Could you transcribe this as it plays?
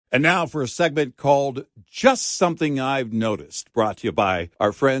And now for a segment called Just Something I've Noticed, brought to you by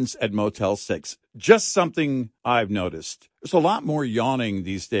our friends at Motel 6. Just something I've noticed. There's a lot more yawning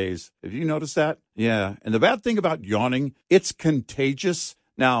these days. Have you noticed that? Yeah. And the bad thing about yawning, it's contagious.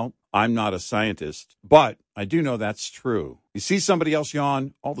 Now, I'm not a scientist, but I do know that's true. You see somebody else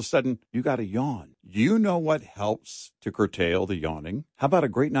yawn, all of a sudden, you got to yawn. You know what helps to curtail the yawning? How about a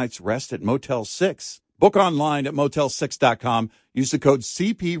great night's rest at Motel 6? Book online at motel6.com. Use the code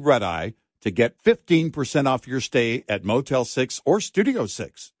CPRedEye to get 15% off your stay at Motel 6 or Studio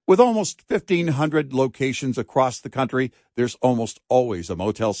 6. With almost 1,500 locations across the country, there's almost always a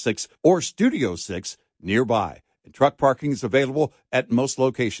Motel 6 or Studio 6 nearby. And truck parking is available at most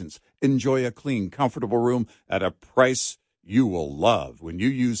locations. Enjoy a clean, comfortable room at a price you will love when you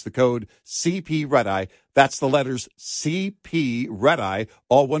use the code CPRedEye. That's the letters CPRedEye,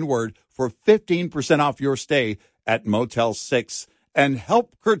 all one word, for 15% off your stay at Motel 6 and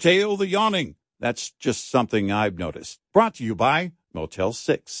help curtail the yawning. That's just something I've noticed. Brought to you by Motel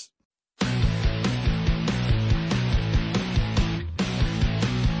 6.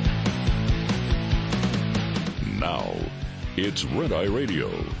 Now, it's Red Eye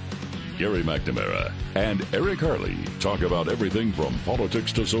Radio. Gary McNamara and Eric Harley talk about everything from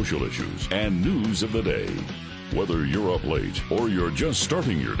politics to social issues and news of the day. Whether you're up late or you're just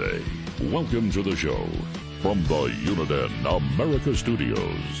starting your day, welcome to the show. From the Uniden America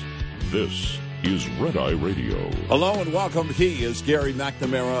Studios, this is Red Eye Radio. Hello and welcome. He is Gary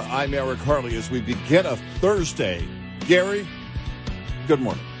McNamara. I'm Eric Harley as we begin a Thursday. Gary, good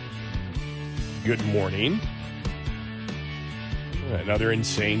morning. Good morning. Another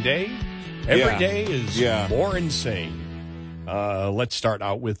insane day. Every day is more insane. Let's start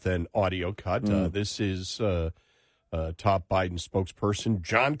out with an audio cut. This is top Biden spokesperson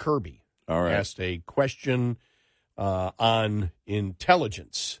John Kirby. All right. Asked a question on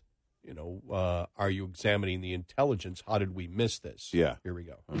intelligence. You know, are you examining the intelligence? How did we miss this? Yeah. Here we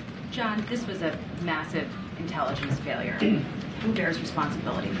go. John, this was a massive intelligence failure. Who bears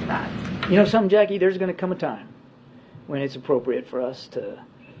responsibility for that? You know something, Jackie? There's going to come a time when it's appropriate for us to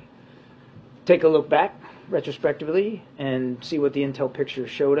take a look back retrospectively and see what the intel picture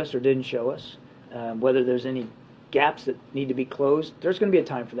showed us or didn't show us, whether there's any gaps that need to be closed. There's going to be a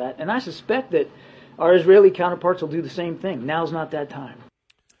time for that. And I suspect that our Israeli counterparts will do the same thing. Now's not that time.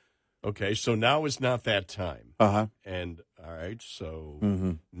 Okay, so now is not that time. Uh-huh. And, all right, so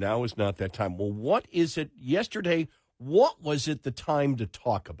now is not that time. Well, what is it yesterday? What was it the time to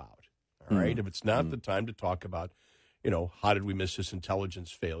talk about? All right, if it's not the time to talk about, you know, how did we miss this intelligence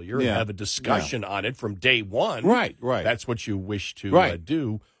failure and have a discussion on it from day one. Right. That's what you wish to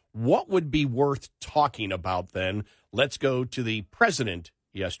do. What would be worth talking about then? Let's go to the president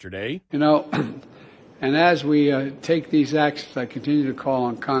yesterday. You know, and as we take these actions, I continue to call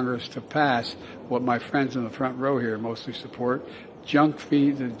on Congress to pass what my friends in the front row here mostly support, the Junk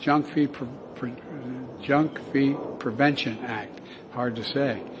Fee Prevention Act. Hard to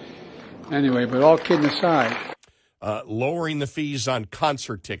say. Anyway, but all kidding aside. Lowering the fees on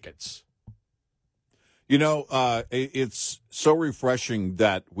concert tickets. You know, it's so refreshing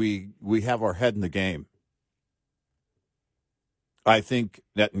that we have our head in the game. I think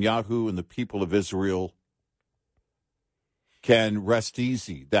Netanyahu and the people of Israel can rest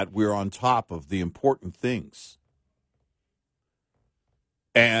easy that we're on top of the important things.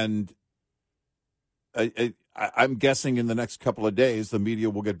 And I'm guessing in the next couple of days, the media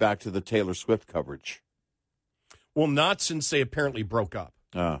will get back to the Taylor Swift coverage. Well, not since they apparently broke up.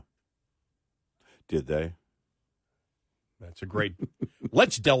 Did they? That's a great...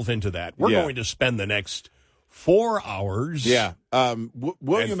 Let's delve into that. We're going to spend the next 4 hours. Yeah.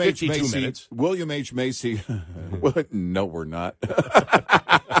 William H. Macy. Minutes. William H. Macy. No, we're not.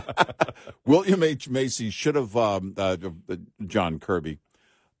 William H. Macy should have, John Kirby,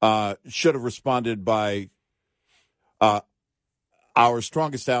 should have responded by our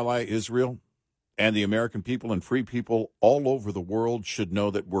strongest ally, Israel, and the American people and free people all over the world should know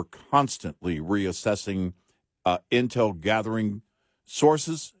that we're constantly reassessing intel gathering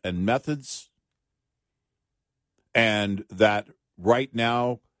sources and methods, and that right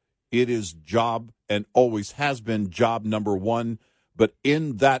now it is job and always has been job number one. But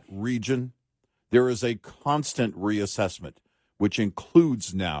in that region, there is a constant reassessment, which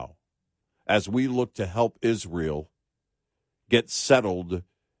includes now, as we look to help Israel get settled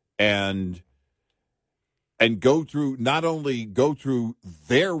and go through, not only go through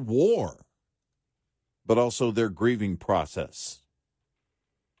their war, but also their grieving process.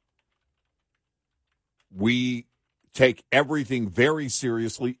 We take everything very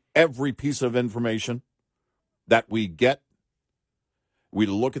seriously, every piece of information that we get, We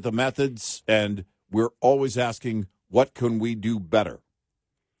look at the methods, and we're always asking, what can we do better?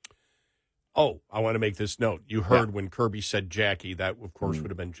 Oh, I want to make this note. You heard when Kirby said Jackie, that, of course, would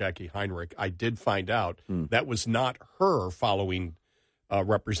have been Jackie Heinrich. I did find out that was not her following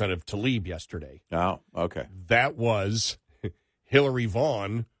Representative Tlaib yesterday. Oh, okay. That was Hillary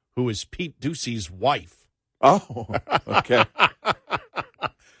Vaughn, who is Pete Ducey's wife. Oh, okay.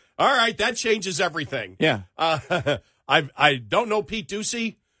 All right, that changes everything. Yeah. I don't know Pete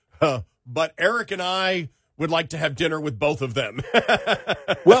Ducey, but Eric and I would like to have dinner with both of them.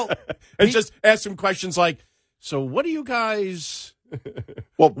 Well, and just ask some questions like, so what do you guys,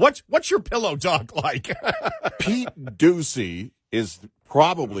 well, what's your pillow talk like? Pete Ducey is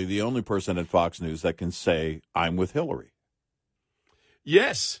probably the only person at Fox News that can say, I'm with Hillary.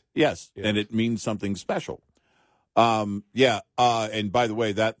 Yes. Yes, and it means something special. And by the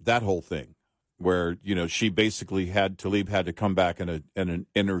way, that whole thing where, she basically Tlaib had to come back in an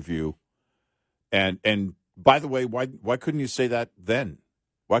interview. And by the way, why couldn't you say that then?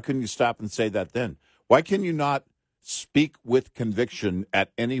 Why couldn't you stop and say that then? Why can you not speak with conviction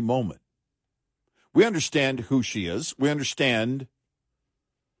at any moment? We understand who she is. We understand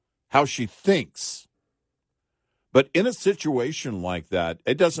how she thinks. But in a situation like that,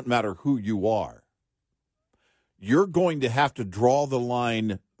 it doesn't matter who you are. You're going to have to draw the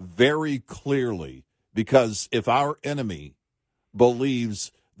line very clearly, because if our enemy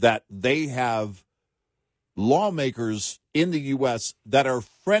believes that they have lawmakers in the U.S. that are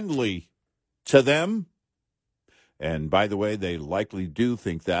friendly to them, and by the way, they likely do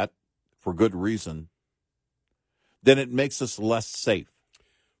think that for good reason, then it makes us less safe.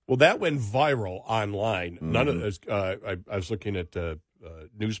 Well, that went viral online. None of those. I was looking at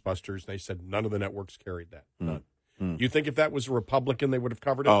Newsbusters. They said none of the networks carried that. None. You think if that was a Republican, they would have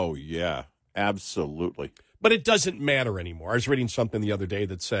covered it? Oh, yeah, absolutely. But it doesn't matter anymore. I was reading something the other day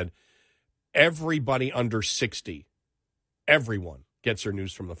that said everybody under 60, everyone gets their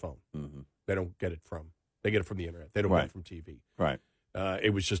news from the phone. Mm-hmm. They don't get it they get it from the internet. They don't get it from TV. Right.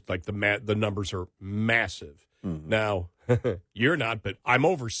 It was just like the numbers are massive. Mm-hmm. Now, you're not, but I'm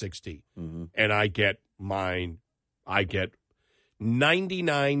over 60, and I get 99,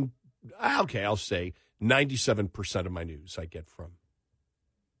 okay, I'll say 97% of my news I get from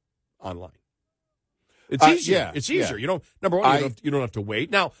online. It's easier. It's easier. Yeah. Number one, you don't have to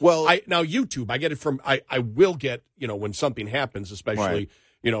wait. Now, now YouTube, I get it from, I will get, when something happens, especially,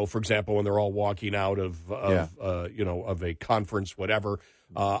 for example, when they're all walking out of a conference, whatever,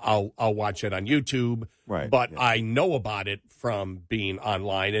 I'll watch it on YouTube. Right. But I know about it from being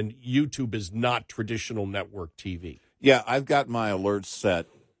online, and YouTube is not traditional network TV. Yeah, I've got my alerts set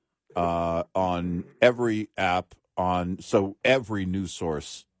on every app, so every news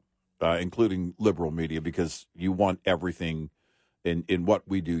source, including liberal media, because you want everything in what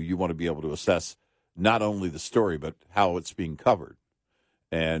we do. You want to be able to assess not only the story, but how it's being covered.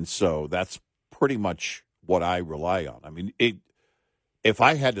 And so that's pretty much what I rely on. I mean, if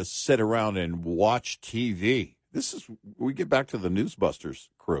I had to sit around and watch TV, we get back to the Newsbusters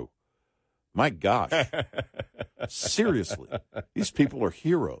crew. My gosh. Seriously. These people are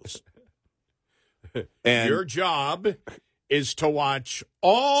heroes. And your job is to watch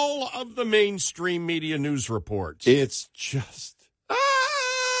all of the mainstream media news reports. It's just...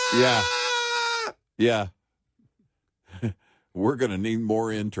 Yeah. We're going to need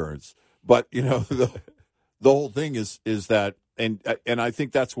more interns. But, the whole thing is that, and I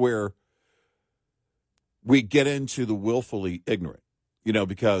think that's where we get into the willfully ignorant,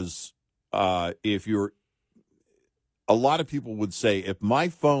 because if you're, a lot of people would say, if my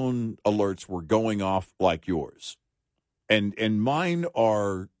phone alerts were going off like yours, and my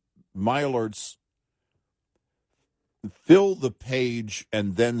alerts fill the page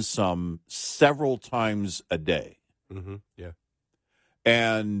and then some several times a day. Mm-hmm. Yeah.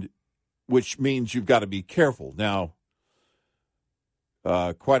 And which means you've got to be careful. Now,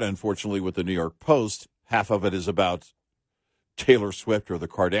 quite unfortunately with the New York Post, half of it is about Taylor Swift or the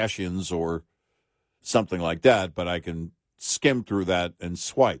Kardashians or something like that, but I can skim through that and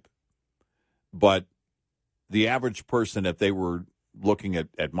swipe. But the average person, if they were looking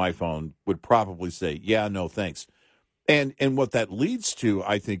at my phone, would probably say, yeah, no, thanks. And what that leads to,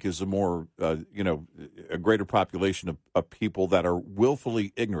 I think, is a more, a greater population of people that are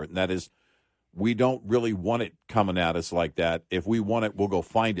willfully ignorant. And that is, we don't really want it coming at us like that. If we want it, we'll go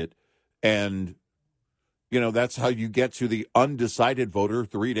find it. And, that's how you get to the undecided voter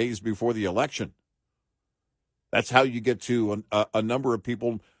 3 days before the election. That's how you get to a number of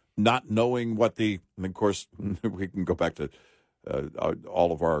people not knowing what and of course, we can go back to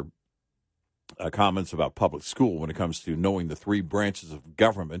all of our comments about public school when it comes to knowing the three branches of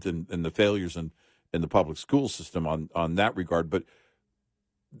government and the failures in the public school system on that regard. But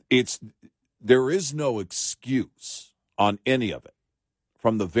there is no excuse on any of it,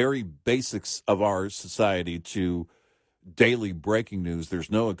 from the very basics of our society to daily breaking news.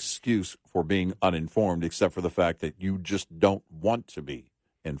 There's no excuse for being uninformed except for the fact that you just don't want to be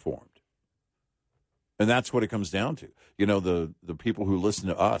informed. And that's what it comes down to. The people who listen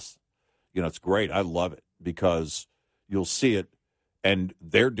to us, it's great. I love it because you'll see it, and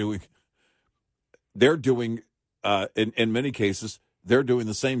they're doing in many cases, they're doing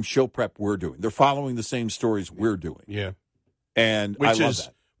the same show prep we're doing. They're following the same stories we're doing. Yeah. And I love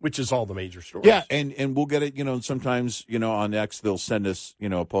that. Which is all the major stories. Yeah, and we'll get it, sometimes, on X they'll send us,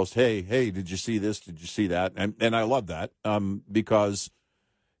 a post, hey, did you see this? Did you see that? And I love that because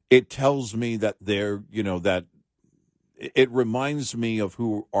it tells me that that it reminds me of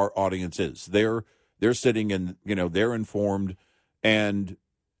who our audience is. They're sitting and, they're informed. And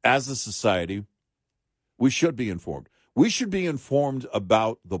as a society, we should be informed. We should be informed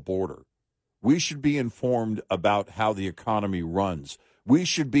about the border. We should be informed about how the economy runs. We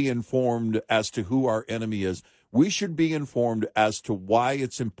should be informed as to who our enemy is. We should be informed as to why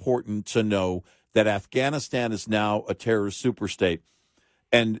it's important to know that Afghanistan is now a terrorist superstate.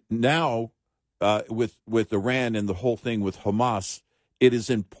 And now, with Iran and the whole thing with Hamas, it is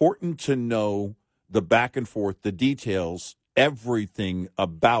important to know the back and forth, the details, everything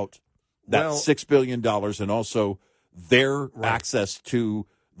about that $6 billion and also their access to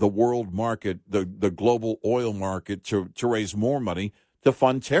the world market, the global oil market, to raise more money to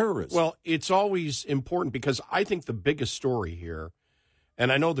fund terrorism. Well, it's always important because I think the biggest story here,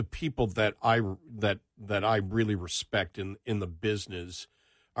 and I know the people that I really respect in the business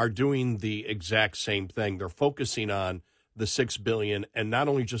are doing the exact same thing. They're focusing on the $6 billion, and not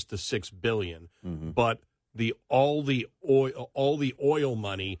only just the $6 billion, but all the oil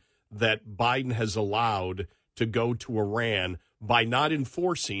money that Biden has allowed to go to Iran by not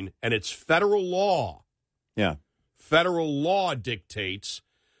enforcing, and it's federal law. Yeah. Federal law dictates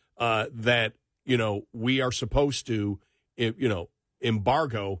that, we are supposed to,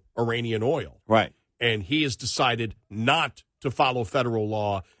 embargo Iranian oil. Right. And he has decided not to follow federal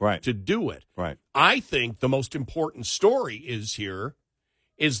law to do it. Right. I think the most important story is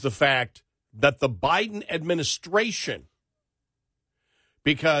the fact that the Biden administration,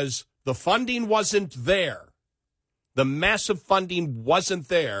 because the funding wasn't there, the massive funding wasn't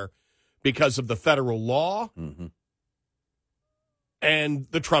there because of the federal law and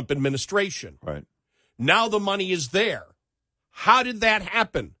the Trump administration. Right. Now the money is there. How did that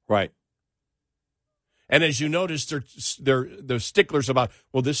happen? Right. And as you notice, they're sticklers about,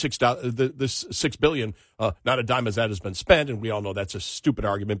 this $6 billion, not a dime of that has been spent, and we all know that's a stupid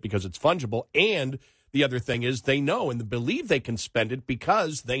argument because it's fungible. And the other thing is they know and they believe they can spend it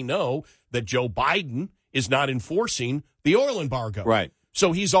because they know that Joe Biden is not enforcing the oil embargo. Right.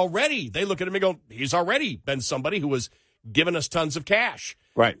 So they look at him and go, he's already been somebody who has given us tons of cash.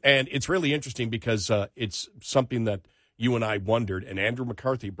 Right. And it's really interesting because it's something that you and I wondered, and Andrew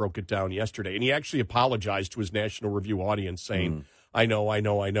McCarthy broke it down yesterday, and he actually apologized to his National Review audience saying, I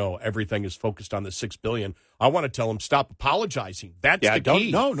know, everything is focused on the $6 billion. I want to tell him, stop apologizing. That's the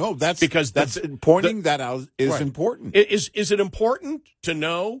key. No, that's because that's pointing that out is important. Is it important to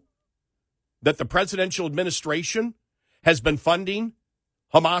know that the presidential administration has been funding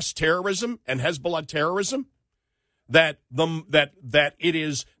Hamas terrorism and Hezbollah terrorism? That it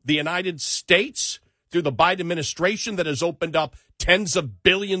is the United States through the Biden administration that has opened up tens of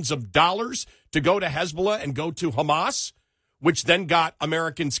billions of dollars to go to Hezbollah and go to Hamas, which then got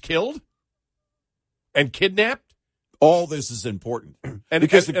Americans killed and kidnapped? All this is important. And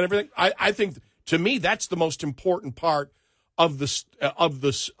everything. I think, to me, that's the most important part of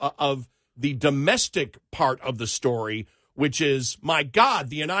the domestic part of the story, which is, my God,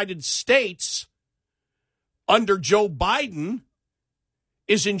 the United States under Joe Biden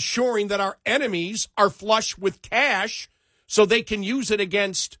is ensuring that our enemies are flush with cash so they can use it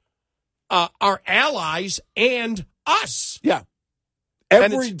against our allies and us. Yeah.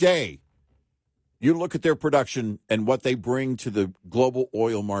 Every day, you look at their production and what they bring to the global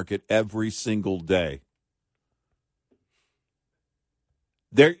oil market every single day.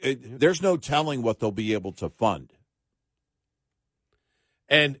 There's no telling what they'll be able to fund.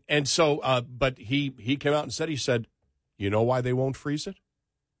 And so, but he came out and said, you know why they won't freeze it?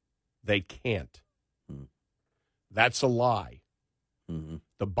 They can't. That's a lie.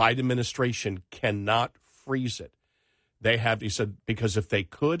 The Biden administration cannot freeze it. He said, because if they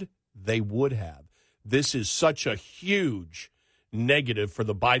could, they would have. This is such a huge negative for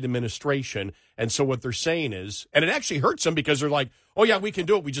the Biden administration. And so what they're saying is, and it actually hurts them because they're like, oh, yeah, we can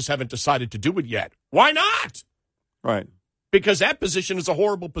do it. We just haven't decided to do it yet. Why not? Right. Because that position is a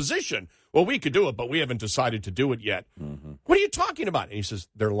horrible position. Well, we could do it, but we haven't decided to do it yet. Mm-hmm. What are you talking about? And he says,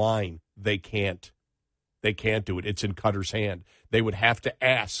 they're lying. They can't. They can't do it. It's in Qatar's hand. They would have to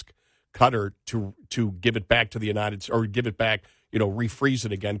ask Qatar to give it back to the United States, or give it back, refreeze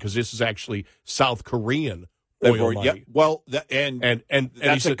it again, because this is actually South Korean oil money. Yeah, well, and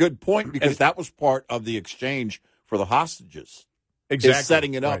that's a good point, because that was part of the exchange for the hostages. Exactly. Is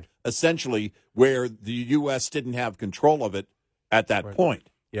setting it up essentially where the U.S. didn't have control of it at that point.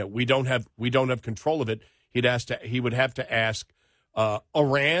 Yeah, we don't have control of it. He would have to ask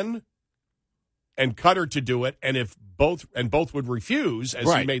Iran and Qatar to do it, and if both would refuse,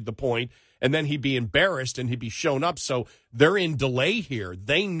 as he made the point, and then he'd be embarrassed and he'd be shown up. So they're in delay here.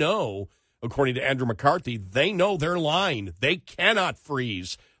 They know, according to Andrew McCarthy, they know they're lying. They cannot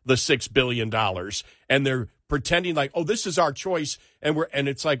freeze the $6 billion, and they're pretending like, oh, this is our choice, and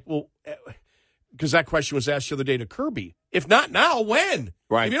it's like, well, because that question was asked the other day to Kirby. If not now, when?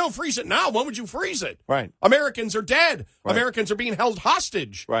 Right. If you don't freeze it now, when would you freeze it? Right. Americans are dead. Right. Americans are being held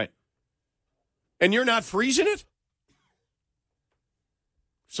hostage. Right. And you're not freezing it?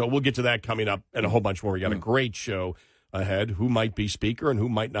 So we'll get to that coming up and a whole bunch more. We got a great show ahead. Who might be speaker and who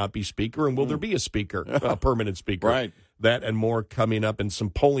might not be speaker, and will there be a speaker, a permanent speaker? Right. That and more coming up, and some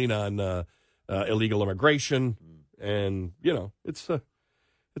polling on illegal immigration, and it's the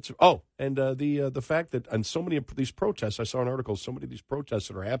fact that on so many of these protests, I saw an article, so many of these protests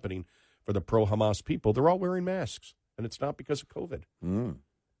that are happening for the pro-Hamas people, they're all wearing masks, and it's not because of COVID.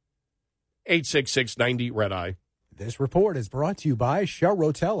 866-90-RED-EYE. This report is brought to you by Shell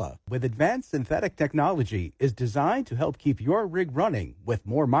Rotella. With advanced synthetic technology, is designed to help keep your rig running with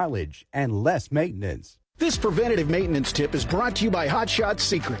more mileage and less maintenance. This preventative maintenance tip is brought to you by Hot Shot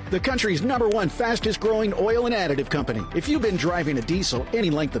Secret, the country's #1 fastest growing oil and additive company. If you've been driving a diesel any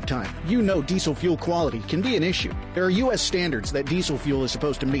length of time, you know diesel fuel quality can be an issue. There are U.S. standards that diesel fuel is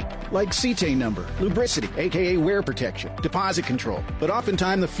supposed to meet, like cetane number, lubricity, aka wear protection, deposit control. But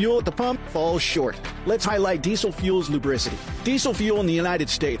oftentimes the fuel at the pump falls short. Let's highlight diesel fuel's lubricity. Diesel fuel in the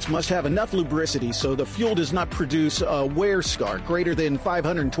United States must have enough lubricity so the fuel does not produce a wear scar greater than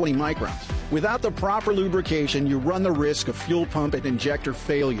 520 microns. Without the proper lubrication, you run the risk of fuel pump and injector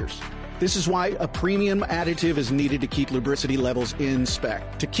failures. This is why a premium additive is needed to keep lubricity levels in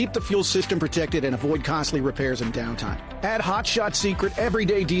spec, to keep the fuel system protected and avoid costly repairs and downtime. Add Hot Shot Secret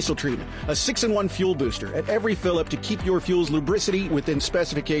Everyday Diesel Treatment, a 6-in-1 fuel booster at every fill-up to keep your fuel's lubricity within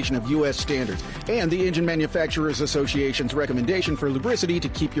specification of U.S. standards, and the Engine Manufacturers Association's recommendation for lubricity to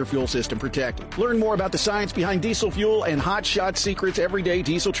keep your fuel system protected. Learn more about the science behind diesel fuel and Hot Shot Secret's Everyday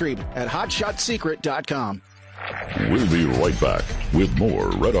Diesel Treatment at HotShotSecret.com. We'll be right back with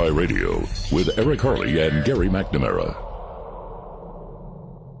more Red Eye Radio with Eric Harley and Gary McNamara.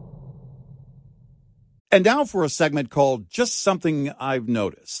 And now for a segment called Just Something I've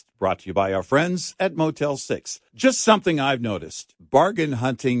Noticed, brought to you by our friends at Motel 6. Just something I've noticed. Bargain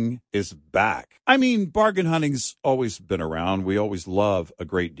hunting is back. I mean, bargain hunting's always been around. We always love a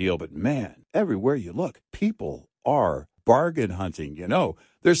great deal. But man, everywhere you look, people are bargain hunting.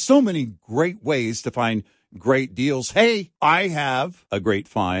 There's so many great ways to find great deals. Hey, I have a great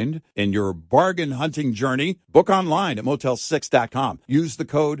find in your bargain hunting journey. Book online at Motel6.com. Use the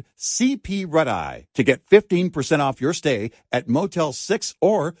code CPRedEye to get 15% off your stay at Motel 6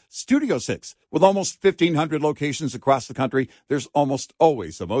 or Studio 6. With almost 1,500 locations across the country, there's almost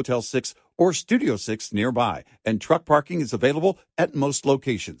always a Motel 6 or Studio 6 nearby, and truck parking is available at most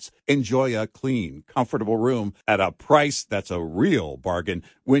locations. Enjoy a clean, comfortable room at a price that's a real bargain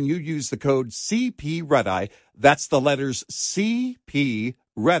when you use the code CPRedEye. That's the letters CP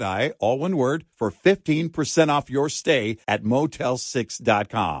Redeye, all one word, for 15% off your stay at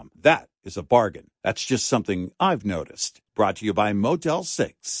Motel6.com. That is a bargain. That's just something I've noticed. Brought to you by Motel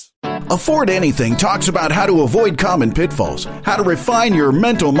 6. Afford Anything talks about how to avoid common pitfalls, how to refine your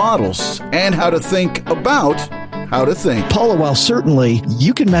mental models, and how to think about how to think. Paula, while certainly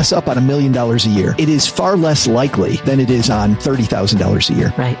you can mess up on $1 million a year, it is far less likely than it is on $30,000 a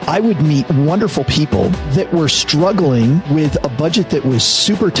year. Right. I would meet wonderful people that were struggling with a budget that was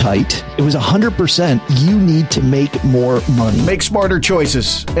super tight. It was 100% you need to make more money. Make smarter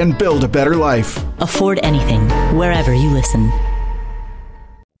choices and build a better life. Afford Anything, wherever you listen.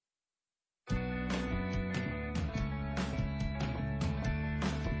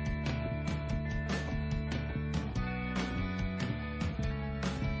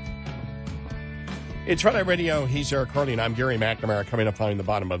 It's Red Eye Radio. He's Eric Harley, and I'm Gary McNamara. Coming up on the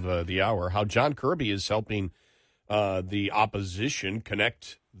bottom of the hour, how John Kirby is helping the opposition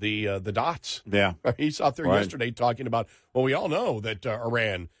connect the dots. Yeah. He's out there yesterday talking about, well, we all know that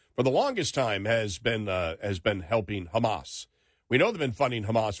Iran, for the longest time, has been helping Hamas. We know they've been funding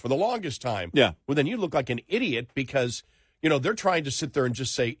Hamas for the longest time. Yeah. Well, then you look like an idiot because, they're trying to sit there and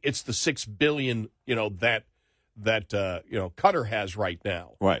just say it's the $6 billion, that Qatar has right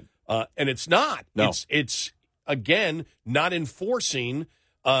now. Right. And it's not. No. It's again, not enforcing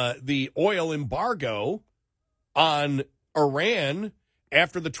the oil embargo on Iran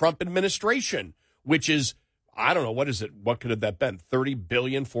after the Trump administration, which is, I don't know, what is it? What could have that been? $30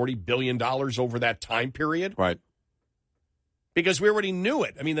 billion, $40 billion over that time period? Right. Because we already knew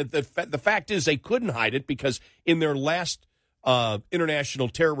it. I mean, the fact is they couldn't hide it because in their last international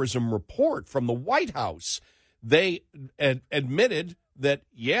terrorism report from the White House, they admitted that,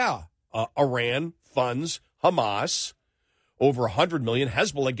 Iran funds Hamas over $100 million.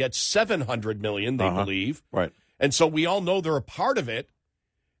 Hezbollah gets $700 million, they believe. Right. And so we all know they're a part of it.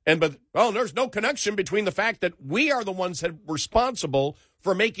 But there's no connection between the fact that we are the ones that are responsible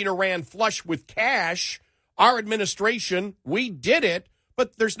for making Iran flush with cash. Our administration, we did it,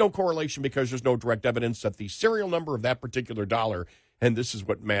 but there's no correlation because there's no direct evidence that the serial number of that particular dollar, and this is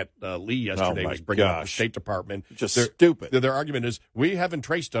what Matt Lee yesterday was bringing up the State Department. Just stupid. Their argument is we haven't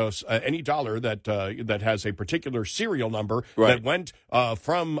traced us any dollar that has a particular serial number that went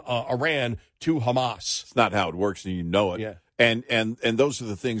from Iran to Hamas. It's not how it works, and you know it. Yeah. And those are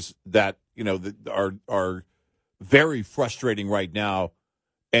the things that that are very frustrating right now.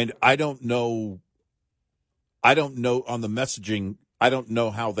 And I don't know on the messaging. I don't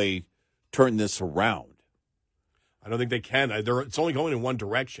know how they turn this around. I don't think they can. It's only going in one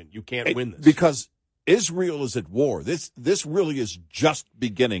direction. You can't win this because Israel is at war. This really is just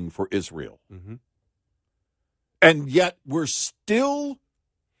beginning for Israel, and yet we're still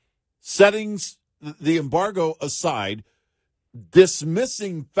setting the embargo aside,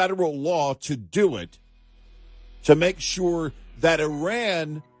 dismissing federal law to do it, to make sure that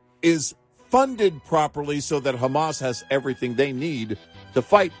Iran is funded properly so that Hamas has everything they need to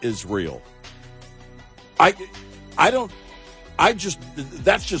fight Israel. That's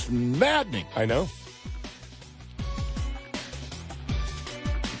just maddening. I know.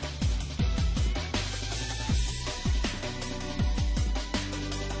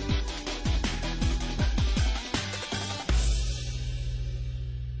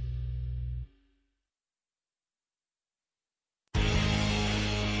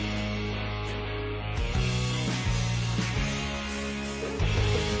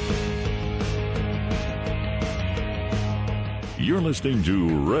 You're listening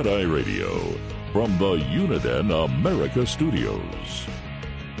to Red Eye Radio from the Uniden America Studios.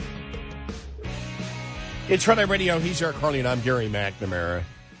 It's Red Eye Radio. He's Eric Harley, and I'm Gary McNamara.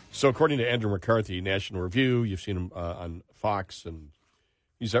 So according to Andrew McCarthy, National Review, you've seen him on Fox, and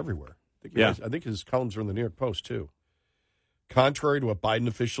he's everywhere. I think his columns are in the New York Post, too. Contrary to what Biden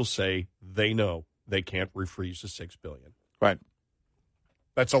officials say, they know they can't refreeze the $6 billion. Right.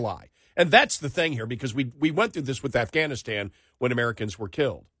 That's a lie. And that's the thing here, because we went through this with Afghanistan when Americans were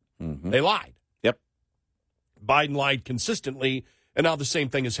killed. Mm-hmm. They lied. Yep. Biden lied consistently, and now the same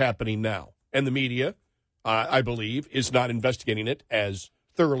thing is happening now. And the media, I believe, is not investigating it as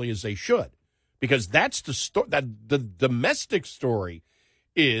thoroughly as they should. Because that's the story. That the domestic story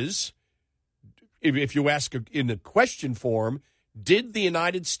is, if you ask in a question form, did the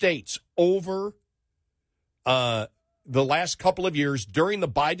United States over the last couple of years during the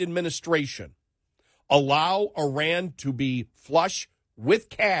Biden administration allow Iran to be flush with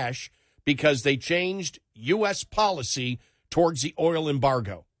cash because they changed U.S. policy towards the oil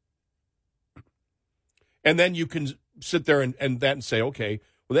embargo? And then you can sit there and say, okay,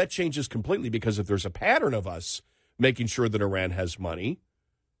 well, that changes completely, because if there's a pattern of us making sure that Iran has money,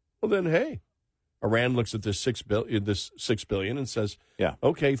 well, then, hey, Iran looks at this $6 billion and says, yeah,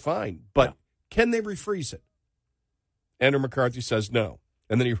 okay, fine. But can they refreeze it? Andrew McCarthy says no.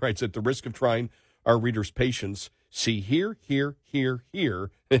 And then he writes, at the risk of trying our readers' patience, see here. He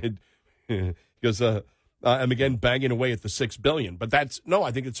goes, I'm again banging away at the $6 billion. But I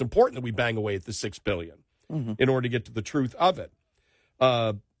think it's important that we bang away at the $6 billion in order to get to the truth of it.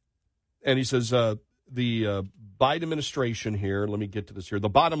 And he says, the Biden administration here, let me get to this here. The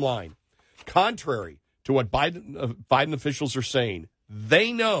bottom line, contrary to what Biden officials are saying,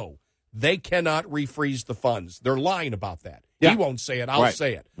 they know they cannot refreeze the funds. They're lying about that. Yeah. He won't say it. I'll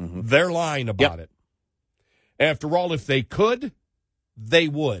say it. Mm-hmm. They're lying about it. After all, if they could, they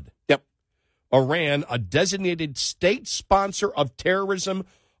would. Yep. Iran, a designated state sponsor of terrorism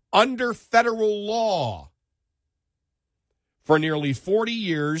under federal law for nearly 40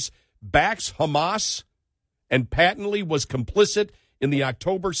 years, backs Hamas and patently was complicit in the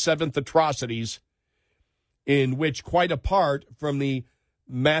October 7th atrocities, in which, quite apart from the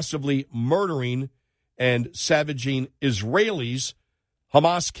massively murdering and savaging Israelis,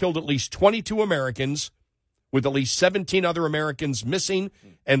 Hamas killed at least 22 Americans, with at least 17 other Americans missing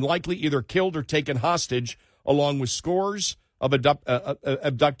and likely either killed or taken hostage, along with scores of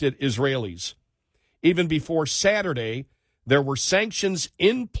abducted Israelis. Even before Saturday, there were sanctions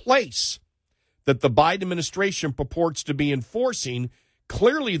in place that the Biden administration purports to be enforcing,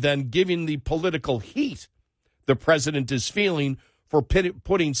 clearly then giving the political heat the president is feeling for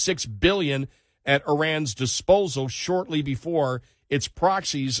putting $6 billion at Iran's disposal shortly before its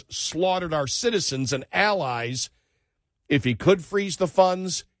proxies slaughtered our citizens and allies. If he could freeze the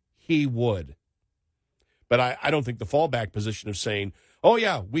funds, he would. But I don't think the fallback position of saying, oh,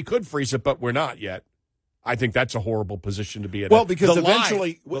 yeah, we could freeze it, but we're not yet. I think that's a horrible position to be in. Well, because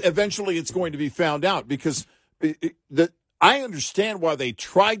eventually it's going to be found out, because I understand why they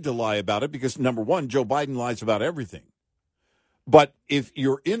tried to lie about it, because, number one, Joe Biden lies about everything. But if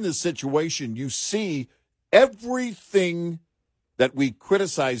you're in this situation, you see everything that we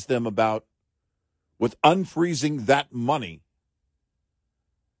criticize them about with unfreezing that money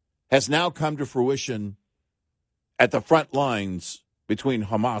has now come to fruition at the front lines between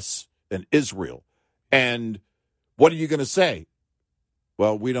Hamas and Israel. And what are you going to say?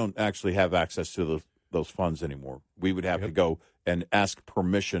 Well, we don't actually have access to those funds anymore. We would have to go and ask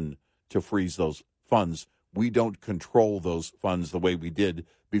permission to freeze those funds. We don't control those funds the way we did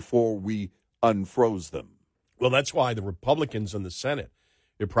before we unfroze them. Well, that's why the Republicans in the Senate,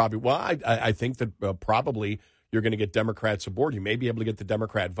 I think that probably you're going to get Democrats aboard. You may be able to get the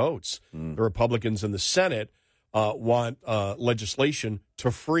Democrat votes. The Republicans in the Senate want legislation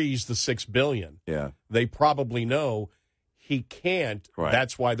to freeze the $6 billion. Yeah. They probably know he can't. Right.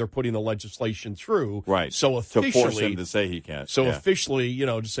 That's why they're putting the legislation through. Right. So officially, to force him to say he can't. So officially,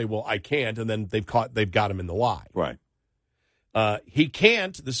 to say, well, I can't, and then they've got him in the lie. Right. He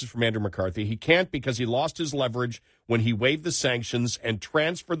can't, this is from Andrew McCarthy, he can't because he lost his leverage when he waived the sanctions and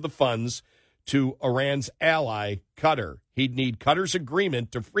transferred the funds to Iran's ally, Qatar. He'd need Qatar's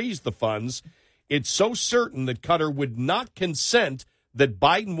agreement to freeze the funds. It's so certain that Qatar would not consent that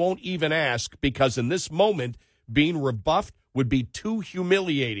Biden won't even ask, because in this moment, being rebuffed would be too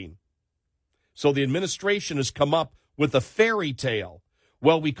humiliating. So the administration has come up with a fairy tale.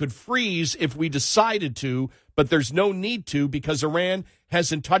 Well, we could freeze if we decided to, but there's no need to because Iran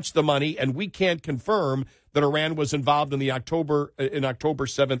hasn't touched the money, and we can't confirm that Iran was involved in October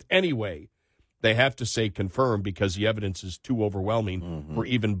 7th anyway. They have to say confirm because the evidence is too overwhelming for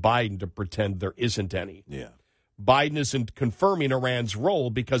even Biden to pretend there isn't any. Yeah. Biden isn't confirming Iran's role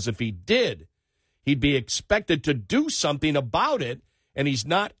because if he did, he'd be expected to do something about it, and he's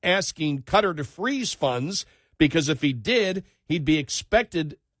not asking Qatar to freeze funds because if he did, he'd be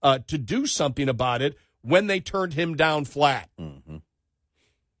expected to do something about it when they turned him down flat. Mm-hmm.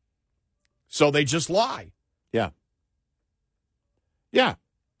 So they just lie. Yeah. Yeah.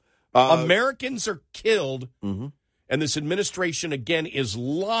 Americans are killed, mm-hmm. and this administration, again, is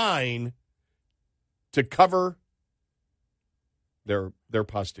lying to cover their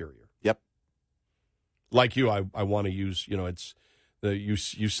posterior. Yep. Like you, I want to use, it's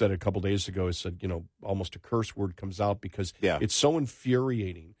you said a couple days ago, it said, almost a curse word comes out because it's so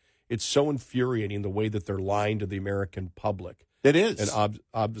infuriating. It's so infuriating the way that they're lying to the American public. It is. And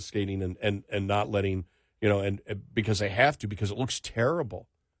obfuscating and not letting, and because they have to, because it looks terrible.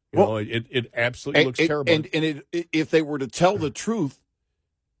 It absolutely looks terrible. And if they were to tell the truth,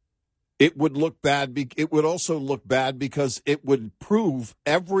 it would look bad. It would also look bad because it would prove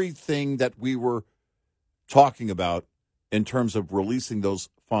everything that we were talking about in terms of releasing those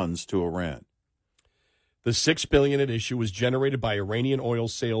funds to Iran. The $6 billion at issue was generated by Iranian oil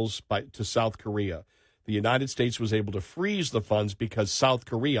sales to South Korea. The United States was able to freeze the funds because South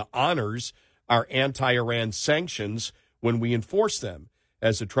Korea honors our anti-Iran sanctions when we enforce them,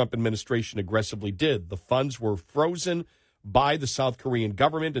 as the Trump administration aggressively did. The funds were frozen by the South Korean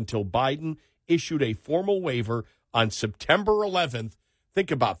government until Biden issued a formal waiver on September 11th. Think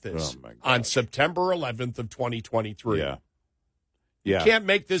about this. Oh, on September 11th of 2023. Yeah. You can't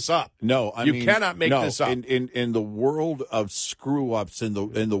make this up. No, you cannot make this up. In the world of screw-ups, in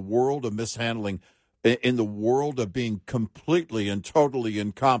the world of mishandling, in the world of being completely and totally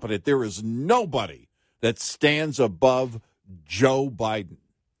incompetent, there is nobody that stands above Joe Biden.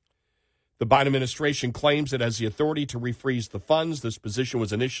 The Biden administration claims it has the authority to refreeze the funds. This position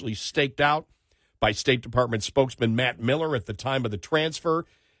was initially staked out by State Department spokesman Matt Miller at the time of the transfer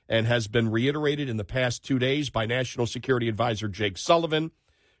and has been reiterated in the past 2 days by National Security Advisor Jake Sullivan,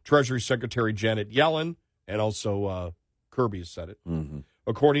 Treasury Secretary Janet Yellen, and also Kirby has said it. Mm-hmm.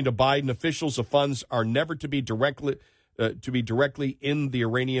 According to Biden officials, the funds are never to be directly in the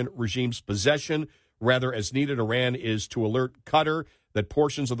Iranian regime's possession. Rather, as needed, Iran is to alert Qatar that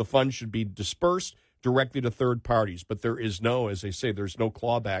portions of the funds should be dispersed directly to third parties. But there is no, as they say, there's no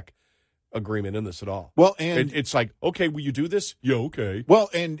clawback agreement in this at all. Well, and it's like, okay, will you do this? Yeah, okay. Well,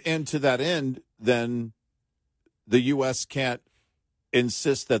 and to that end, then the U.S. can't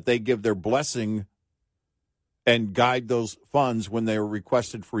insist that they give their blessing and guide those funds when they are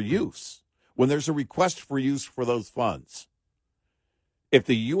requested for use. When there's a request for use for those funds, if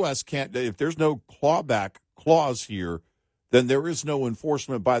the U.S. can't, if there's no clawback clause here, then there is no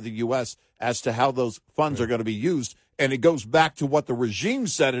enforcement by the U.S. as to how those funds are going to be used. And it goes back to what the regime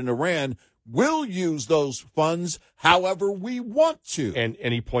said in Iran: we'll use those funds however we want to. And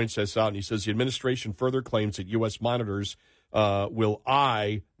he points this out, and he says the administration further claims that U.S. monitors will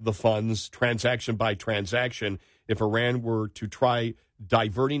eye the funds transaction by transaction. If Iran were to try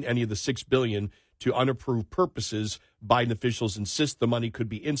diverting any of the $6 billion to unapproved purposes, Biden officials insist the money could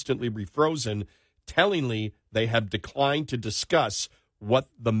be instantly refrozen. Tellingly, they have declined to discuss what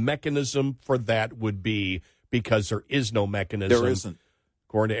the mechanism for that would be because there is no mechanism. There isn't.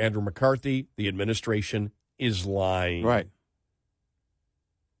 According to Andrew McCarthy, the administration is lying. Right.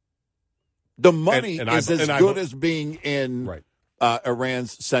 The money is as good as being in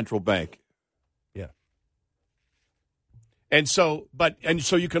Iran's central bank. Yeah. And so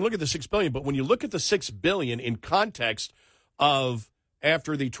you can look at the $6 billion, but when you look at the $6 billion in context of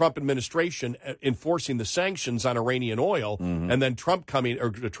after the Trump administration enforcing the sanctions on Iranian oil, and then then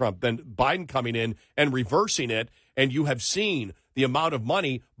Biden coming in and reversing it, and you have seen the amount of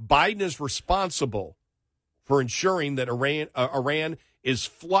money. Biden is responsible for ensuring that Iran is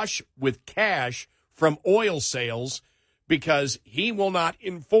flush with cash from oil sales because he will not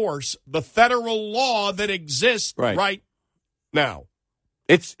enforce the federal law that exists right now.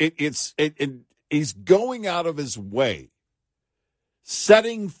 He's going out of his way,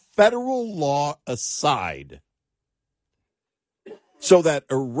 setting federal law aside so that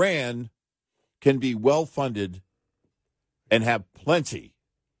Iran can be well funded and have plenty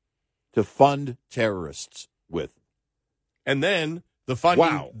to fund terrorists with. And then the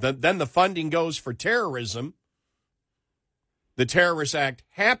funding the funding goes for terrorism. The Terrorist Act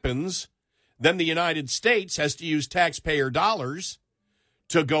happens. Then the United States has to use taxpayer dollars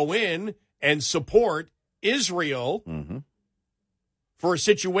to go in and support Israel for a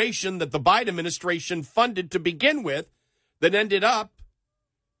situation that the Biden administration funded to begin with that ended up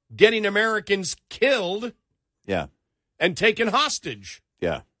getting Americans killed and taken hostage.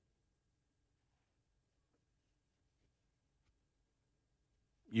 Yeah.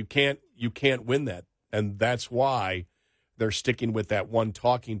 You can't win that. And that's why they're sticking with that one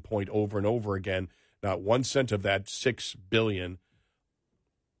talking point over and over again. Not 1 cent of that $6 billion.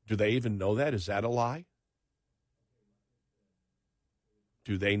 Do they even know that? Is that a lie?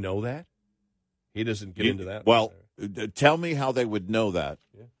 Do they know that? He doesn't get into that. Well, tell me how they would know that.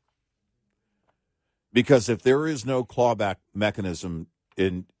 Yeah. Because if there is no clawback mechanism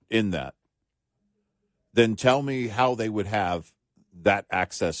in that, then tell me how they would have that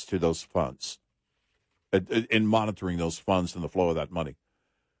access to those funds in monitoring those funds and the flow of that money.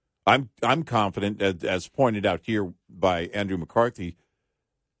 I'm confident, as pointed out here by Andrew McCarthy,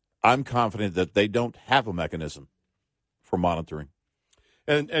 I'm confident that they don't have a mechanism for monitoring.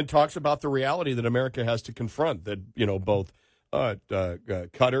 And talks about the reality that America has to confront, that, both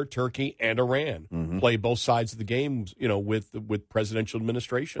Qatar, Turkey, and Iran play both sides of the game, with presidential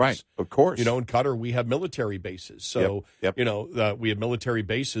administrations. Right, of course. In Qatar, we have military bases. So, we have military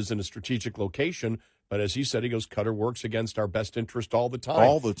bases in a strategic location. But as he said, Qatar works against our best interest all the time.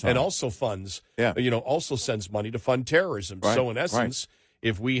 All the time. And also funds, also sends money to fund terrorism. Right, so in essence,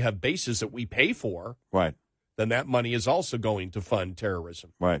 if we have bases that we pay for, then that money is also going to fund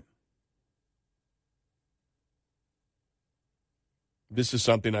terrorism. Right. This is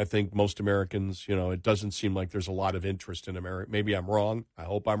something I think most Americans, it doesn't seem like there's a lot of interest in America. Maybe I'm wrong. I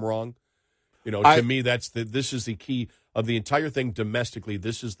hope I'm wrong. To me, this is the key of the entire thing domestically.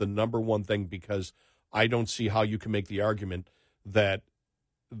 This is the number one thing, because I don't see how you can make the argument that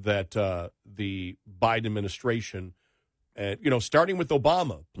the Biden administration, starting with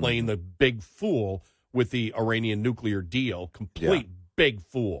Obama playing the big fool with the Iranian nuclear deal, big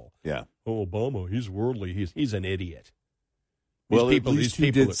fool. Yeah. Oh, Obama, he's worldly. He's an idiit. Well, at least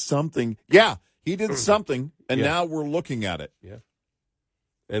he did something. Yeah, he did something, and now we're looking at it. Yeah.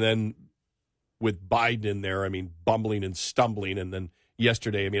 And then with Biden in there, bumbling and stumbling. And then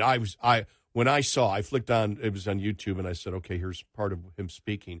yesterday, I flicked on, it was on YouTube, and I said, okay, here's part of him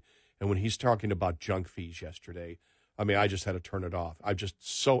speaking. And when he's talking about junk fees yesterday, I mean, I just had to turn it off. I'm just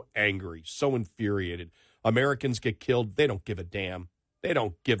so angry, so infuriated. Americans get killed. They don't give a damn. They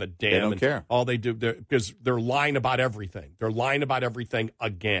don't give a damn. They don't care. All they do, because they're lying about everything. They're lying about everything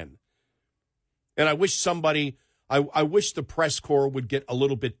again. And I wish I wish the press corps would get a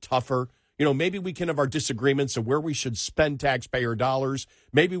little bit tougher. You know, maybe we can have our disagreements of where we should spend taxpayer dollars.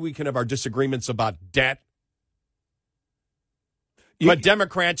 Maybe we can have our disagreements about debt. But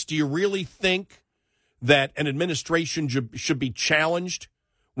Democrats, do you really think that an administration should be challenged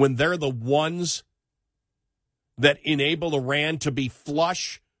when they're the ones that enable Iran to be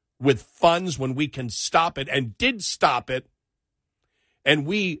flush with funds when we can stop it and did stop it? And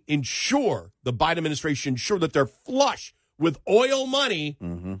we ensure, the Biden administration ensure that they're flush with oil money,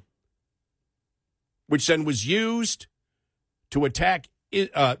 which then was used to attack,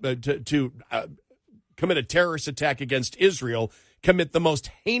 to commit a terrorist attack against Israel, commit the most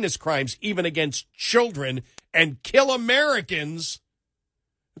heinous crimes, even against children, and kill Americans.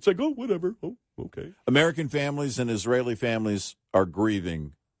 It's like, oh, whatever. Oh, okay. American families and Israeli families are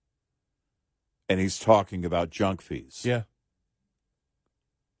grieving, and he's talking about junk fees. Yeah.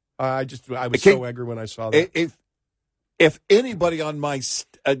 I was so angry when I saw that. If anybody on my,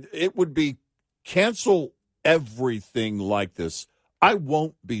 it would be cancel everything like this. I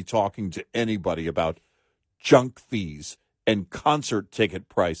won't be talking to anybody about junk fees and concert ticket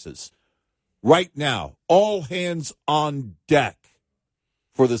prices. Right now, all hands on deck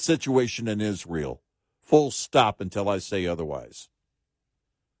for the situation in Israel. Full stop until I say otherwise.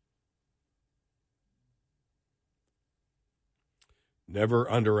 Never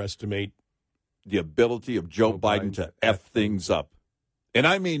underestimate the ability of Joe Biden to F things up. And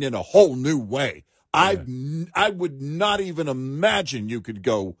I mean in a whole new way. Yeah. I would not even imagine you could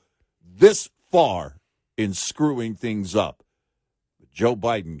go this far in screwing things up. But Joe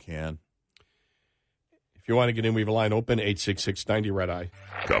Biden can. If you want to get in, we have a line open, 866-90-RED-EYE.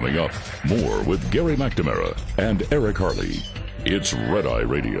 Coming up, more with Gary McNamara and Eric Harley. It's Red Eye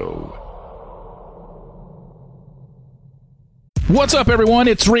Radio. What's up, everyone?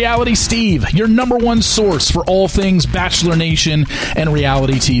 It's Reality Steve, your number one source for all things Bachelor Nation and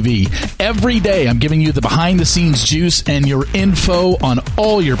reality TV. Every day, I'm giving you the behind-the-scenes juice and your info on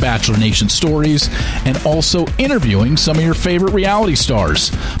all your Bachelor Nation stories, and also interviewing some of your favorite reality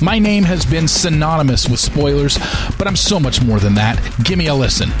stars. My name has been synonymous with spoilers, but I'm so much more than that. Give me a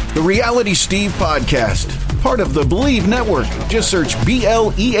listen. The Reality Steve Podcast, part of the Believe Network. Just search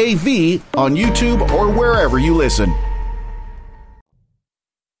BLEAV on YouTube or wherever you listen.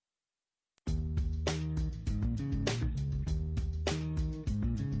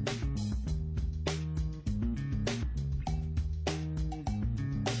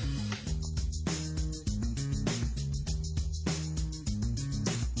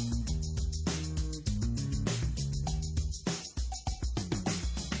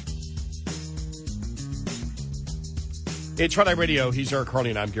 It's Red Eye Radio. He's Eric Harley,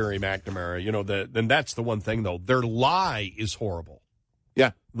 and I'm Gary McNamara. You know, then that's the one thing, though. Their lie is horrible.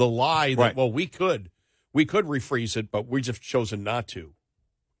 Yeah. The lie that, right. Well, we could refreeze it, but we just chosen not to.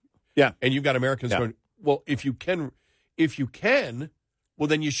 Yeah. And you've got Americans going, well, if you can, well,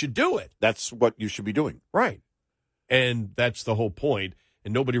 then you should do it. That's what you should be doing. Right. And that's the whole point.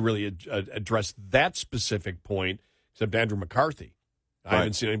 And nobody really addressed that specific point except Andrew McCarthy. I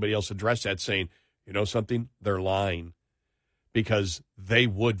haven't seen anybody else address that, saying, you know something? They're lying. Because they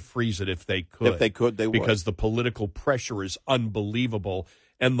would freeze it if they could. If they could, they would. Because the political pressure is unbelievable.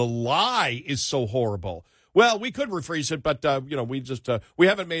 And the lie is so horrible. Well, we could refreeze it, but, we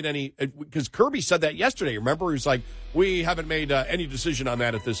haven't made any. Because Kirby said that yesterday. Remember? He was like, we haven't made any decision on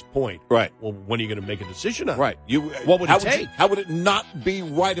that at this point. Right. Well, when are you going to make a decision on it? Right. What would it take? How would it not be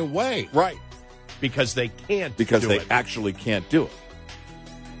right away? Right. Because they can't do it. Because they actually can't do it.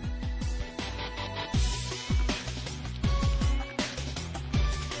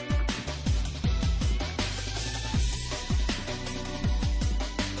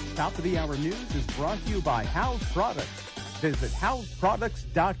 Top of the Hour News is brought to you by House Products. Visit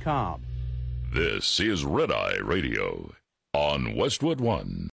houseproducts.com. This is Red Eye Radio on Westwood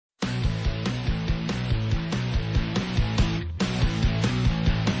One.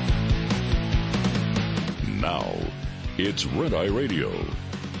 Now, it's Red Eye Radio.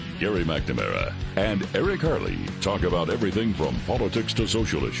 Gary McNamara and Eric Harley talk about everything from politics to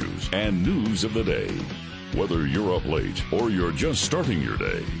social issues and news of the day. Whether you're up late or you're just starting your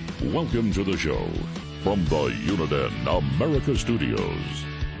day, welcome to the show. From the Uniden America Studios,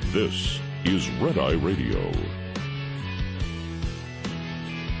 this is Red Eye Radio.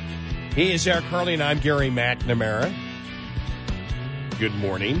 He is Eric Harley, and I'm Gary McNamara. Good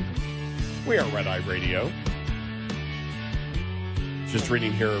morning. We are Red Eye Radio. Just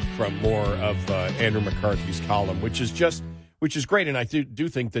reading here from more of Andrew McCarthy's column, which is great, and I do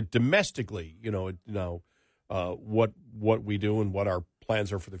think that domestically, what we do and what our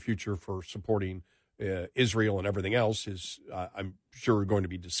plans are for the future for supporting Israel and everything else is, I'm sure, going to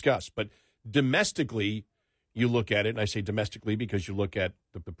be discussed. But domestically, you look at it, and I say domestically because you look at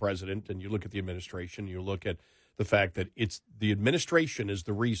the president and you look at the administration, you look at the fact that it's the administration is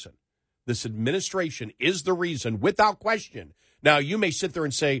the reason. This administration is the reason, without question. Now, you may sit there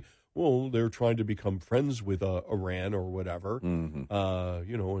and say, well, they're trying to become friends with Iran or whatever, and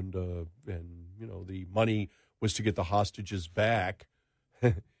the money was to get the hostages back.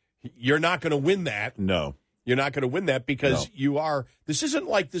 You're not going to win that. No. You're not going to win that because this isn't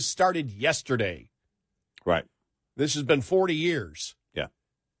like this started yesterday. Right. This has been 40 years. Yeah.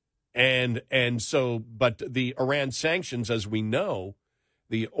 And so, but the Iran sanctions, as we know,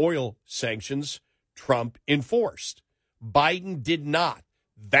 the oil sanctions, Trump enforced. Biden did not.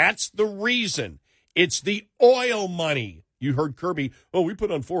 That's the reason. It's the oil money. You heard Kirby, we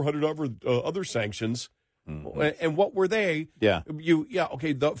put on 400 other sanctions. Mm-hmm. And what were they? Yeah.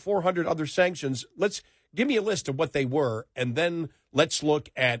 Okay, the 400 other sanctions. Give me a list of what they were, and then let's look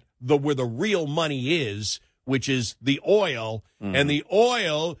at where the real money is, which is the oil. Mm-hmm. And the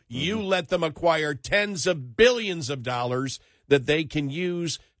oil, you let them acquire tens of billions of dollars that they can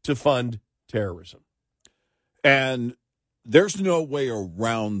use to fund terrorism. And there's no way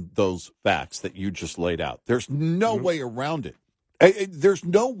around those facts that you just laid out. There's no way around it. There's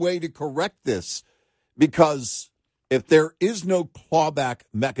no way to correct this, because if there is no clawback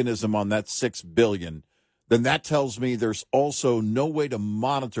mechanism on that $6 billion, then that tells me there's also no way to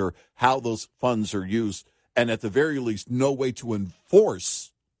monitor how those funds are used, and at the very least, no way to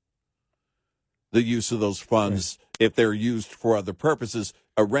enforce the use of those funds if they're used for other purposes.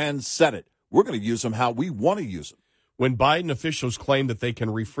 Iran said it. We're going to use them how we want to use them. When Biden officials claim that they can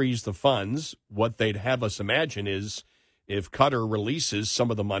refreeze the funds, what they'd have us imagine is if Qatar releases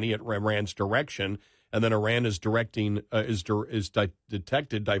some of the money at Iran's direction, and then Iran is detected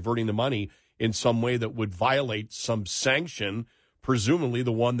diverting the money in some way that would violate some sanction, presumably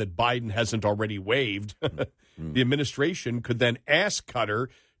the one that Biden hasn't already waived, the administration could then ask Qatar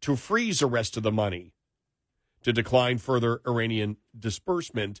to freeze the rest of the money, to decline further Iranian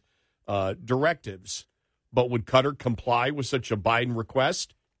disbursement directives. But would Qatar comply with such a Biden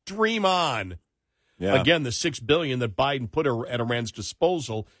request? Dream on. Yeah. Again, the $6 billion that Biden put at Iran's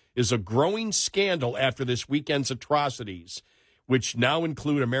disposal is a growing scandal after this weekend's atrocities, which now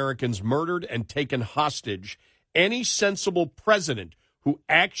include Americans murdered and taken hostage. Any sensible president who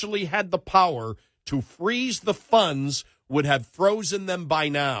actually had the power to freeze the funds would have frozen them by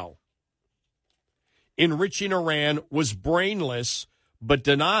now. Enriching Iran was brainless, but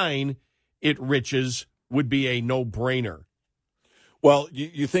denying it riches would be a no-brainer. Well,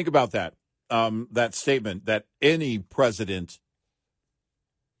 you think about that, that statement that any president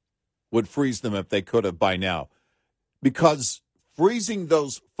would freeze them if they could have by now, because freezing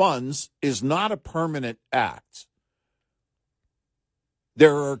those funds is not a permanent act.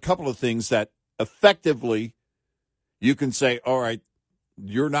 There are a couple of things that effectively you can say, all right,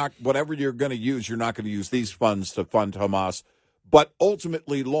 whatever you're going to use, you're not going to use these funds to fund Hamas. But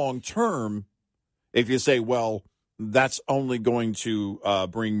ultimately, long term, if you say, well, that's only going to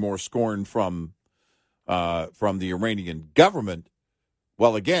bring more scorn from the Iranian government,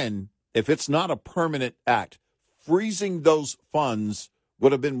 well, again, if it's not a permanent act, freezing those funds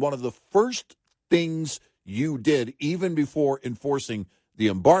would have been one of the first things you did even before enforcing the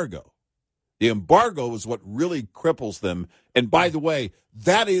embargo. The embargo is what really cripples them. And by the way,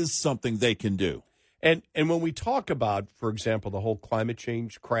 that is something they can do. And when we talk about, for example, the whole climate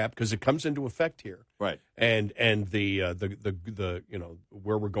change crap, because it comes into effect here, right? And the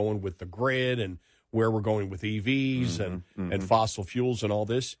where we're going with the grid and where we're going with EVs and fossil fuels and all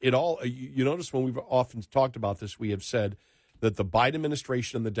this, you notice when we've often talked about this, we have said that the Biden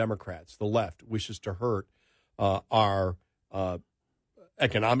administration and the Democrats, the left, wishes to hurt our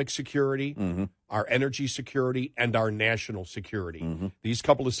economic security, our energy security, and our national security. These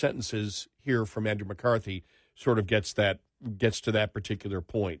couple of sentences here from Andrew McCarthy sort of gets to that particular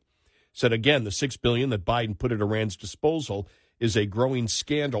point. Said again, the $6 billion that Biden put at Iran's disposal is a growing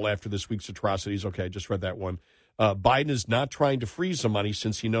scandal after this week's atrocities. Okay, I just read that one. Biden is not trying to freeze the money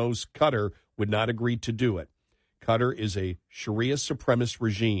since he knows Qatar would not agree to do it. Qatar is a Sharia supremacist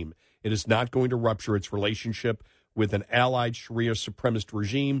regime. It is not going to rupture its relationship with an allied Sharia supremacist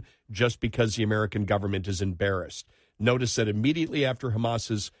regime just because the American government is embarrassed. Notice that immediately after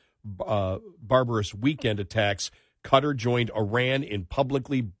Hamas's barbarous weekend attacks, Qatar joined Iran in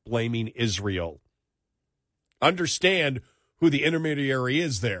publicly blaming Israel. Understand who the intermediary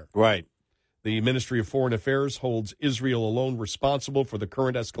is there. Right. The Ministry of Foreign Affairs holds Israel alone responsible for the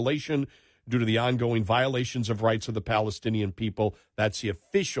current escalation due to the ongoing violations of rights of the Palestinian people. That's the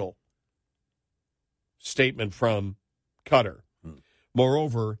official statement from Qatar.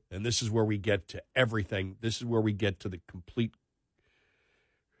 Moreover, and this is where we get to everything, this is where we get to the complete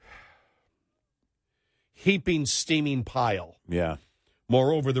heaping, steaming pile. Yeah.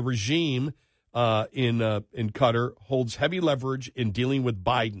 Moreover, the regime in Qatar holds heavy leverage in dealing with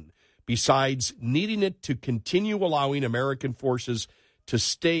Biden, besides needing it to continue allowing American forces to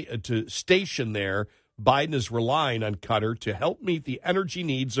station there. Biden is relying on Qatar to help meet the energy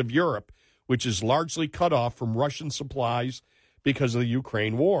needs of Europe, which is largely cut off from Russian supplies because of the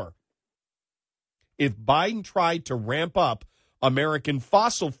Ukraine war. If Biden tried to ramp up American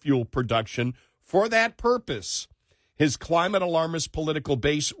fossil fuel production for that purpose, his climate alarmist political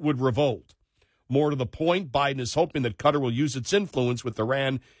base would revolt. More to the point, Biden is hoping that Qatar will use its influence with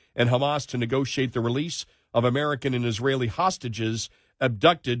Iran and Hamas to negotiate the release of American and Israeli hostages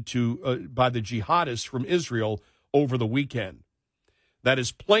abducted by the jihadists from Israel over the weekend. That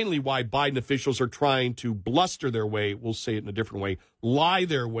is plainly why Biden officials are trying to bluster their way, we'll say it in a different way, lie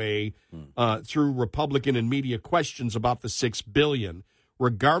their way through Republican and media questions about the $6 billion.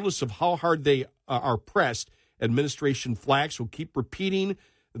 Regardless of how hard they are pressed, administration flacks will keep repeating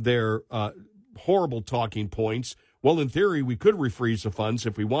their horrible talking points. Well, in theory, we could refreeze the funds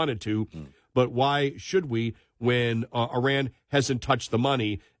if we wanted to, but why should we when Iran hasn't touched the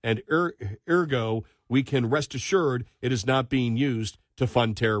money? And ergo, we can rest assured it is not being used to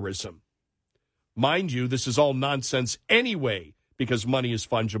fund terrorism. Mind you, this is all nonsense anyway, because money is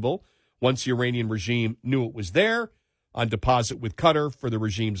fungible. Once the Iranian regime knew it was there, on deposit with Qatar for the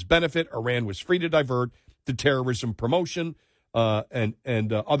regime's benefit, Iran was free to divert to terrorism promotion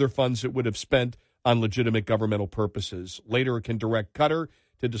and other funds it would have spent on legitimate governmental purposes. Later, it can direct Qatar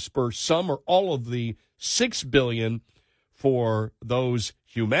to disperse some or all of the $6 billion for those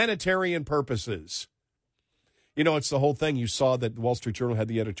humanitarian purposes. You know, it's the whole thing. You saw that the Wall Street Journal had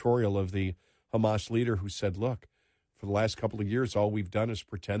the editorial of the Hamas leader who said, look, for the last couple of years, all we've done is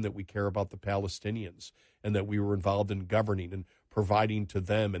pretend that we care about the Palestinians and that we were involved in governing and providing to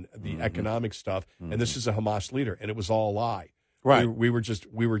them and the economic stuff. And this is a Hamas leader, and it was all a lie. Right. We were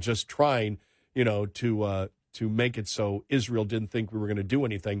just trying, to make it so Israel didn't think we were going to do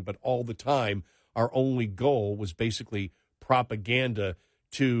anything. But all the time, our only goal was basically propaganda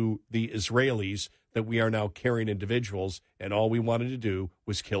to the Israelis that we are now carrying individuals, and all we wanted to do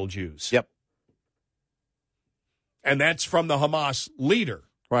was kill Jews. Yep. And that's from the Hamas leader.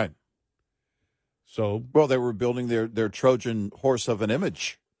 Right. So, well, they were building their Trojan horse of an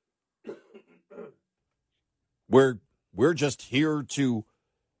image. We're just here to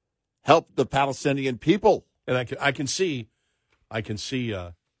help the Palestinian people. And I can see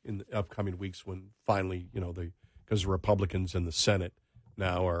in the upcoming weeks when finally, because the Republicans in the Senate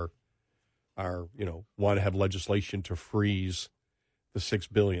now are want to have legislation to freeze the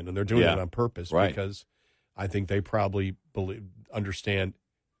 $6 billion, and they're doing it on purpose because I think they probably understand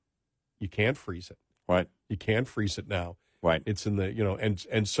you can't freeze it. Right. You can't freeze it now. Right. It's in the,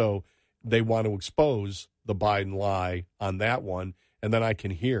 and so they want to expose the Biden lie on that one. And then I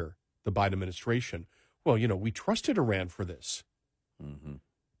can hear the Biden administration, well, we trusted Iran for this. Mm-hmm.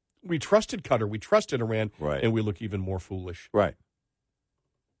 We trusted Qatar. We trusted Iran. Right. And we look even more foolish. Right.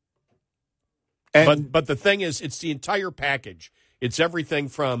 But the thing is, it's the entire package. It's everything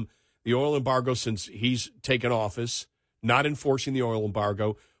from the oil embargo since he's taken office, not enforcing the oil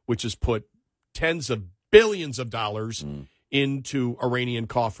embargo, which has put tens of billions of dollars into Iranian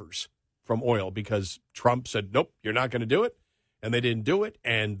coffers from oil because Trump said, nope, you're not going to do it. And they didn't do it.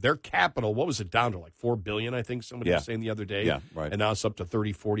 And their capital, what was it, down to like $4 billion, I think somebody was saying the other day. Yeah, right. And now it's up to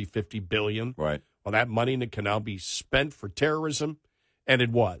 30, 40, 50 billion. Right. Well, that money can now be spent for terrorism. And it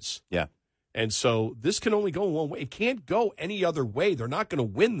was. Yeah. And so this can only go one way. It can't go any other way. They're not going to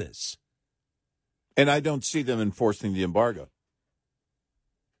win this. And I don't see them enforcing the embargo.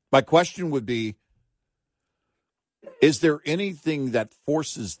 My question would be, is there anything that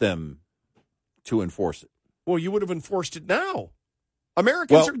forces them to enforce it? Well, you would have enforced it now.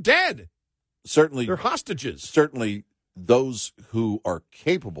 Americans are dead. Certainly. They're hostages. Certainly those who are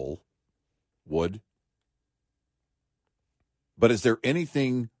capable would. But is there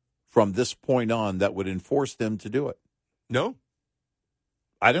anything from this point on that would enforce them to do it? No.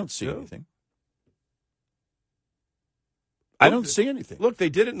 I don't see anything. I don't see anything. Look, they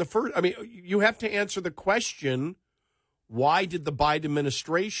did it in the first. I mean, you have to answer the question, why did the Biden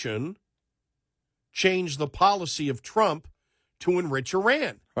administration change the policy of Trump to enrich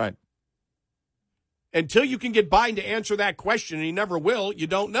Iran? Right. Until you can get Biden to answer that question, and he never will, you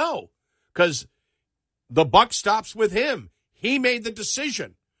don't know. Because the buck stops with him. He made the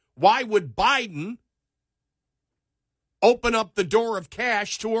decision. Why would Biden open up the door of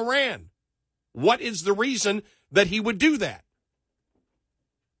cash to Iran? What is the reason that he would do that?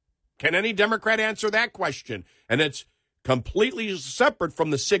 Can any Democrat answer that question? And it's completely separate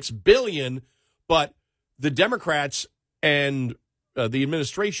from the $6 billion, but the Democrats and the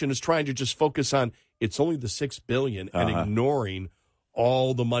administration is trying to just focus on it's only the $6 billion and ignoring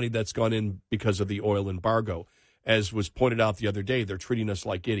all the money that's gone in because of the oil embargo. As was pointed out the other day, they're treating us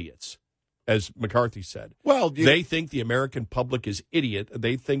like idiots, as McCarthy said. Well, they think the American public is idiot.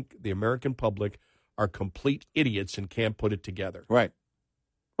 They think the American public are complete idiots and can't put it together. Right.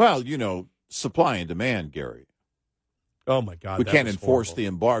 Well, supply and demand, Gary. Oh, my God. We can't enforce the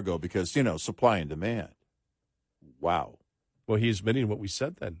embargo because, supply and demand. Wow. Well, he's admitting what we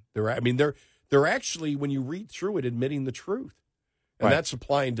said then. They're actually, when you read through it, admitting the truth. And that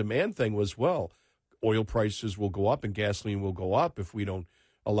supply and demand thing was, oil prices will go up and gasoline will go up if we don't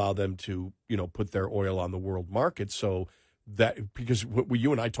allow them to, put their oil on the world market. So that, because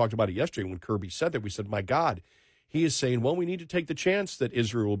you and I talked about it yesterday when Kirby said that, we said, my God, he is saying, we need to take the chance that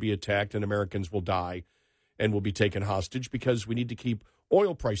Israel will be attacked and Americans will die and will be taken hostage because we need to keep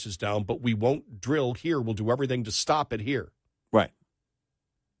oil prices down, but we won't drill here. We'll do everything to stop it here. Right.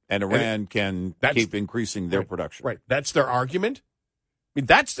 And Iran can keep increasing their production. Right. That's their argument.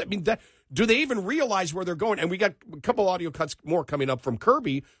 Do they even realize where they're going? And we got a couple audio cuts more coming up from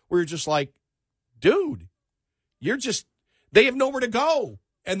Kirby where you're just like, dude, they have nowhere to go.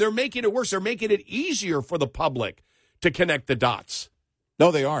 And they're making it worse. They're making it easier for the public to connect the dots.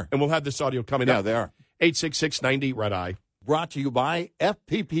 No, they are. And we'll have this audio coming up. Yeah, they are. 866-90 Red Eye. Brought to you by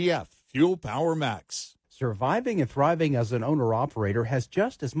FPPF, Fuel Power Max. Surviving and thriving as an owner-operator has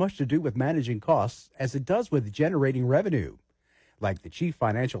just as much to do with managing costs as it does with generating revenue. Like the chief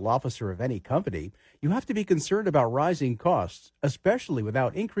financial officer of any company, you have to be concerned about rising costs, especially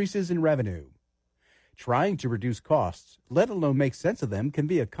without increases in revenue. Trying to reduce costs, let alone make sense of them, can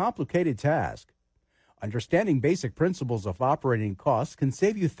be a complicated task. Understanding basic principles of operating costs can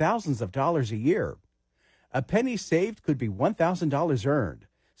save you thousands of dollars a year. A penny saved could be $1,000 earned.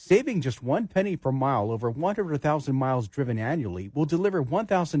 Saving just 1 penny per mile over 100,000 miles driven annually will deliver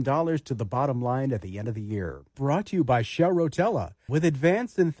 $1,000 to the bottom line at the end of the year. Brought to you by Shell Rotella, with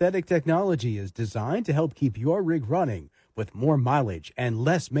advanced synthetic technology is designed to help keep your rig running with more mileage and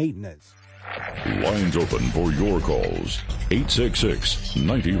less maintenance. Lines open for your calls.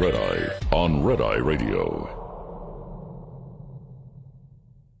 866-90 Red Eye on Red Eye Radio.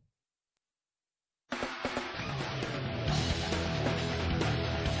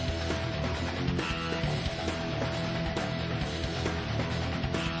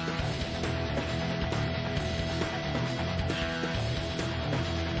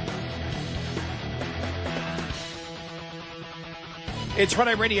 It's Red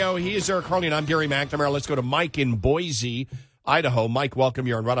Eye Radio. He is Eric Harley, and I'm Gary McNamara. Let's go to Mike in Boise, Idaho. Mike, welcome.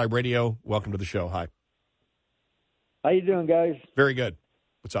 You're on Red Eye Radio. Welcome to the show. Hi. How you doing, guys? Very good.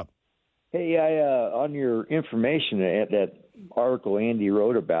 What's up? Hey, on your information, that article Andy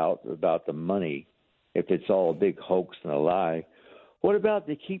wrote about the money, if it's all a big hoax and a lie, what about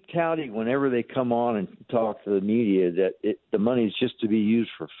they keep touting whenever they come on and talk to the media that the money is just to be used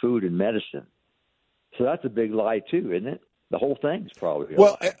for food and medicine? So that's a big lie, too, isn't it? The whole thing's probably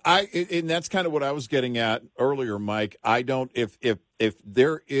well. And that's kind of what I was getting at earlier, Mike. I don't. If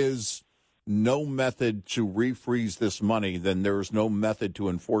there is no method to refreeze this money, then there is no method to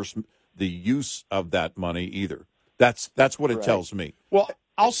enforce the use of that money either. That's what it tells me. Well,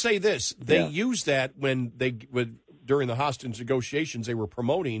 I'll say this: they used that when during the hostage negotiations, they were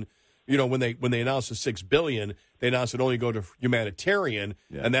promoting. When they announced the $6 billion, they announced it only go to humanitarian,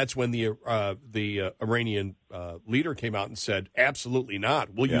 and that's when the Iranian leader came out and said, "Absolutely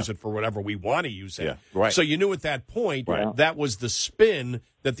not. We'll use it for whatever we want to use it." Yeah, right. So you knew at that point that was the spin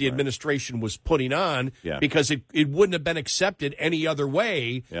that the administration was putting on, because it wouldn't have been accepted any other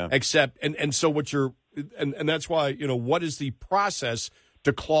way except and so what you're and that's why what is the process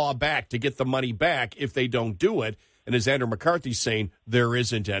to claw back to get the money back if they don't do it? And as Andrew McCarthy's saying, there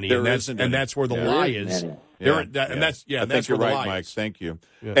isn't any. And that's where the lie is. And that's where the lie Mike. Thank you.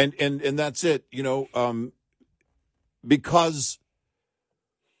 Yeah. And that's it. Because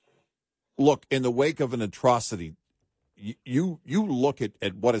look, in the wake of an atrocity, you look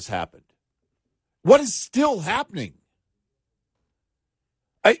at what has happened. What is still happening?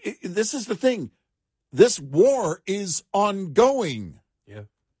 This is the thing. This war is ongoing. Yeah.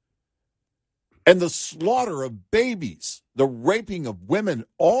 And the slaughter of babies, the raping of women,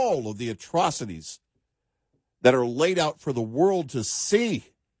 all of the atrocities that are laid out for the world to see.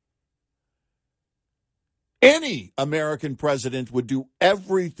 Any American president would do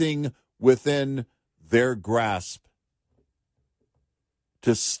everything within their grasp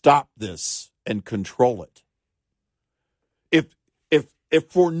to stop this and control it. If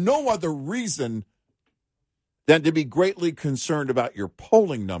for no other reason than to be greatly concerned about your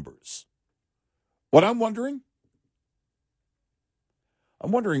polling numbers. What I'm wondering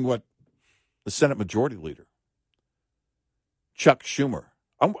what the Senate Majority Leader, Chuck Schumer,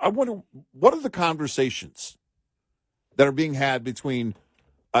 I wonder, what are the conversations that are being had between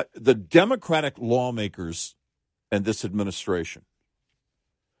the Democratic lawmakers and this administration?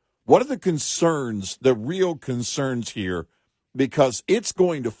 What are the concerns, the real concerns here? Because it's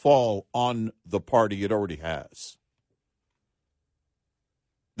going to fall on the party it already has.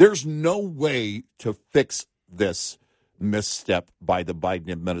 There's no way to fix this misstep by the Biden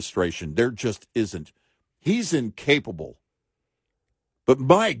administration. There just isn't. He's incapable. But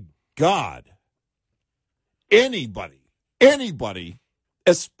my God, anybody,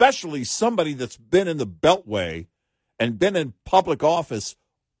 especially somebody that's been in the Beltway and been in public office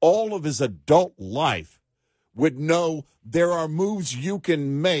all of his adult life, would know there are moves you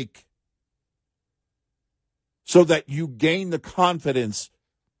can make so that you gain the confidence.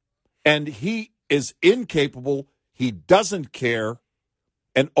 And he is incapable. He doesn't care.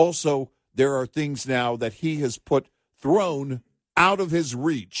 And also, there are things now that he has thrown out of his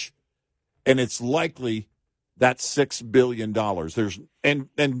reach. And it's likely that $6 billion.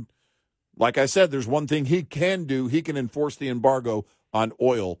 And like I said, there's one thing he can do. He can enforce the embargo on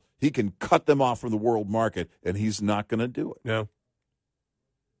oil. He can cut them off from the world market, and he's not going to do it. No.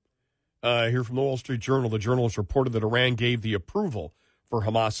 Here from the Wall Street Journal, the Journal has reported that Iran gave the approval for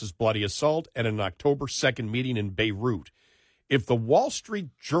Hamas's bloody assault at an October 2nd meeting in Beirut. If the Wall Street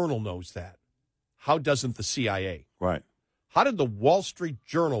Journal knows that, how doesn't the CIA? Right. How did the Wall Street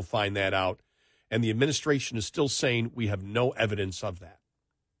Journal find that out, and the administration is still saying we have no evidence of that?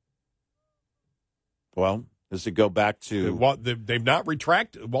 Well, does it go back to... Well, they've not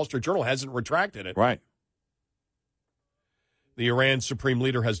retracted. Wall Street Journal hasn't retracted it. Right. The Iran Supreme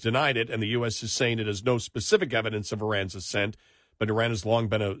Leader has denied it, and the U.S. is saying it has no specific evidence of Iran's assent, but Iran has long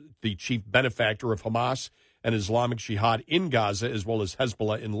been the chief benefactor of Hamas and Islamic Jihad in Gaza, as well as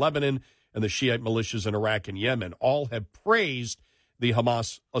Hezbollah in Lebanon and the Shiite militias in Iraq and Yemen. All have praised the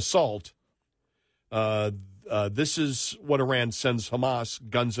Hamas assault. This is what Iran sends Hamas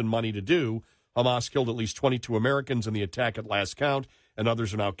guns and money to do. Hamas killed at least 22 Americans in the attack at last count, and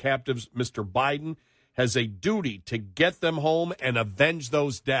others are now captives. Mr. Biden has a duty to get them home and avenge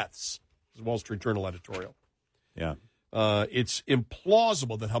those deaths. This is Wall Street Journal editorial. Yeah. It's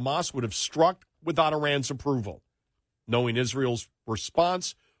implausible that Hamas would have struck without Iran's approval. Knowing Israel's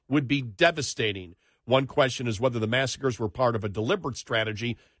response would be devastating. One question is whether the massacres were part of a deliberate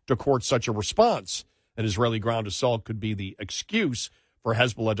strategy to court such a response. An Israeli ground assault could be the excuse for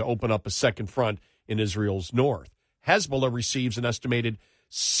Hezbollah to open up a second front in Israel's north. Hezbollah receives an estimated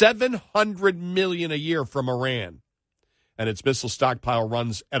 $700 million a year from Iran, and its missile stockpile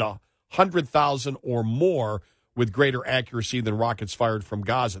runs at 100,000 or more with greater accuracy than rockets fired from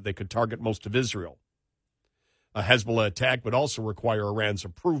Gaza. They could target most of Israel. A Hezbollah attack would also require Iran's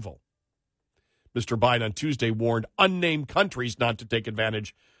approval. Mr. Biden on Tuesday warned unnamed countries not to take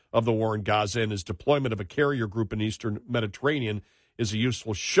advantage of the war in Gaza, and his deployment of a carrier group in the Eastern Mediterranean is a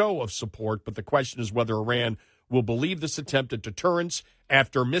useful show of support, but the question is whether Iran will believe this attempt at deterrence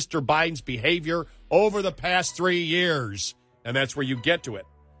after Mr. Biden's behavior over the past 3 years. And that's where you get to it.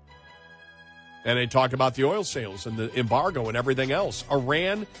 And they talk about the oil sales and the embargo and everything else.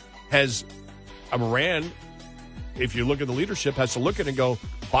 Iran, if you look at the leadership, has to look at it and go,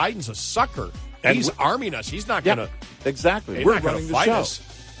 Biden's a sucker. And he's arming us. He's not going to. Exactly. We're running the show. Us.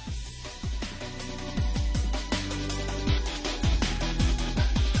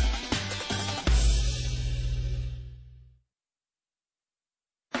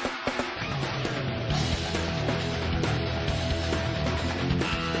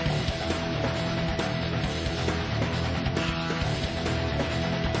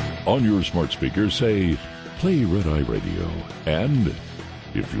 On your smart speaker, say, play Red Eye Radio. And,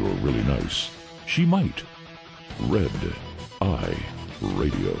 if you're really nice, she might. Red Eye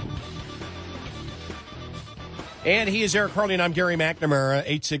Radio. And he is Eric Harley, and I'm Gary McNamara,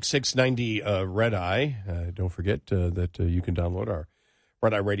 86690 Red Eye. Don't forget that you can download our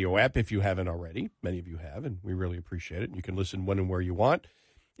Red Eye Radio app if you haven't already. Many of you have, and we really appreciate it. You can listen when and where you want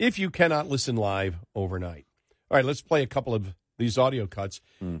if you cannot listen live overnight. All right, let's play a couple of these audio cuts.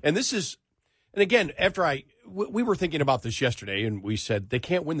 And this is And again, we were thinking about this yesterday, and we said they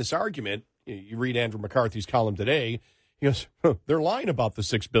can't win this argument. You read Andrew McCarthy's column today. He goes, they're lying about the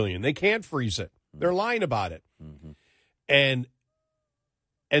 $6 billion. They can't freeze it. They're lying about it. Mm-hmm.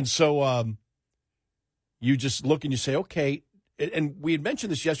 And so you just look and you say, okay. And we had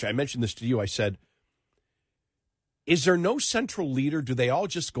mentioned this yesterday. I mentioned this to you. I said, is there no central leader? Do they all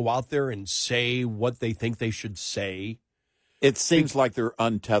just go out there and say what they think they should say? It seems like they're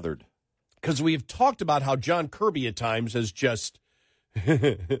untethered. Because we've talked about how John Kirby at times has just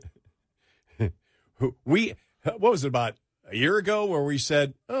what was it, about a year ago, where we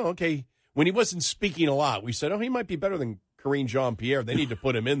said, oh, okay, when he wasn't speaking a lot, we said, oh, he might be better than Karine Jean-Pierre. They need to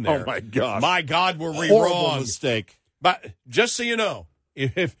put him in there. Oh, my gosh. My God, were we Horrible wrong. mistake. But just so you know,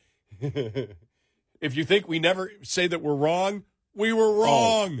 if you think we never say that we're wrong, we were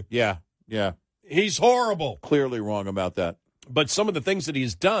wrong. Oh, yeah. He's horrible. Clearly wrong about that. But some of the things that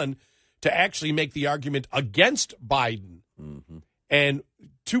he's done to actually make the argument against Biden. Mm-hmm. And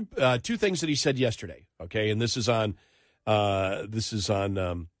two things that he said yesterday, okay, and this is on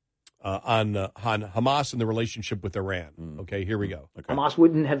Hamas and the relationship with Iran. Okay, here we go. Okay. Hamas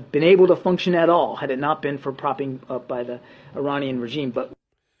wouldn't have been able to function at all had it not been for propping up by the Iranian regime. But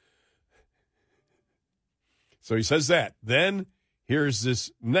so he says that. Then here's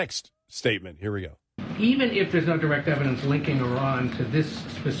this next statement. Here we go. Even if there's no direct evidence linking Iran to this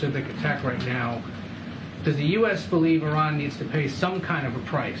specific attack right now, does the U.S. believe Iran needs to pay some kind of a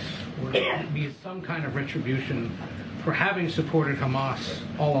price or be some kind of retribution for having supported Hamas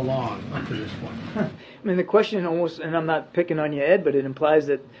all along up to this point? I mean, the question almost, and I'm not picking on you, Ed, but it implies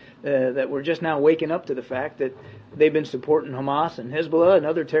that that we're just now waking up to the fact that they've been supporting Hamas and Hezbollah and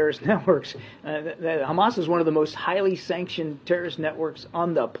other terrorist networks. Hamas is one of the most highly sanctioned terrorist networks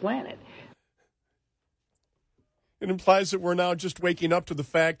on the planet. It implies that we're now just waking up to the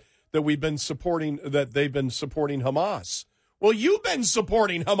fact that they've been supporting Hamas. Well, you've been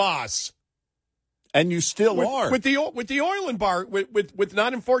supporting Hamas, and you still are with the oil embargo, with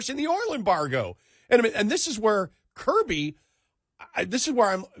not enforcing the oil embargo. And this is where Kirby, this is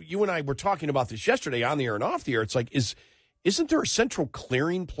where you and I were talking about this yesterday on the air and off the air. It's like, isn't there a central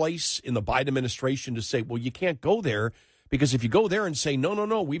clearing place in the Biden administration to say, well, you can't go there, because if you go there and say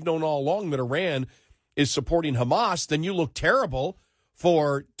no, we've known all along that Iran is supporting Hamas, then you look terrible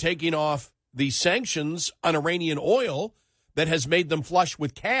for taking off the sanctions on Iranian oil that has made them flush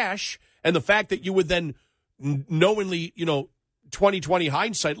with cash, and the fact that you would then knowingly, 2020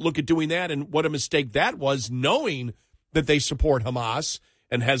 hindsight, look at doing that and what a mistake that was, knowing that they support Hamas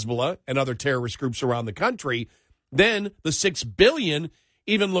and Hezbollah and other terrorist groups around the country, then the $6 billion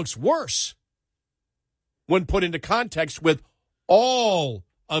even looks worse when put into context with all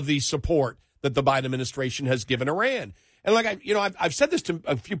of the support that the Biden administration has given Iran. And I've said this to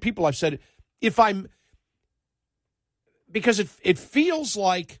a few people. I've said, because it feels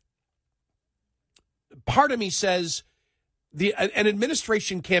like part of me says an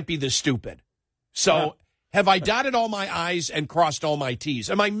administration can't be this stupid. So have I dotted all my I's and crossed all my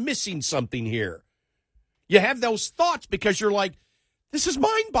T's? Am I missing something here? You have those thoughts because you're like, this is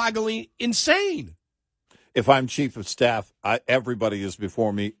mind-bogglingly insane. If I'm chief of staff, everybody is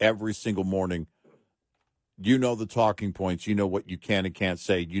before me every single morning. You know the talking points. You know what you can and can't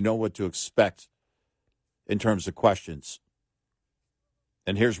say. You know what to expect in terms of questions.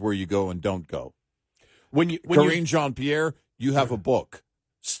 And here's where you go and don't go. Karine Jean-Pierre, you have a book.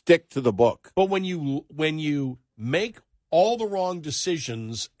 Stick to the book. But when you make all the wrong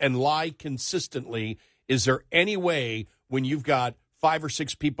decisions and lie consistently, is there any way, when you've got 5 or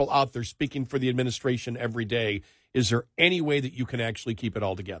 6 people out there speaking for the administration every day, is there any way that you can actually keep it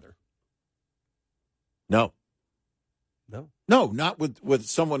all together? No, not with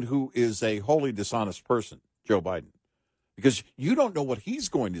someone who is a wholly dishonest person, Joe Biden, because you don't know what he's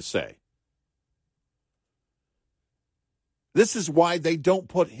going to say. This is why they don't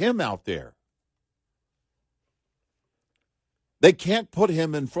put him out there. They can't put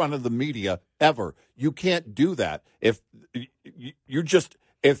him in front of the media ever. You can't do that. If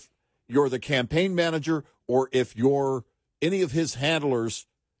you're the campaign manager or if you're any of his handlers,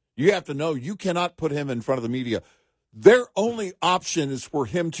 you have to know you cannot put him in front of the media. Their only option is for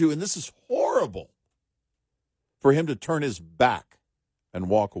him to, and this is horrible, for him to turn his back and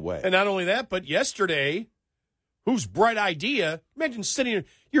walk away. And not only that, but yesterday, whose bright idea, imagine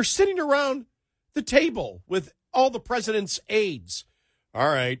you're sitting around the table with all the president's aides. All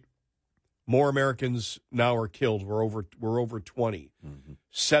right, more Americans now are killed. We're over 20. Mm-hmm.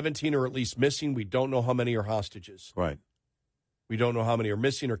 17 are at least missing. We don't know how many are hostages. Right. We don't know how many are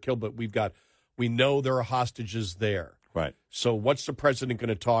missing or killed, but we know there are hostages there. Right. So what's the president going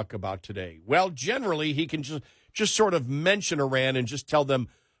to talk about today? Well, generally, he can just sort of mention Iran and just tell them,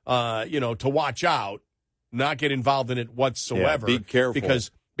 to watch out, not get involved in it whatsoever. Yeah, be careful.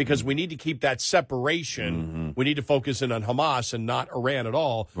 Because we need to keep that separation. Mm-hmm. We need to focus in on Hamas and not Iran at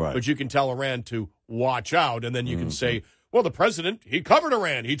all. Right. But you can tell Iran to watch out, and then you Mm-hmm. can say, well, the president, he covered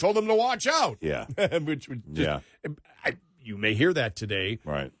Iran. He told them to watch out. Yeah. Which would you may hear that today.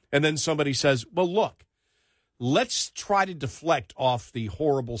 Right. And then somebody says, well, look, let's try to deflect off the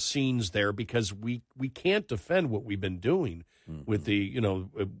horrible scenes there because we can't defend what we've been doing with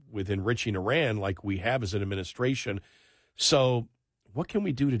with enriching Iran like we have as an administration. So what can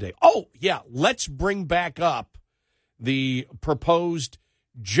we do today? Oh, yeah, let's bring back up the proposed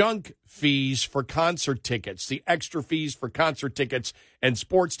junk fees for concert tickets, the extra fees for concert tickets and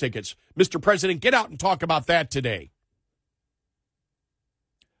sports tickets. Mr. President, get out and talk about that today.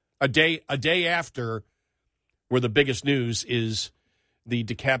 A day after where the biggest news is the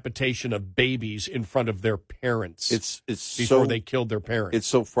decapitation of babies in front of their parents. It's before they killed their parents. It's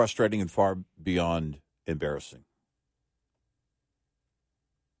so frustrating and far beyond embarrassing.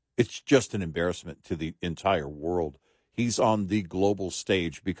 It's just an embarrassment to the entire world. He's on the global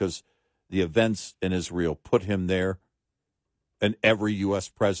stage because the events in Israel put him there, and every U.S.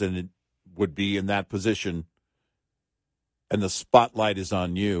 president would be in that position, and the spotlight is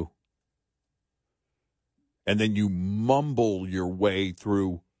on you. And then you mumble your way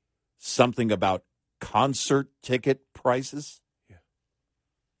through something about concert ticket prices?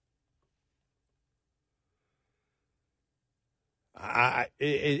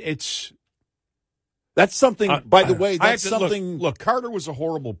 That's something, by the way, that's something. Look, Carter was a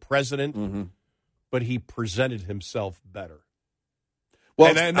horrible president, but he presented himself better.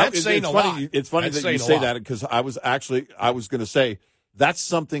 Well, and that's saying a lot. It's funny that you say that because I was going to say that's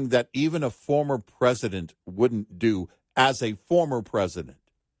something that even a former president wouldn't do as a former president.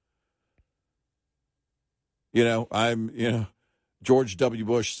 George W.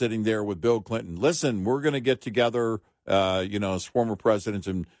 Bush sitting there with Bill Clinton. Listen, we're going to get together, as former presidents,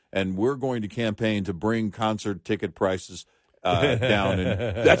 and we're going to campaign to bring concert ticket prices down.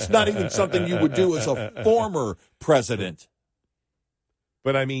 And that's not even something you would do as a former president.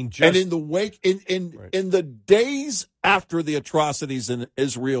 But I mean, and in the wake, in the days after the atrocities in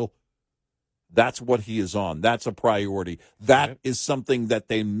Israel, that's what he is on. That's a priority. That is something that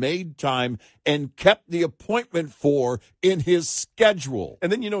they made time and kept the appointment for in his schedule.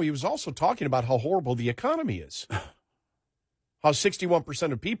 And then, he was also talking about how horrible the economy is. How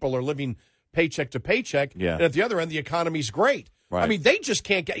 61% of people are living paycheck to paycheck. Yeah. And at the other end, the economy's great. Right. I mean, they just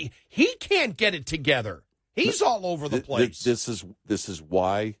can't he can't get it together. He's all over the place. This is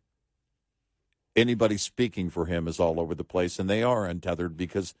why anybody speaking for him is all over the place, and they are untethered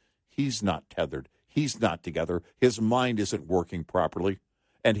because he's not tethered. He's not together. His mind isn't working properly,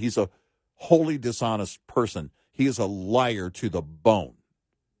 and he's a wholly dishonest person. He is a liar to the bone.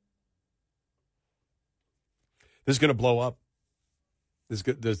 This is going to blow up. The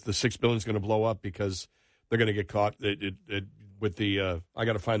 $6 billion is going to blow up because they're going to get caught with the. I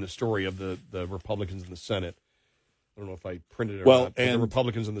got to find the story of the Republicans in the Senate. I don't know if I printed it or not. But the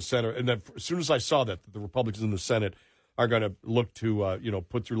Republicans in the Senate, and then as soon as I saw that, the Republicans in the Senate are going to look to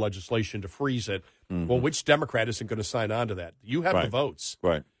put through legislation to freeze it. Mm-hmm. Well, which Democrat isn't going to sign on to that? You have the votes,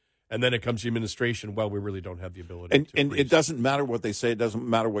 right? And then it comes to the administration. Well, we really don't have the ability. And it doesn't matter what they say. It doesn't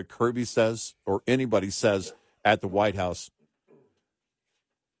matter what Kirby says or anybody says at the White House.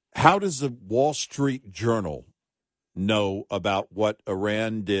 How does the Wall Street Journal know about what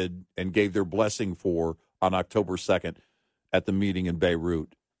Iran did and gave their blessing for on October 2nd at the meeting in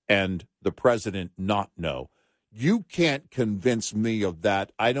Beirut, and the president not know? You can't convince me of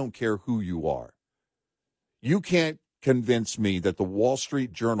that. I don't care who you are. You can't convince me that the Wall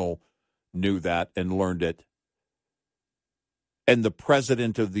Street Journal knew that and learned it, and the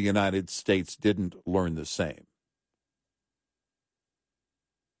president of the United States didn't learn the same.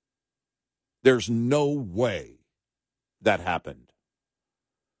 There's no way that happened.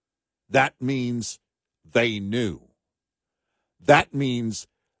 That means they knew. That means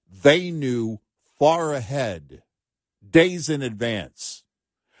they knew far ahead, days in advance.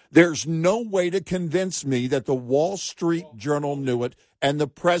 There's no way to convince me that the Wall Street Journal knew it and the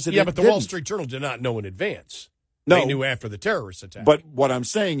president Yeah, but the didn't. Wall Street Journal did not know in advance. No. They knew after the terrorist attack. But what I'm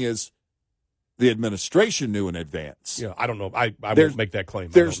saying is the administration knew in advance. Yeah, I don't know. I won't make that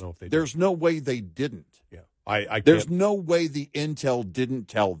claim. I don't know if they did. There's no way they didn't. Yeah, I can't. There's no way the intel didn't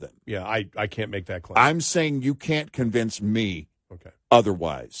tell them. Yeah, I can't make that claim. I'm saying you can't convince me okay.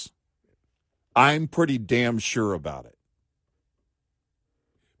 otherwise. I'm pretty damn sure about it.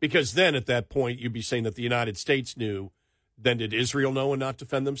 Because then at that point, you'd be saying that the United States knew then did Israel know and not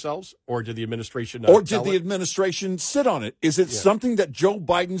defend themselves? Or did the administration not Or tell did the it? administration sit on it? Is it something that Joe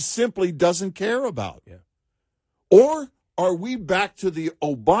Biden simply doesn't care about? Yeah. Or are we back to the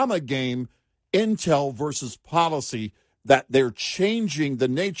Obama game, intel versus policy, that they're changing the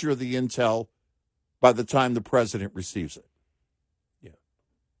nature of the intel by the time the president receives it? Yeah.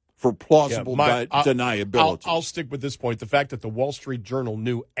 For plausible deniability. I'll stick with this point. The fact that the Wall Street Journal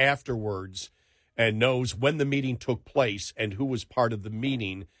knew afterwards and knows when the meeting took place and who was part of the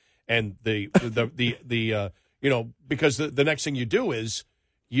meeting, and the because the next thing you do is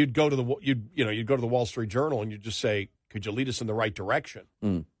you'd go to the Wall Street Journal and you just say, could you lead us in the right direction?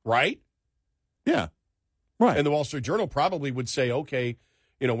 Right? Yeah. Right. And the Wall Street Journal probably would say, okay,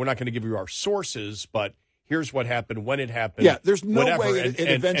 we're not going to give you our sources, but here's what happened, when it happened. Yeah, there's no whatever. way it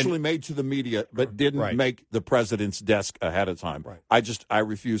eventually made to the media, but didn't make the president's desk ahead of time. Right. I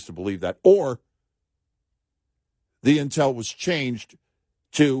refuse to believe that. Or the intel was changed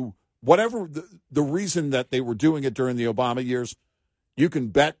to whatever the reason that they were doing it during the Obama years. You can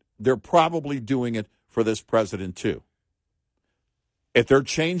bet they're probably doing it for this president too. If they're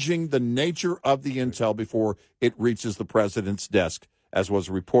changing the nature of the intel before it reaches the president's desk, as was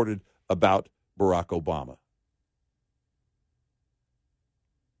reported about Barack Obama.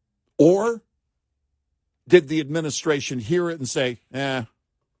 Or did the administration hear it and say,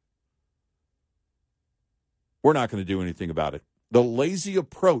 we're not going to do anything about it? The lazy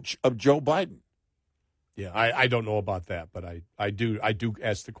approach of Joe Biden. Yeah, I don't know about that, but I do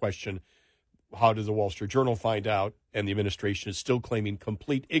ask the question, how did the Wall Street Journal find out? And the administration is still claiming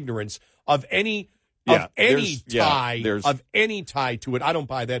complete ignorance of any tie to it. I don't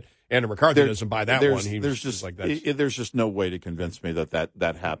buy that. Anna McCarthy doesn't buy that one. There's just no way to convince me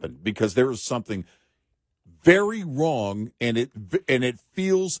that happened, because there is something very wrong, and it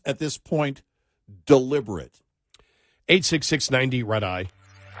feels at this point deliberate. 866-90-RED-EYE.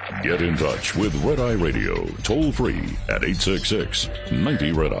 Get in touch with Red Eye Radio, toll free at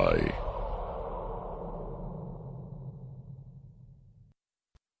 866-90-RED-EYE.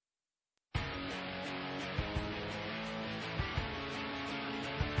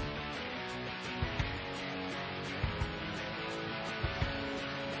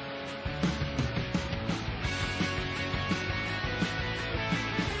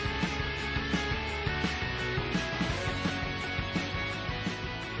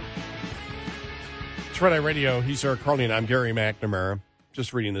 Red Eye Radio. He's Eric Carly, and I'm Gary McNamara.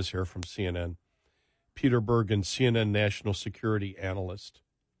 Just reading this here from CNN. Peter Bergen, CNN national security analyst.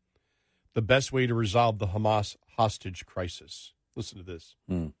 The best way to resolve the Hamas hostage crisis. Listen to this.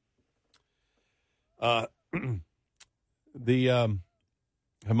 The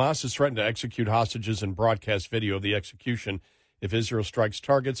Hamas has threatened to execute hostages and broadcast video of the execution if Israel strikes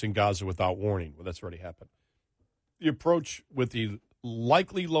targets in Gaza without warning. Well, that's already happened. The approach with the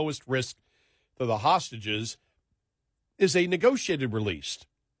likely lowest risk to the hostages is a negotiated release.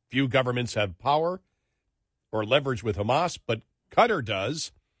 Few governments have power or leverage with Hamas, but Qatar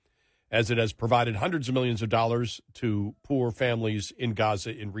does, as it has provided hundreds of millions of dollars to poor families in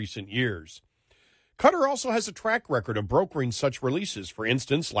Gaza in recent years. Qatar also has a track record of brokering such releases. For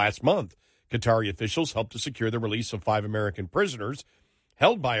instance, last month, Qatari officials helped to secure the release of 5 American prisoners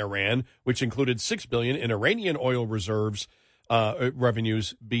held by Iran, which included $6 billion in Iranian oil reserves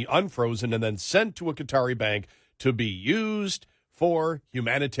revenues be unfrozen and then sent to a Qatari bank to be used for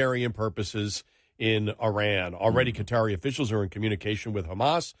humanitarian purposes in Iran. Already, Qatari officials are in communication with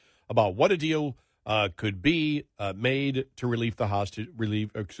Hamas about what a deal could be made to release the hostages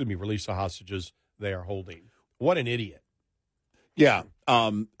they are holding. What an idiot! Yeah,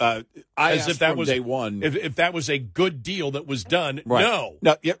 I as if that was day one. If that was a good deal that was done, right. No,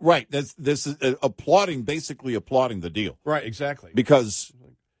 yeah, right. This is basically applauding the deal. Right, exactly. Because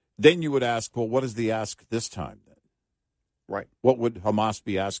then you would ask, well, what is the ask this time then? Right. What would Hamas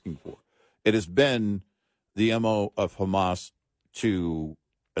be asking for? It has been the MO of Hamas to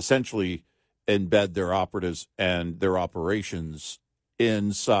essentially embed their operatives and their operations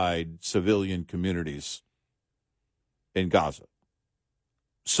inside civilian communities in Gaza,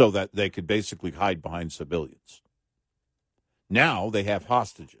 so that they could basically hide behind civilians. Now they have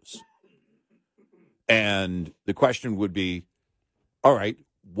hostages. And the question would be, all right,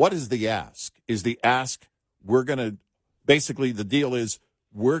 what is the ask? Is the ask, the deal is,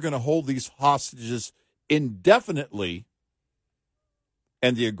 we're going to hold these hostages indefinitely,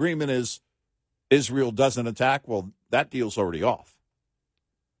 and the agreement is Israel doesn't attack? Well, that deal's already off.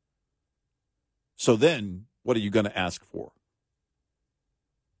 So then, what are you going to ask for?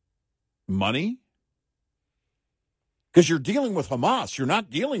 Money? Because you're dealing with Hamas. You're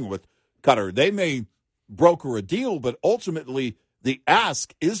not dealing with Qatar. They may broker a deal, but ultimately the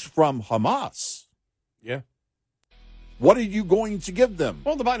ask is from Hamas. Yeah. What are you going to give them?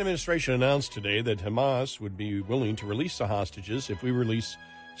 Well, the Biden administration announced today that Hamas would be willing to release the hostages if we release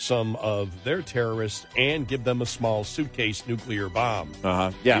some of their terrorists and give them a small suitcase nuclear bomb.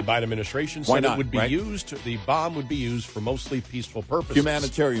 Yeah. The Biden administration Why said not, it would be right? used. The bomb would be used for mostly peaceful purposes.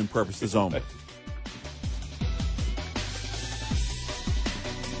 Humanitarian purposes only.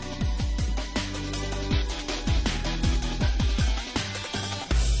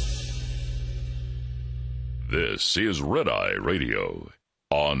 This is Red Eye Radio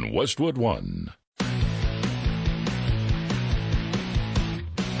on Westwood One.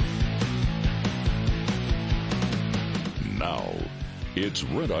 Now, it's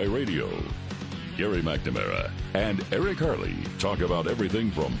Red Eye Radio. Gary McNamara and Eric Harley talk about everything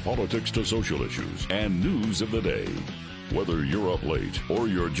from politics to social issues and news of the day. Whether you're up late or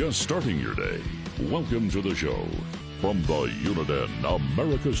you're just starting your day, welcome to the show. From the Uniden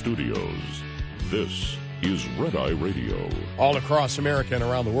America Studios, this is Red Eye Radio. All across America and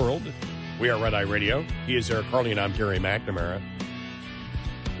around the world, we are Red Eye Radio. He is Eric Harley, and I'm Gary McNamara.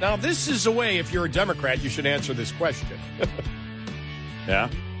 Now, this is a way, if you're a Democrat, you should answer this question. Yeah?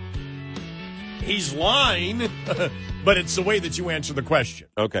 He's lying, but it's the way that you answer the question.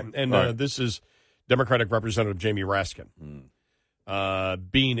 Okay. And right. This is Democratic Representative Jamie Raskin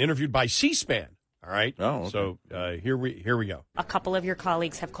being interviewed by C-SPAN. All right. Oh, okay. So here we go. A couple of your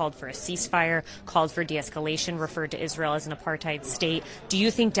colleagues have called for a ceasefire, called for de-escalation, referred to Israel as an apartheid state. Do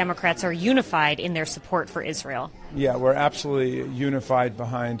you think Democrats are unified in their support for Israel? Yeah, we're absolutely unified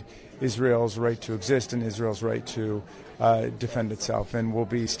behind Israel's right to exist and Israel's right to defend itself, and we'll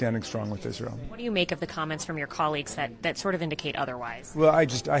be standing strong with Israel. What do you make of the comments from your colleagues that sort of indicate otherwise? Well,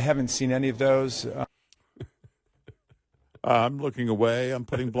 I haven't seen any of those. I'm looking away. I'm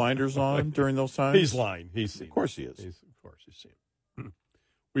putting blinders on during those times. He's lying. He's seen. Of course he is. Of course he's seen him.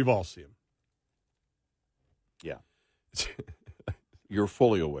 We've all seen him. Yeah. You're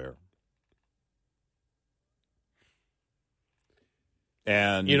fully aware.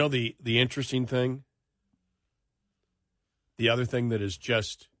 And you know the interesting thing, the other thing that is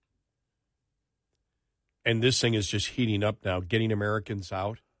just, and this thing is just heating up now, getting Americans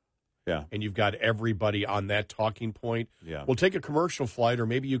out. Yeah. And you've got everybody on that talking point. Yeah. We'll take a commercial flight, or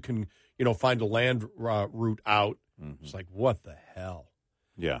maybe you can, find a land route out. Mm-hmm. It's like, what the hell?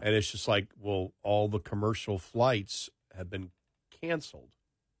 Yeah. And it's just like, well, all the commercial flights have been canceled.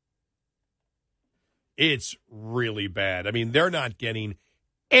 It's really bad. I mean, they're not getting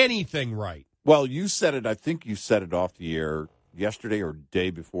anything right. Well, you said it. I think you said it off the air yesterday or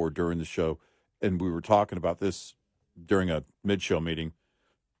day before during the show, and we were talking about this during a mid-show meeting.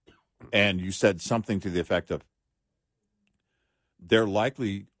 And you said something to the effect of, they're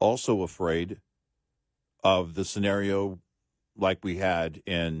likely also afraid of the scenario like we had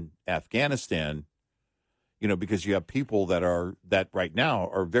in Afghanistan, because you have people that right now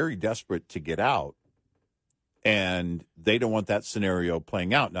are very desperate to get out, and they don't want that scenario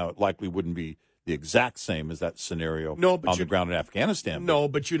playing out. Now, it likely wouldn't be the exact same as that scenario on the ground in Afghanistan. No,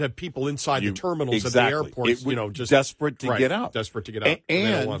 but you'd have people inside the terminals exactly. at the airports, just desperate to get out. Desperate to get out. And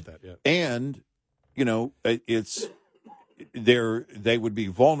they don't want that. Yeah. And, it's they would be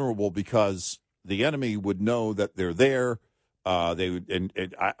vulnerable because the enemy would know that they're there. They would,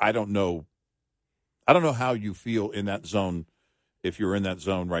 and I don't know. I don't know how you feel in that zone. If you're in that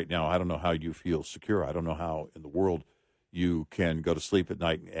zone right now, I don't know how you feel secure. I don't know how in the world you can go to sleep at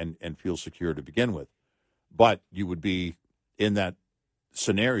night and feel secure to begin with. But you would be in that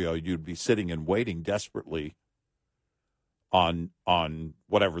scenario. You'd be sitting and waiting desperately on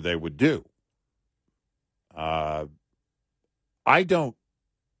whatever they would do.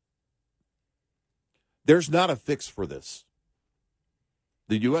 There's not a fix for this.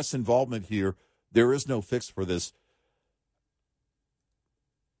 The U.S. involvement here, there is no fix for this.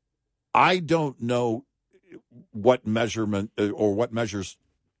 I don't know what measurement or what measures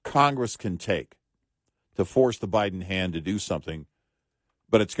Congress can take to force the Biden hand to do something,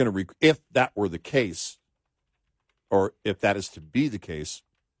 but it's going to, if that were the case, or if that is to be the case,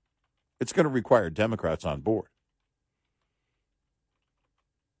 it's going to require Democrats on board.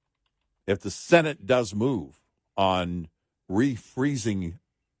 If the Senate does move on refreezing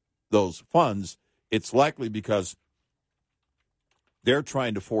those funds, it's likely because they're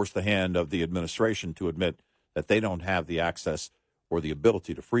trying to force the hand of the administration to admit that they don't have the access or the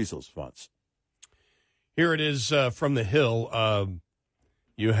ability to freeze those funds. Here it is from the Hill.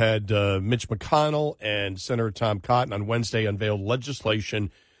 You had Mitch McConnell and Senator Tom Cotton on Wednesday unveiled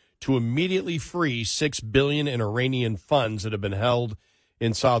legislation to immediately free $6 billion in Iranian funds that have been held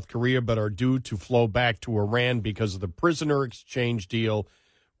in South Korea, but are due to flow back to Iran because of the prisoner exchange deal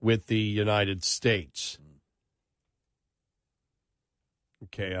with the United States.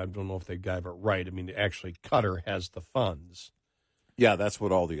 Okay, I don't know if they got it right. I mean, actually, Qatar has the funds. Yeah, that's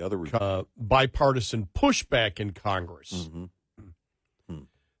what all the other... bipartisan pushback in Congress. Mm-hmm.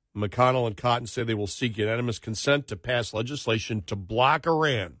 McConnell and Cotton say they will seek unanimous consent to pass legislation to block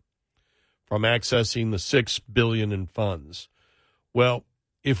Iran from accessing the $6 billion in funds. Well,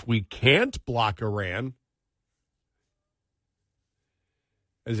 if we can't block Iran,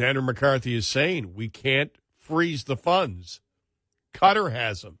 as Andrew McCarthy is saying, we can't freeze the funds. Qatar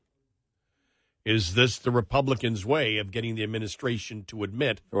has them. Is this the Republicans' way of getting the administration to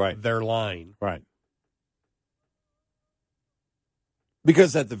admit they're lying? Right.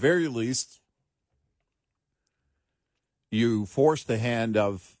 Because at the very least, you force the hand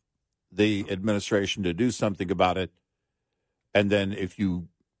of the administration to do something about it. And then if you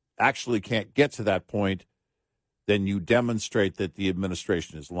actually can't get to that point, then you demonstrate that the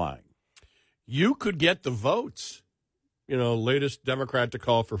administration is lying. You could get the votes. Latest Democrat to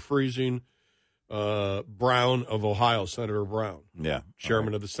call for freezing, Brown of Ohio, Senator Brown. Yeah.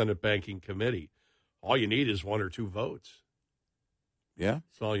 Chairman of the Senate Banking Committee. All you need is 1 or 2 votes. Yeah.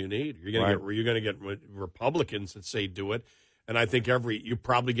 That's all you need. You're going to get Republicans that say do it. And I think you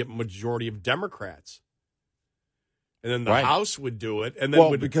probably get majority of Democrats. And then the House would do it. And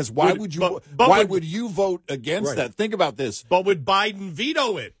then because why would you vote against that? Think about this. But would Biden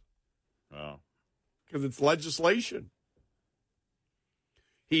veto it? Oh. Because it's legislation.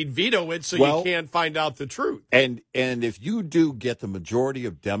 He'd veto it so you can't find out the truth. And if you do get the majority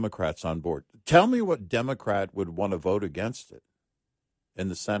of Democrats on board, tell me what Democrat would want to vote against it in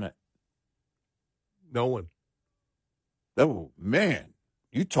the Senate. No one. Oh, man.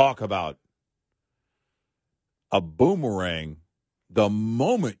 You talk about a boomerang the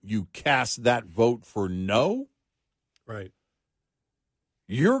moment you cast that vote for no. Right.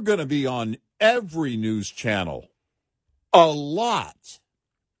 You're going to be on every news channel a lot.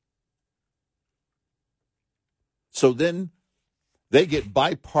 So then they get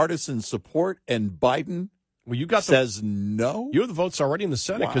bipartisan support, and Biden says no? You have the votes already in the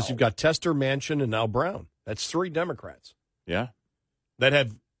Senate because you've got Tester, Manchin, and now Brown. That's 3 Democrats. Yeah. That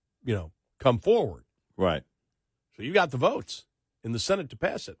have, come forward. Right. So you got the votes in the Senate to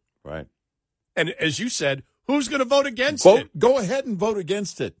pass it. Right. And as you said, who's going to vote against it? Go ahead and vote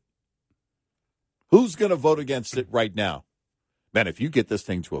against it. Who's going to vote against it right now? Man, if you get this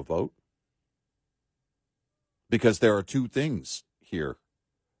thing to a vote, because there are 2 things here.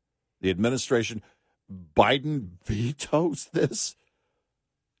 The administration, Biden vetoes this.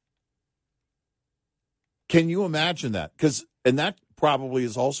 Can you imagine that? And that probably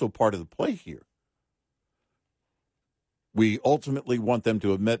is also part of the play here. We ultimately want them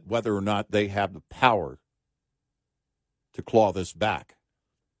to admit whether or not they have the power to claw this back,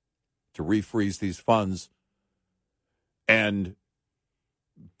 to refreeze these funds. And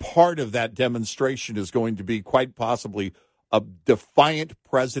part of that demonstration is going to be quite possibly a defiant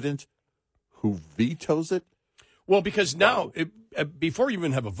president who vetoes it. Well, because now, before you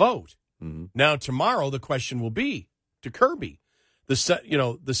even have a vote, now tomorrow the question will be to Kirby, the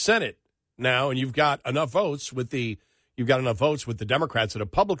Senate now, and you've got enough votes with the Democrats that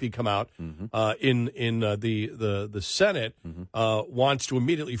have publicly come out in the Senate wants to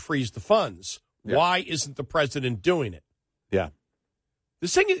immediately freeze the funds. Yeah. Why isn't the president doing it? Yeah.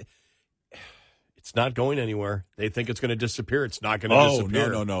 This thing is, it's not going anywhere. They think it's going to disappear. It's not going to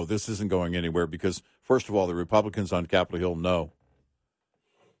disappear. No. This isn't going anywhere because, first of all, the Republicans on Capitol Hill know.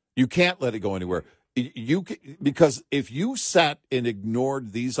 You can't let it go anywhere. Because if you sat and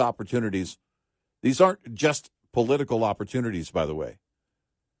ignored these opportunities, these aren't just political opportunities, by the way.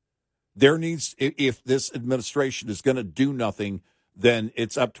 If this administration is going to do nothing, then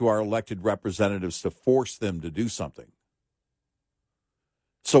it's up to our elected representatives to force them to do something.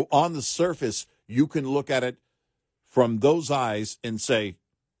 So on the surface, you can look at it from those eyes and say,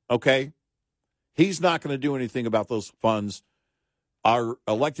 okay, he's not going to do anything about those funds. Our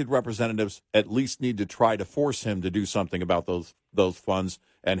elected representatives at least need to try to force him to do something about those funds.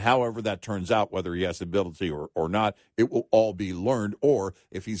 And however that turns out, whether he has the ability or not, it will all be learned. Or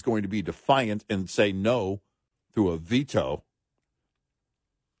if he's going to be defiant and say no through a veto,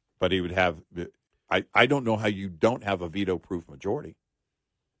 but he would have, I don't know how you don't have a veto-proof majority.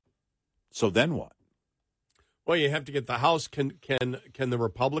 So then what? Well, you have to get the House. Can the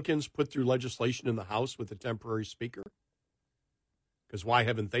Republicans put through legislation in the House with a temporary speaker? Because why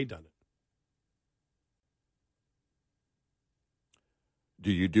haven't they done it?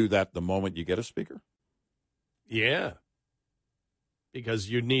 Do you do that the moment you get a speaker? Yeah. because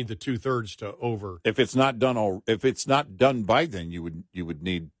you need the 2/3 to over. If it's not done by then, you would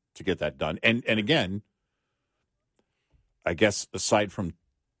need to get that done. And again, I guess aside from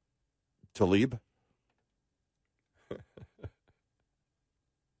Tlaib,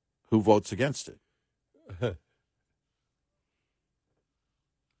 who votes against it?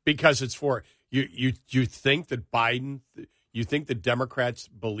 Because it's for you think that Biden, you think the Democrats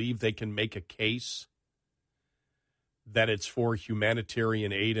believe they can make a case that it's for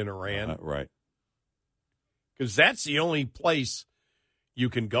humanitarian aid in Iran? Right. Because that's the only place you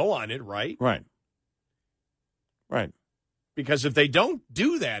can go on it, right? Right. Because if they don't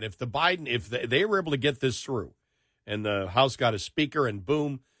do that, if they were able to get this through, and the House got a speaker, and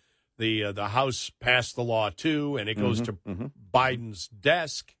boom, the House passed the law too, and it goes to Biden's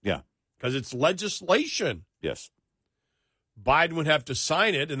desk. Yeah. Because it's legislation. Yes. Biden would have to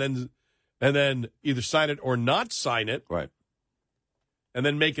sign it, and then either sign it or not sign it. Right. And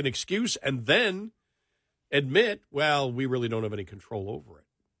then make an excuse, and then admit, well, we really don't have any control over it.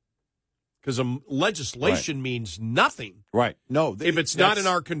 Because legislation means nothing. Right. No. If it's not in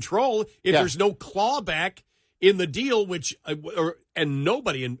our control, if there's no clawback in the deal, and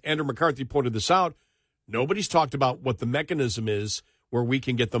nobody, and Andrew McCarthy pointed this out, nobody's talked about what the mechanism is where we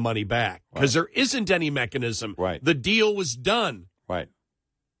can get the money back. Because there isn't any mechanism. Right. The deal was done. Right.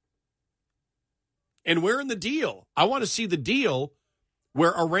 And we're in the deal. I want to see the deal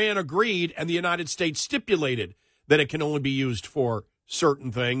where Iran agreed and the United States stipulated that it can only be used for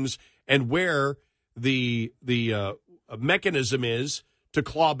certain things, and where the mechanism is to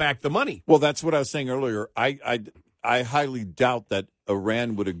claw back the money. Well, that's what I was saying earlier. I highly doubt that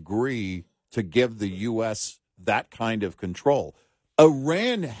Iran would agree to give the U.S. that kind of control.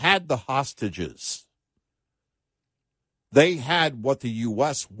 Iran had the hostages. They had what the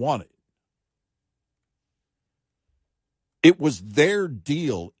U.S. wanted. It was their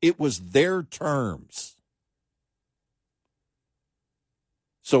deal. It was their terms.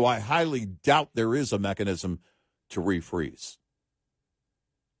 So I highly doubt there is a mechanism to refreeze.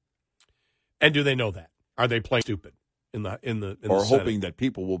 And do they know that? Are they playing stupid in the or hoping that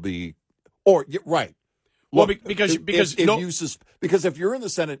people will be, or right? Well, Look, because if you're in the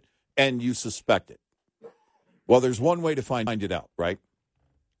Senate and you suspect it, well, there's one way to find it out, right?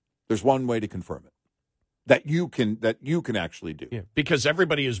 There's one way to confirm it that you can actually do. Yeah, because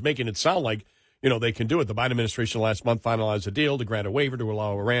everybody is making it sound like, they can do it. The Biden administration last month finalized a deal to grant a waiver to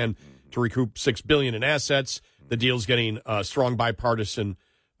allow Iran to recoup $6 billion in assets. The deal's getting strong bipartisan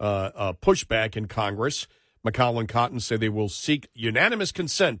pushback in Congress. McConnell and Cotton say they will seek unanimous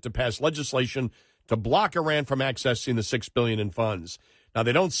consent to pass legislation to block Iran from accessing the $6 billion in funds. Now,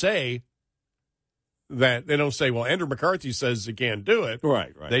 they don't say, well, Andrew McCarthy says they can't do it.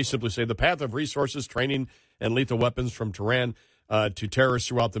 Right. They simply say the path of resources, training, and lethal weapons from Tehran to terrorists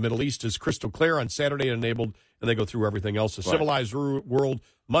throughout the Middle East is crystal clear. On Saturday, enabled, and they go through everything else. The civilized world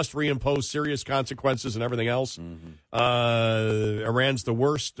must reimpose serious consequences and everything else. Iran's the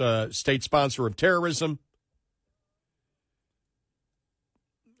worst state sponsor of terrorism.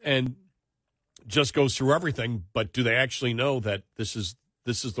 And just goes through everything. But do they actually know that this is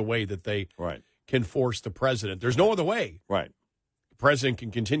the way that they can force the president? There's no other way. Right. The president can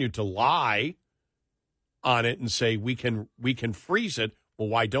continue to lie on it and say we can freeze it. Well,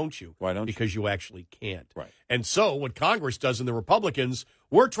 why don't you? Because you actually can't. Right. And so what Congress does, and the Republicans,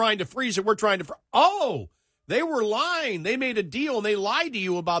 we're trying to freeze it. They were lying. They made a deal and they lied to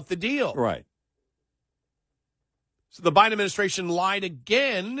you about the deal. Right. So the Biden administration lied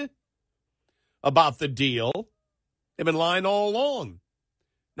again about the deal. They've been lying all along.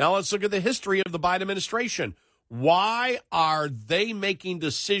 Now let's look at the history of the Biden administration. Why are they making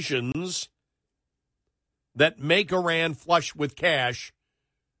decisions that make Iran flush with cash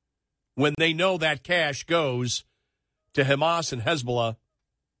when they know that cash goes to Hamas and Hezbollah?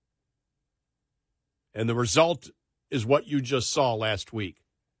 And the result is what you just saw last week.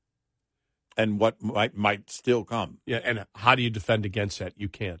 And what might still come. Yeah, and how do you defend against that? You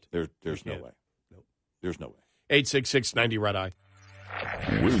can't. There's no way. Nope. There's no way. 866-90 Red Eye.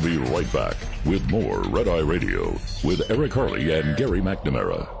 We'll be right back with more Red Eye Radio with Eric Harley and Gary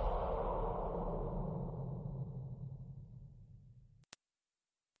McNamara.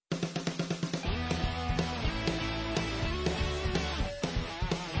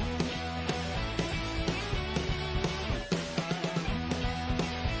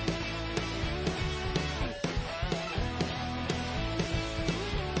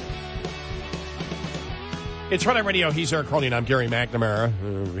 It's Red Eye Radio. He's Eric Harley, and I'm Gary McNamara.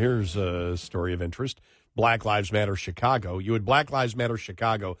 Here's a story of interest. Black Lives Matter Chicago. You had Black Lives Matter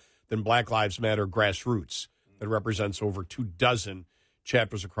Chicago, then Black Lives Matter Grassroots that represents over 24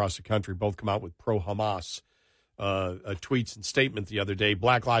 chapters across the country both come out with pro-Hamas tweets and statement the other day.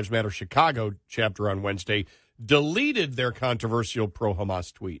 Black Lives Matter Chicago chapter on Wednesday deleted their controversial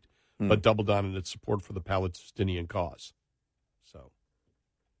pro-Hamas tweet, but doubled down on its support for the Palestinian cause. So,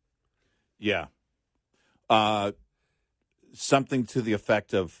 yeah. Something to the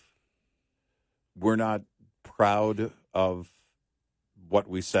effect of, we're not proud of what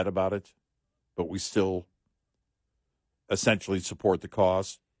we said about it, but we still essentially support the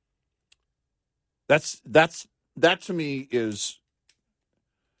cause. That to me is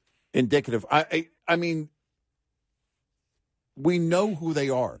indicative. I mean, we know who they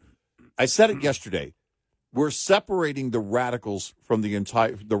are. I said it yesterday. We're separating the radicals from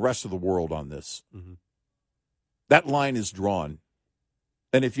the rest of the world on this. Mm-hmm. That line is drawn.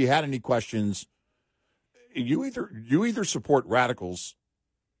 And if you had any questions, you either support radicals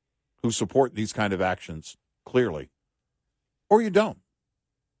who support these kind of actions, clearly, or you don't.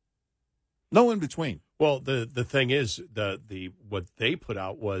 No in between. Well, the thing is, the what they put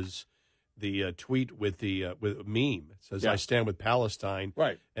out was the tweet with with a meme. It says, "I stand with Palestine."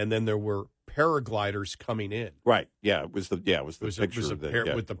 Right. And then there were paragliders coming in. Right. Yeah. It was the picture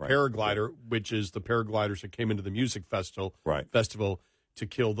with the right. paraglider, which is the paragliders that came into the music festival. Right. Festival to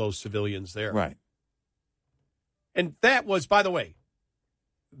kill those civilians there. Right. And that was, by the way,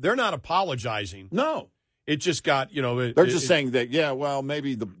 they're not apologizing. No. It just got, they're just saying that, well,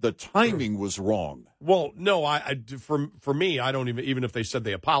 maybe the timing was wrong. Well, no, for me, I don't even if they said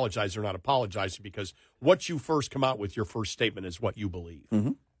they apologize, they're not apologizing, because what you first come out with, your first statement, is what you believe.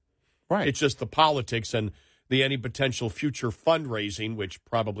 Mm-hmm. Right. It's just the politics and any potential future fundraising, which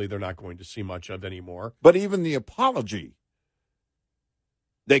probably they're not going to see much of anymore. But even the apology,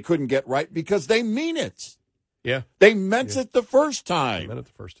 they couldn't get right because they mean it. Yeah. They meant it the first time. They meant it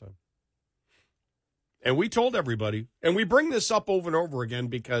the first time. And we told everybody, and we bring this up over and over again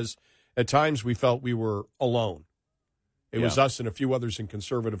because at times we felt we were alone. It was us and a few others in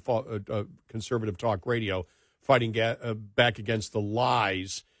conservative talk radio fighting back against the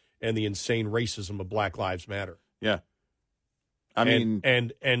lies and the insane racism of Black Lives Matter. Yeah. I mean,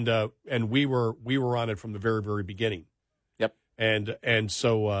 and we were on it from the very, very beginning. Yep. And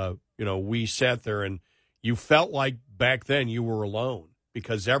so we sat there, and you felt like back then you were alone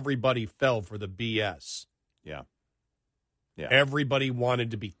because everybody fell for the BS. Yeah. Yeah. Everybody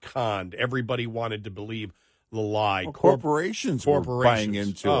wanted to be conned. Everybody wanted to believe the lie. Well, corporations were buying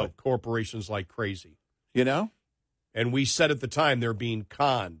into it. Corporations like crazy. And we said at the time they're being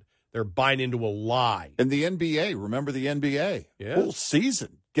conned. They're buying into a lie. And the NBA, remember the NBA? Yeah. Full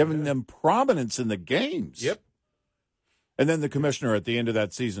season, giving them prominence in the games. Yep. And then the commissioner at the end of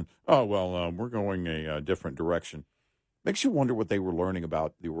that season, we're going a different direction. Makes you wonder what they were learning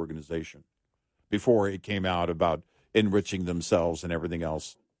about the organization before it came out about enriching themselves and everything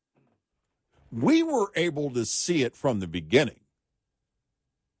else. We were able to see it from the beginning.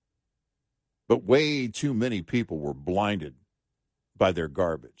 But way too many people were blinded by their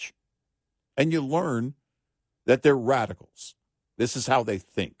garbage. And you learn that they're radicals. This is how they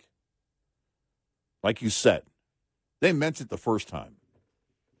think. Like you said, they meant it the first time.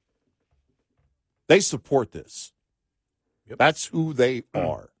 They support this. Yep. That's who they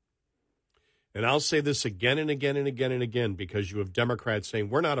are. And I'll say this again and again and again and again, because you have Democrats saying,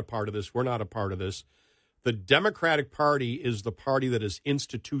 we're not a part of this, we're not a part of this. The Democratic Party is the party that has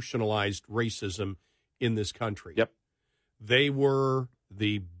institutionalized racism in this country. Yep. They were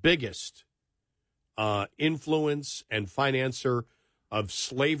the biggest influence and financer of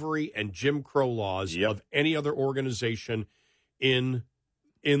slavery and Jim Crow laws of any other organization in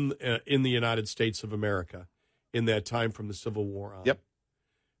the United States of America in that time from the Civil War on. Yep.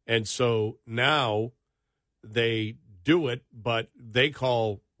 And so now they do it, but they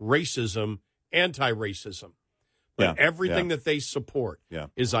call racism anti-racism. But everything that they support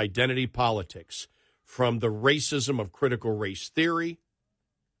is identity politics, from the racism of critical race theory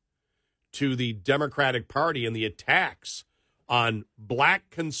to the Democratic Party and the attacks on black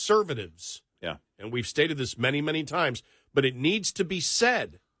conservatives. Yeah. And we've stated this many, many times, but it needs to be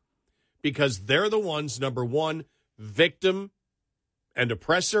said because they're the ones, number one, victim and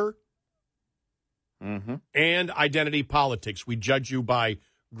oppressor, and identity politics. We judge you by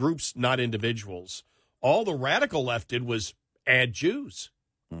groups, not individuals. All the radical left did was add Jews.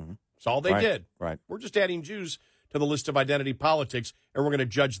 That's all they did. Right. We're just adding Jews to the list of identity politics, and we're going to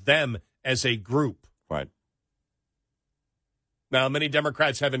judge them as a group. Right. Now, many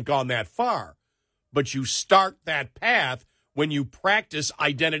Democrats haven't gone that far, but you start that path when you practice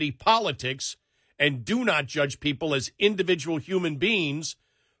identity politics and do not judge people as individual human beings,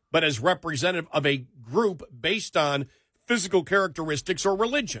 but as representative of a group based on physical characteristics or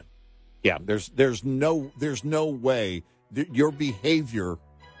religion. Yeah, there's no way that your behavior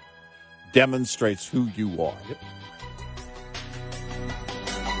demonstrates who you are. Yep.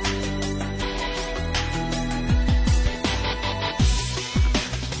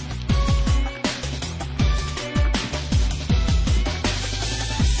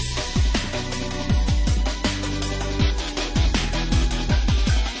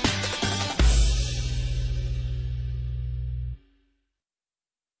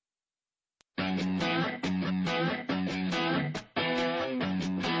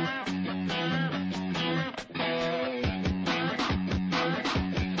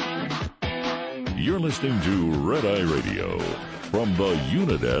 You're listening to Red Eye Radio from the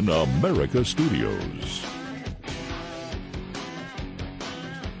Uniden America Studios.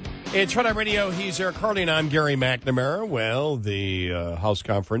 It's Red Eye Radio. He's Eric Harley, and I'm Gary McNamara. Well, the House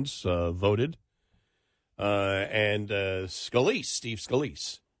Conference voted, and Steve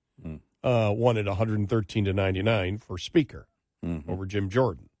Scalise, wanted 113-99 for Speaker over Jim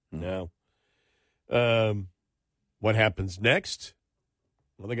Jordan. Now, what happens next?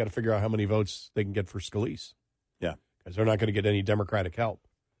 Well, they got to figure out how many votes they can get for Scalise. Yeah. Because they're not going to get any Democratic help.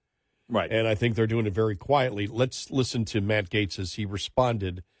 Right. And I think they're doing it very quietly. Let's listen to Matt Gaetz as he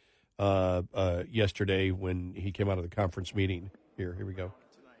responded yesterday when he came out of the conference meeting. Here we go.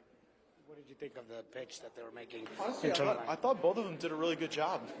 What did you think of the pitch that they were making? Honestly, I thought both of them did a really good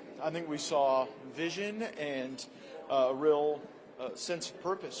job. I think we saw vision and a real sense of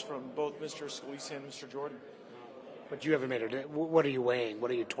purpose from both Mr. Scalise and Mr. Jordan. But you haven't made it. What are you weighing? What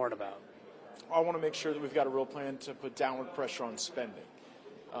are you torn about? I want to make sure that we've got a real plan to put downward pressure on spending.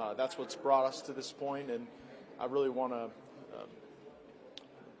 That's what's brought us to this point, and I really want to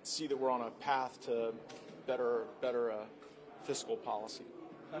see that we're on a path to better fiscal policy.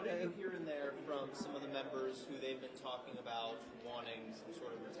 Here and there from some of the members who they've been talking about wanting some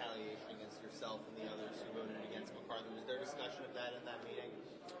sort of retaliation against yourself and the others who voted against McCarthy. Was there discussion of that in that meeting?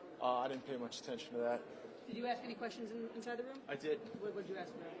 I didn't pay much attention to that. Did you ask any questions inside the room? I did. What did you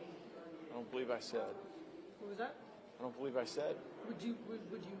ask about? I don't believe I said. What was that? I don't believe I said. Would you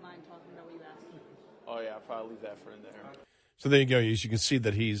mind talking about what you asked? Oh, yeah, I'll probably leave that for in there. So there you go. As you can see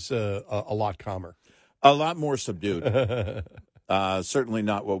that he's a lot calmer. A lot more subdued. Certainly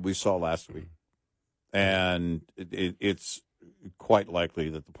not what we saw last week. And it's quite likely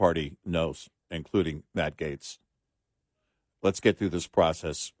that the party knows, including Matt Gaetz. Let's get through this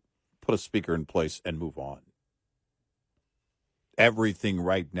process, put a speaker in place, and move on. Everything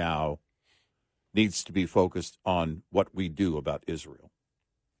right now needs to be focused on what we do about Israel.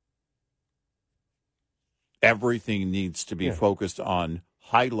 Everything needs to be focused on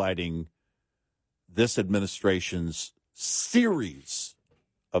highlighting this administration's series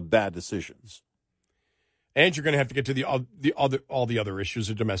of bad decisions. And you're going to have to get to all the other issues,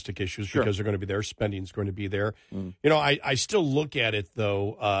 the domestic issues, because they're going to be there. Spending's going to be there. You know, I still look at it,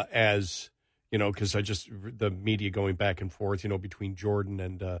 though, as, you know, because the media going back and forth, you know, between Jordan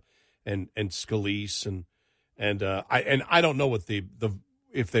and Scalise. And I don't know what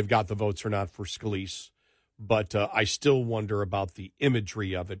if they've got the votes or not for Scalise. But I still wonder about the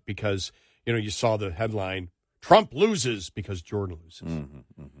imagery of it because, you know, you saw the headline, Trump loses because Jordan loses.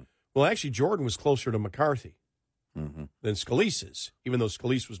 Well, actually, Jordan was closer to McCarthy than Scalise is. Even though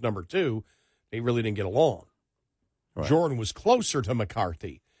Scalise was number 2, they really didn't get along. Right. Jordan was closer to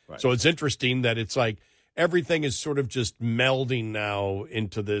McCarthy. Right. So it's interesting that it's like everything is sort of just melding now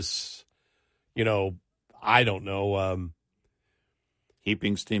into this, you know, I don't know,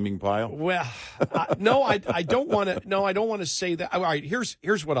 heaping, steaming pile? Well, no, I don't want to. No, I don't want to say that. All right,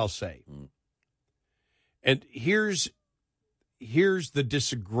 here's what I'll say. And here's the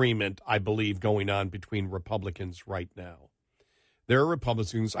disagreement, I believe, going on between Republicans right now. There are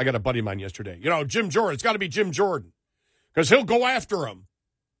Republicans. I got a buddy of mine yesterday. You know, Jim Jordan. It's got to be Jim Jordan because he'll go after him.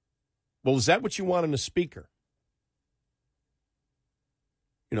 Well, is that what you want in a speaker?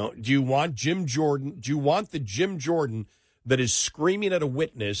 You know, do you want Jim Jordan? Do you want the Jim Jordan that is screaming at a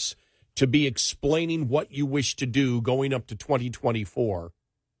witness to be explaining what you wish to do going up to 2024?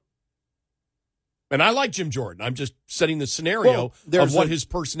 And I like Jim Jordan. I'm just setting the scenario of what his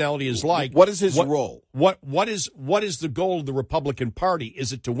personality is like. What is his role? What is the goal of the Republican Party?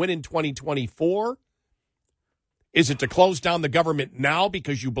 Is it to win in 2024? Is it to close down the government now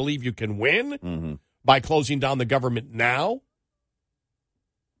because you believe you can win by closing down the government now?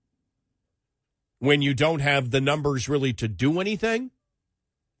 When you don't have the numbers really to do anything?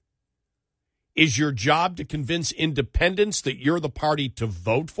 Is your job to convince independents that you're the party to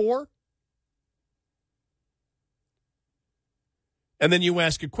vote for? And then you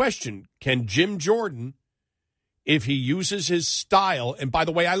ask a question. Can Jim Jordan if he uses his style, and by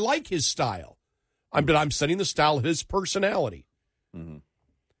the way, I like his style, but I'm studying the style of his personality. Mm-hmm.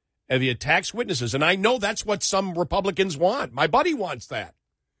 And he attacks witnesses, and I know that's what some Republicans want. My buddy wants that.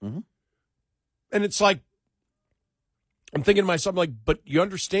 Mm-hmm. And it's like, I'm thinking to myself, like, but you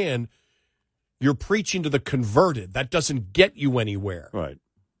understand, you're preaching to the converted. That doesn't get you anywhere. Right.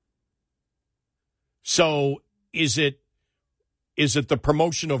 So is it the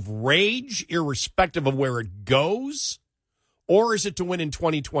promotion of rage, irrespective of where it goes, or is it to win in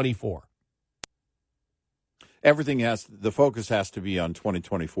 2024? The focus has to be on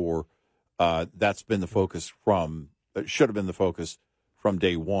 2024. That's been the focus should have been the focus from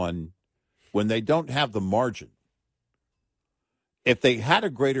day one. When they don't have the margin, if they had a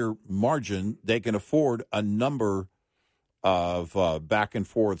greater margin, they can afford a number of back and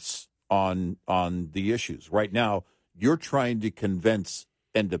forths on the issues. Right now, you're trying to convince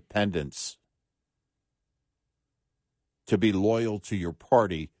independents to be loyal to your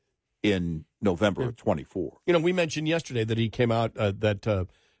party in November of 24. You know, we mentioned yesterday that he came out,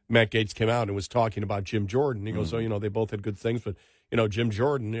 Matt Gaetz came out and was talking about Jim Jordan. He goes, they both had good things, but, Jim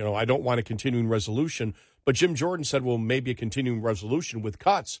Jordan, I don't want a continuing resolution. But Jim Jordan said, well, maybe a continuing resolution with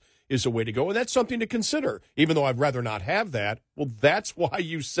cuts is a way to go. And that's something to consider, even though I'd rather not have that. Well, that's why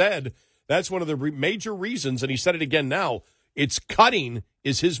you said that's one of the major reasons. And he said it again now. It's cutting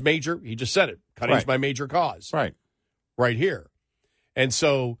is his major. He just said it. Cutting is my major cause. Right here. And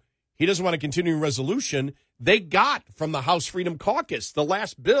so he doesn't want a continuing resolution. They got from the House Freedom Caucus the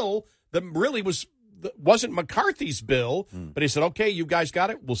last bill that really wasn't McCarthy's bill, but he said, okay, you guys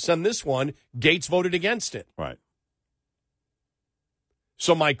got it. We'll send this one. Gaetz voted against it. Right.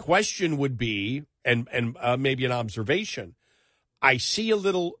 So my question would be, and maybe an observation, I see a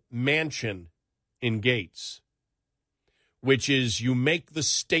little Manchin in Gaetz, which is you make the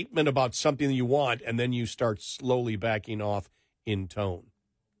statement about something that you want, and then you start slowly backing off in tone.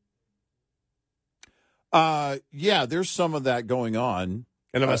 Yeah, there's some of that going on.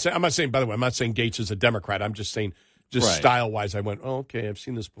 And I'm not saying, by the way, I'm not saying Gaetz is a Democrat. I'm just saying, style-wise, I went, oh, okay, I've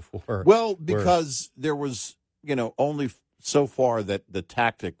seen this before. Well, because there was, only so far that the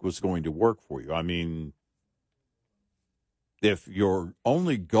tactic was going to work for you. I mean, if your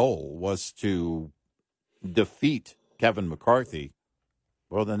only goal was to defeat Kevin McCarthy,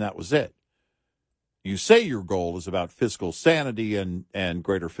 well, then that was it. You say your goal is about fiscal sanity and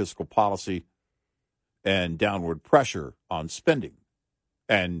greater fiscal policy and downward pressure on spending.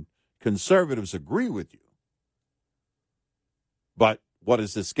 And conservatives agree with you. But what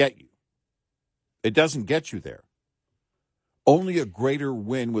does this get you? It doesn't get you there. Only a greater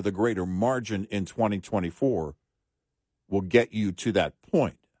win with a greater margin in 2024 will get you to that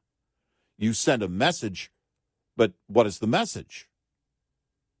point. You send a message, but what is the message?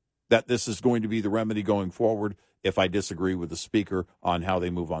 That this is going to be the remedy going forward if I disagree with the speaker on how they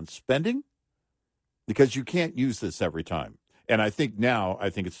move on spending? Because you can't use this every time. And I think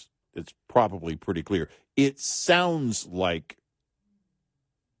it's probably pretty clear. It sounds like,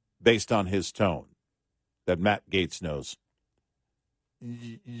 based on his tone, that Matt Gaetz knows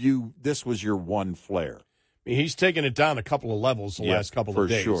this was your one flare. He's taken it down a couple of levels the last couple of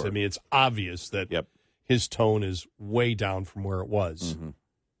days. Sure. I mean, it's obvious that his tone is way down from where it was.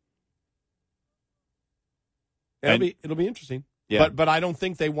 Mm-hmm. It'll be interesting. Yeah. But I don't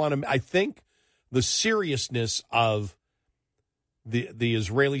think they want to. I think the seriousness of the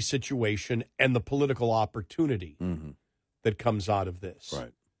Israeli situation and the political opportunity that comes out of this.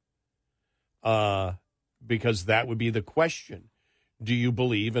 Right. Because that would be the question. Do you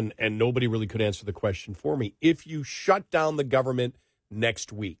believe, and nobody really could answer the question for me, if you shut down the government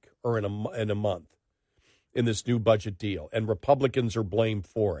next week or in a month in this new budget deal and Republicans are blamed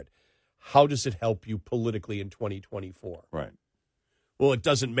for it, how does it help you politically in 2024? Right. Well, it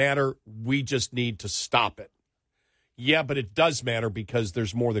doesn't matter. We just need to stop it. Yeah, but it does matter because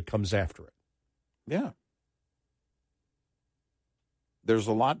there's more that comes after it. Yeah. There's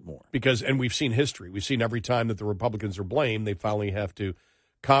a lot more. And we've seen history. We've seen every time that the Republicans are blamed, they finally have to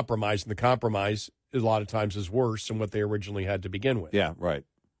compromise, and the compromise a lot of times is worse than what they originally had to begin with. Yeah, right.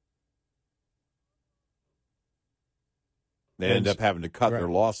 They end up having to cut their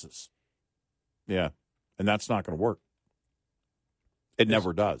losses. Yeah, and that's not going to work. It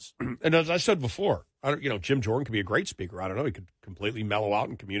never does. And as I said before, Jim Jordan could be a great speaker. I don't know. He could completely mellow out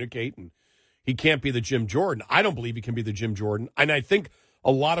and communicate, and he can't be the Jim Jordan. I don't believe he can be the Jim Jordan. And I think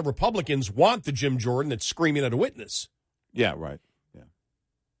a lot of Republicans want the Jim Jordan that's screaming at a witness. Yeah, right. Yeah.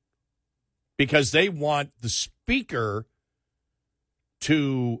 Because they want the speaker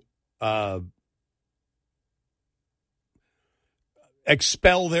to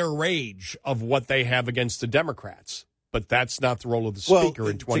expel their rage of what they have against the Democrats. But that's not the role of the speaker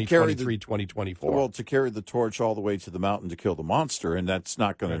in 2023, 2024. Well, to carry the torch all the way to the mountain to kill the monster, and that's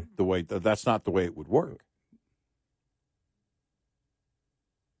not going to that's not the way it would work.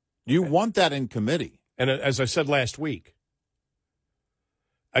 You want that in committee. And as I said last week,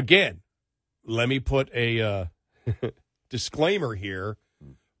 again, let me put a disclaimer here.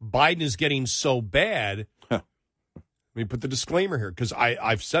 Biden is getting so bad. Let me put the disclaimer here because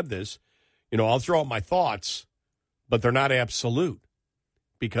I've said this. I'll throw out my thoughts, but they're not absolute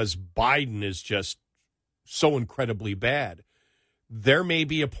because Biden is just so incredibly bad. There may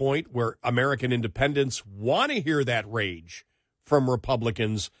be a point where American independents want to hear that rage from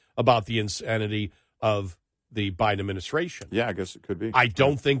Republicans about the insanity of the Biden administration. Yeah, I guess it could be. I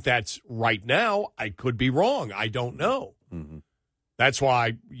don't think that's right now. I could be wrong. I don't know. Mm-hmm. That's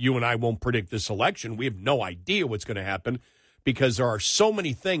why you and I won't predict this election. We have no idea what's going to happen because there are so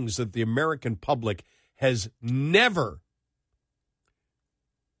many things that the American public has never,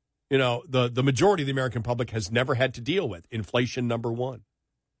 the majority of the American public has never had to deal with. Inflation, number one.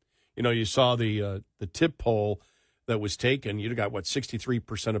 You saw the TIP poll that was taken. You got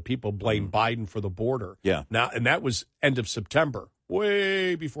 63% of people blame Biden for the border. Yeah. Now, and that was end of September,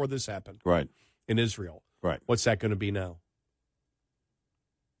 way before this happened. Right. In Israel. Right. What's that going to be now?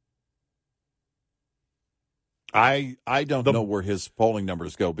 I don't know where his polling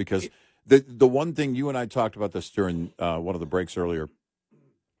numbers go because the one thing you and I talked about this during one of the breaks earlier,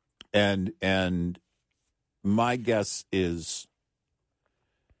 and my guess is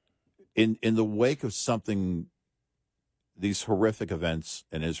in the wake of something, these horrific events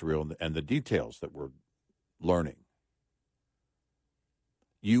in Israel and the details that we're learning,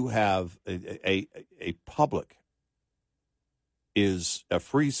 you have a public is a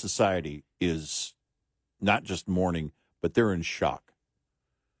free society is not just mourning, but they're in shock.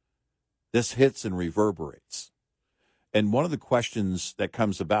 This hits and reverberates. And one of the questions that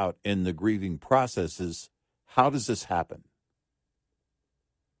comes about in the grieving process is, how does this happen?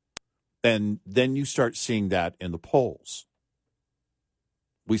 And then you start seeing that in the polls.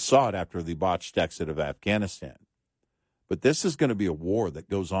 We saw it after the botched exit of Afghanistan. But this is going to be a war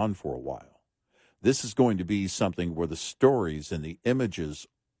that goes on for a while. This is going to be something where the stories and the images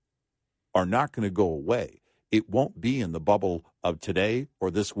are not going to go away. It won't be in the bubble of today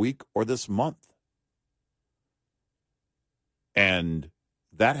or this week or this month. And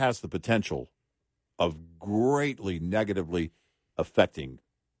that has the potential of greatly negatively affecting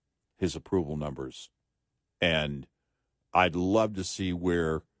his approval numbers. And I'd love to see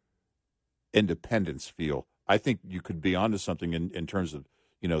where independents feel. I think you could be onto something in terms of,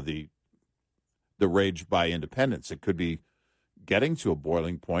 the rage by independents. It could be getting to a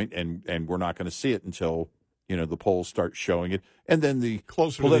boiling point, and we're not going to see it until, the polls start showing it. And then the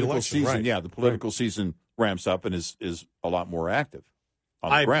closer political to the election, season, right. the political season ramps up and is a lot more active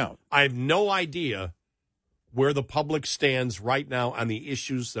on the ground. I have no idea where the public stands right now on the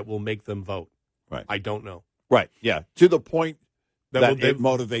issues that will make them vote. Right. I don't know. Right, yeah, to the point that they it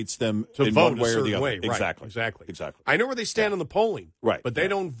motivates them to in vote one way a or the certain other. way. Exactly. Right. Exactly. I know where they stand in the polling, right? But they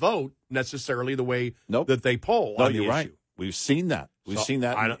don't vote necessarily the way Nope. that they poll. No, on the you're right. issue. We've seen that.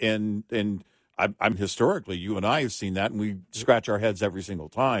 And I'm historically, you and I have seen that, and we scratch our heads every single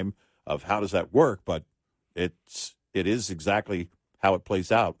time of how does that work. But it is exactly how it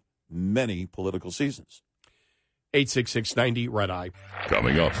plays out many political seasons. 866-90 Red Eye.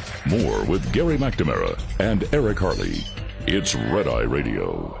 Coming up, more with Gary McNamara and Eric Harley. It's Red Eye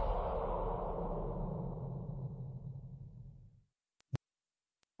Radio.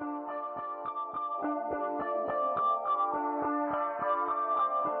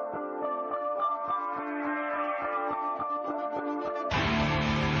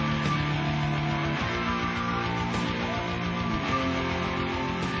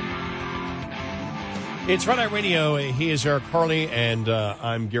 It's Red Eye Radio. He is Eric Harley, and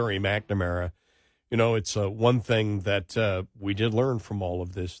I'm Gary McNamara. It's one thing that we did learn from all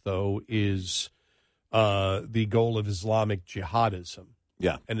of this, though, is the goal of Islamic jihadism.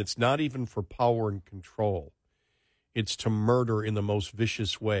 Yeah. And it's not even for power and control. It's to murder in the most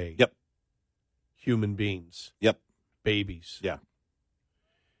vicious way. Yep. Human beings. Yep. Babies. Yeah.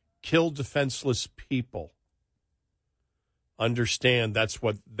 Kill defenseless people. Understand that's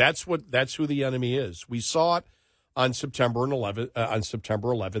who the enemy is. We saw it on September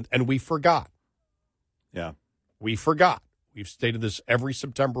 11th, and we forgot. Yeah. We forgot. We've stated this every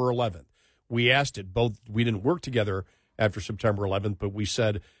September 11th. We asked it both. We didn't work together after September 11th, but we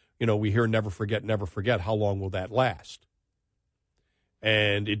said, we hear never forget, never forget. How long will that last?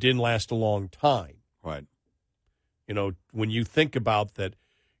 And it didn't last a long time. Right. You know, when you think about that,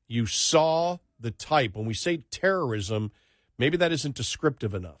 you saw the type. When we say terrorism, maybe that isn't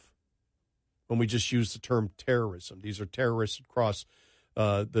descriptive enough. When we just use the term terrorism, these are terrorists across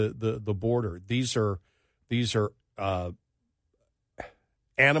the border. These are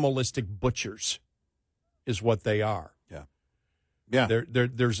animalistic butchers, is what they are. Yeah.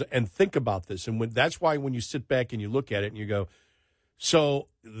 There's and think about this, and that's why when you sit back and you look at it and you go, so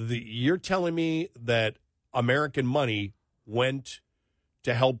you're telling me that American money went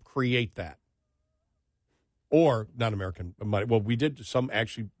to help create that, or not American money? Well, we did some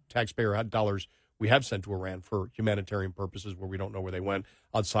actually taxpayer dollars we have sent to Iran for humanitarian purposes where we don't know where they went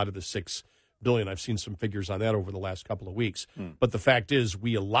outside of the $6 billion. I've seen some figures on that over the last couple of weeks. But the fact is,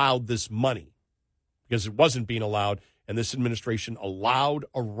 we allowed this money because it wasn't being allowed. And this administration allowed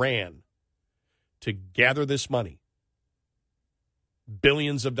Iran to gather this money,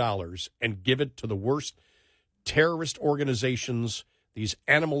 billions of dollars, and give it to the worst terrorist organizations, these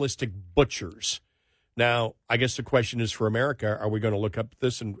animalistic butchers. Now, I guess the question is for America, are we going to look up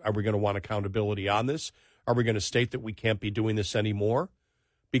this and are we going to want accountability on this? Are we going to state that we can't be doing this anymore?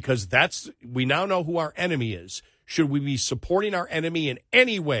 Because we now know who our enemy is. Should we be supporting our enemy in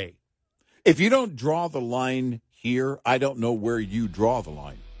any way? If you don't draw the line here, I don't know where you draw the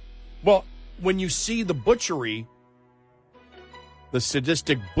line. Well, when you see the butchery, the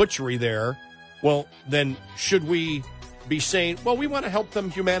sadistic butchery there, well, then should we be saying, well, we want to help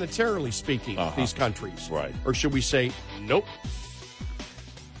them humanitarianly speaking, these countries? Right. Or should we say, nope.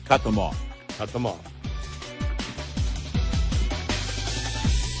 Cut them off. Cut them off.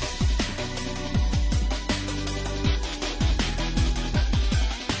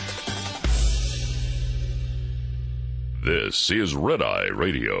 This is Red Eye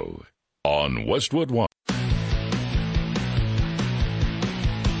Radio on Westwood One.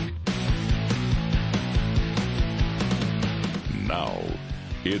 Now,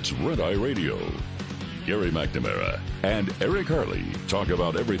 it's Red Eye Radio. Gary McNamara and Eric Harley talk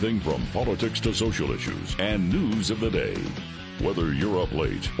about everything from politics to social issues and news of the day. Whether you're up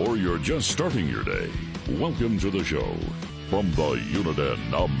late or you're just starting your day, welcome to the show. From the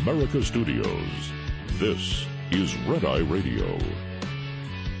Uniden America Studios, this is Red Eye Radio.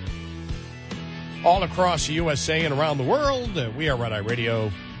 All across the USA and around the world, we are Red Eye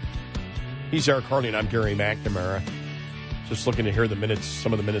Radio. He's Eric Harley and I'm Gary McNamara. Just looking to hear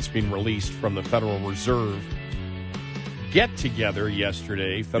some of the minutes being released from the Federal Reserve get-together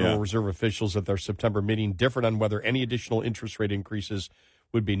yesterday. Federal Reserve officials at their September meeting differed on whether any additional interest rate increases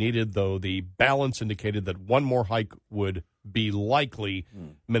would be needed, though the balance indicated that one more hike would be likely.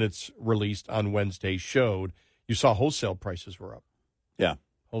 Minutes released on Wednesday showed. You saw wholesale prices were up. Yeah.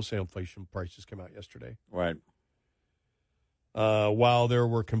 Wholesale inflation prices came out yesterday. Right. While there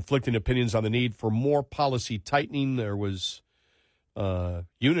were conflicting opinions on the need for more policy tightening, there was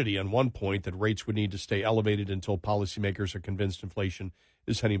unity on one point that rates would need to stay elevated until policymakers are convinced inflation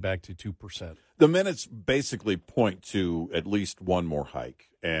is heading back to 2%. The minutes basically point to at least one more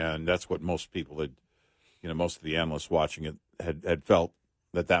hike, and that's what most people had, most of the analysts watching it had felt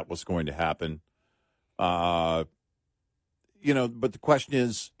that was going to happen. But the question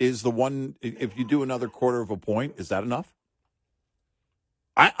is the one, if you do another quarter of a point, is that enough?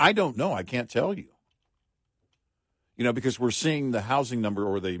 I don't know. I can't tell you. Because we're seeing the housing number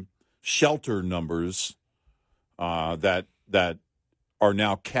or the shelter numbers that are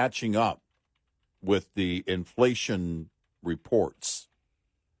now catching up with the inflation reports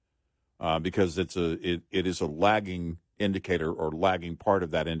because it is a lagging indicator or lagging part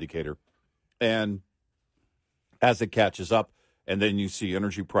of that indicator. And as it catches up, and then you see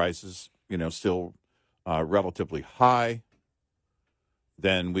energy prices, still relatively high,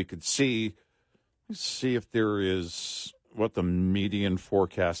 then we could see if there is what the median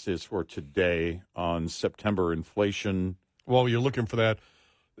forecast is for today on September inflation. Well, you're looking for that.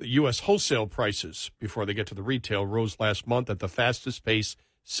 U.S. wholesale prices, before they get to the retail, rose last month at the fastest pace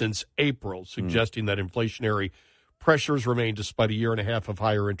since April, suggesting that inflationary pressures remain despite a year and a half of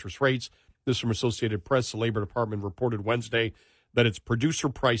higher interest rates. This from Associated Press. The Labor Department reported Wednesday that its producer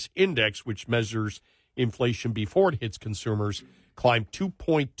price index, which measures inflation before it hits consumers, climbed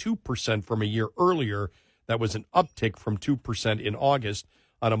 2.2% from a year earlier. That was an uptick from 2% in August.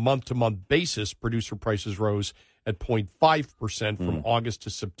 On a month-to-month basis, producer prices rose at 0.5% from August to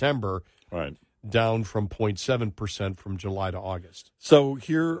September, right, down from 0.7% from July to August. So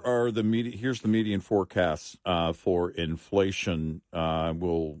here's the median forecast for inflation.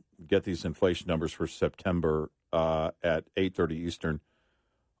 We'll get these inflation numbers for September at 8:30 Eastern.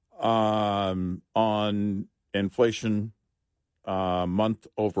 On inflation month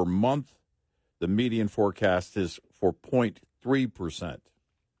over month, The median forecast is for 0.3%.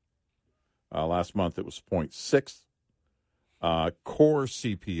 Last month it was 0.6. Core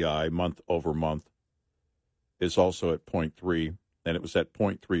CPI month over month is also at 0.3, and it was at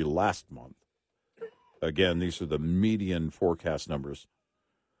 0.3 last month. Again, these are the median forecast numbers.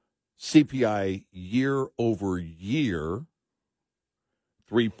 CPI year over year,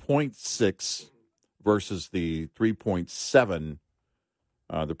 3.6 versus the 3.7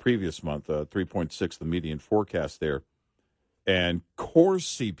 the previous month, 3.6 the median forecast there. And core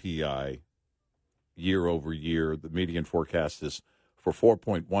CPI year over year, the median forecast is for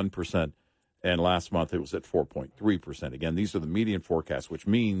 4.1%, and last month it was at 4.3%. Again, these are the median forecasts, which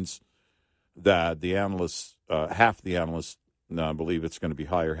means that the analysts, half the analysts believe it's going to be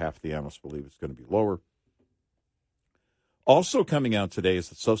higher, half the analysts believe it's going to be lower. Also coming out today is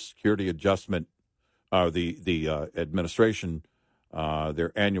the Social Security adjustment, the administration,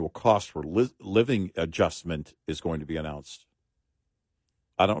 their annual cost for living adjustment is going to be announced.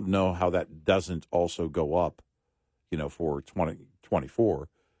 I don't know how that doesn't also go up, for 2024,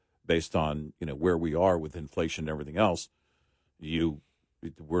 based on, where we are with inflation and everything else.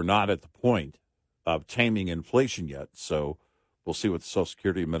 We're not at the point of taming inflation yet, so we'll see what the Social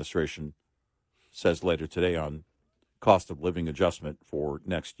Security Administration says later today on cost of living adjustment for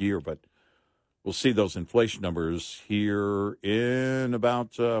next year. But we'll see those inflation numbers here in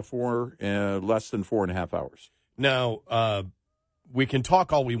about less than 4.5 hours. Now, we can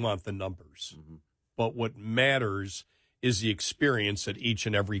talk all we want the numbers, but what matters is the experience that each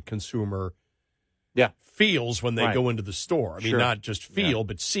and every consumer feels when they go into the store. I mean, not just feel,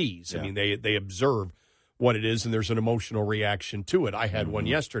 but sees. I mean, they observe what it is, and there's an emotional reaction to it. I had one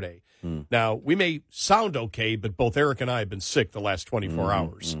yesterday. Now, we may sound okay, but both Eric and I have been sick the last 24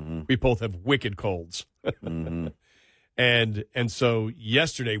 hours. We both have wicked colds. And so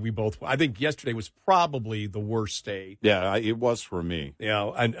yesterday I think yesterday was probably the worst day. Yeah, it was for me.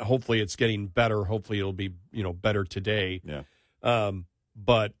 Yeah, and hopefully it's getting better. Hopefully it'll be, better today. Yeah.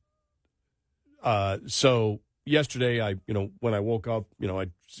 So yesterday when I woke up, I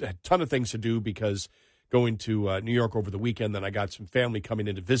had a ton of things to do because going to New York over the weekend, then I got some family coming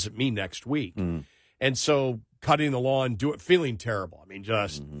in to visit me next week. And so cutting the lawn, feeling terrible. I mean,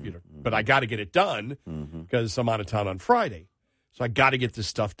 just, but I got to get it done because I'm out of town on Friday. So I got to get this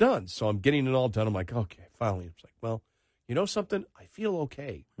stuff done. So I'm getting it all done. I'm like, okay, finally. It's like, well, you know something? I feel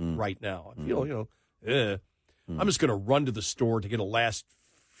okay right now. I feel, I'm just going to run to the store to get a last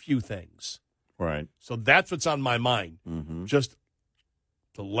few things. Right. So that's what's on my mind. Just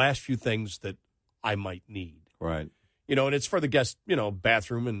the last few things that I might need. Right. And it's for the guest,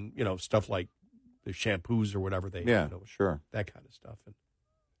 bathroom and, stuff like the shampoos or whatever they, sure. That kind of stuff. And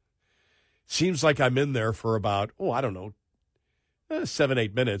seems like I'm in there for about,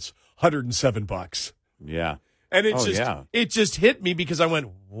 7-8 minutes, $107. Yeah. And it just hit me because I went,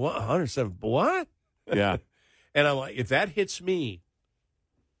 what? 107? What? Yeah. And I'm like, if that hits me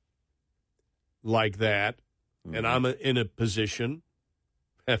like that, and I'm in a position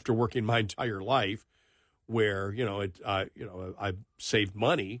after working my entire life where, I saved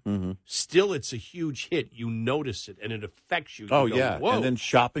money, still it's a huge hit. You notice it, and it affects you. Oh, yeah. Whoa. And then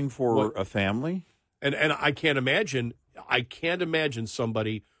shopping for a family. And I can't imagine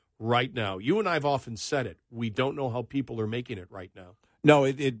somebody right now. You and I have often said it. We don't know how people are making it right now. No,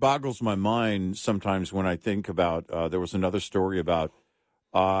 it boggles my mind sometimes when I think about, there was another story about,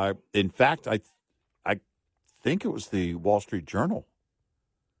 in fact, I think it was the Wall Street Journal,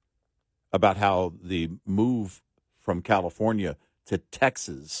 about how the move from California to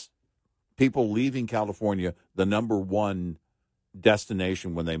Texas, people leaving California, the number one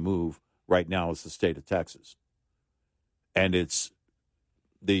destination when they move right now is the state of Texas. And it's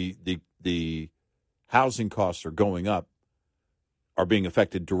the housing costs are going up, are being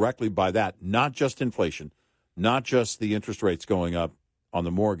affected directly by that, not just inflation, not just the interest rates going up on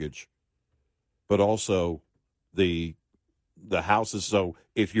the mortgage, but also the houses. So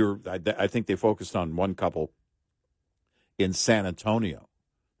if I think they focused on one couple in San Antonio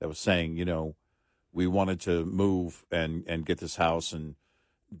that was saying, we wanted to move and get this house, and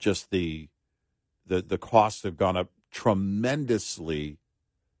just the costs have gone up tremendously,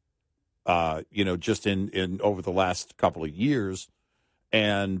 just in over the last couple of years.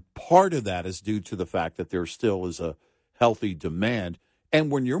 And part of that is due to the fact that there still is a healthy demand. And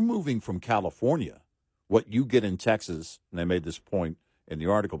when you're moving from California, what you get in Texas, and they made this point in the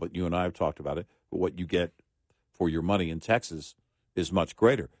article, but you and I have talked about it, but what you get for your money in Texas is much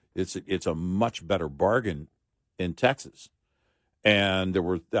greater. It's a much better bargain in Texas. And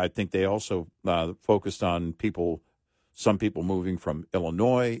I think they also focused on some people moving from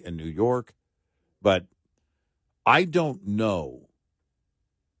Illinois and New York But I don't know.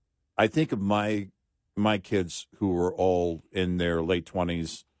 I think of my kids who are all in their late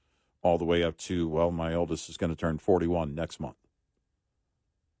 20s all the way up to, well, my oldest is going to turn 41 next month.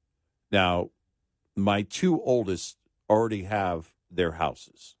 Now, my two oldest already have their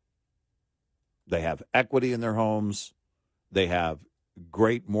houses. They have equity in their homes. They have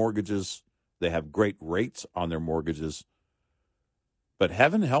great mortgages. They have great rates on their mortgages. But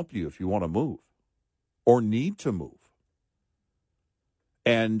heaven help you if you want to move or need to move.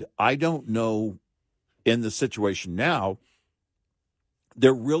 And I don't know, in the situation now,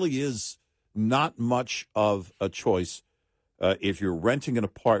 there really is not much of a choice if you're renting an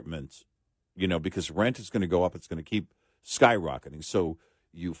apartment, because rent is going to go up. It's going to keep skyrocketing. So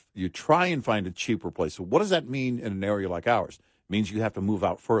you try and find a cheaper place. So what does that mean in an area like ours? It means you have to move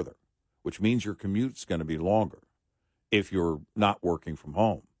out further, which means your commute's going to be longer if you're not working from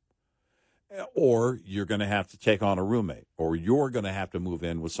home. Or you're going to have to take on a roommate, or you're going to have to move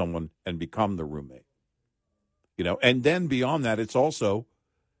in with someone and become the roommate. And then beyond that, it's also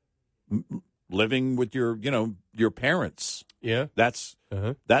living with your parents. Yeah, that's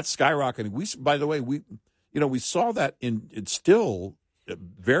skyrocketing. By the way, we saw that it's still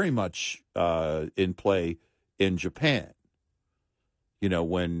very much in play in Japan.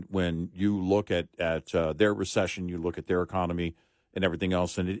 When you look at their recession, you look at their economy and everything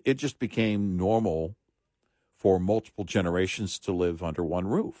else, and it just became normal for multiple generations to live under one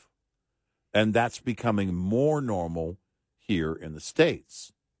roof. And that's becoming more normal here in the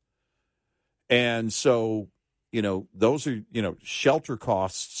States. And so, those are, shelter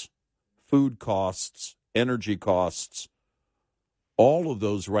costs, food costs, energy costs, all of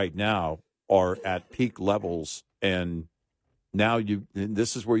those right now are at peak levels. And now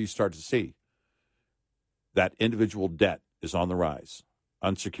this is where you start to see that individual debt is on the rise,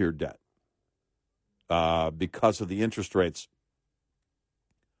 unsecured debt, because of the interest rates.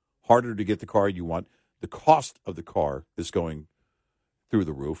 Harder to get the car you want. The cost of the car is going through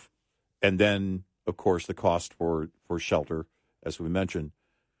the roof. And then, of course, the cost for shelter, as we mentioned.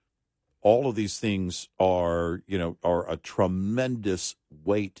 All of these things are a tremendous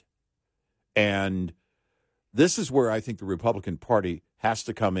weight. And this is where I think the Republican Party has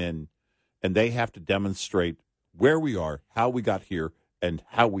to come in, and they have to demonstrate where we are, how we got here, and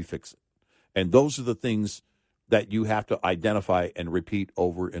how we fix it. And those are the things that you have to identify and repeat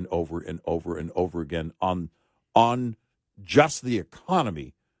over and over and over and over again on just the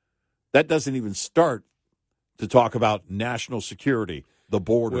economy. That doesn't even start to talk about national security, the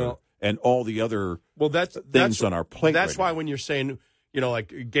border, and all the other things on our plate. That's why when you're saying,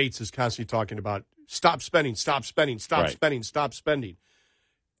 like Gates is constantly talking about stop spending, stop spending, stop spending, stop spending.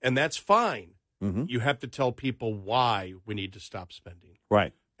 And that's fine. Mm-hmm. You have to tell people why we need to stop spending.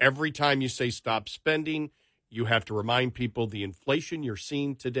 Right. Every time you say stop spending, you have to remind people the inflation you're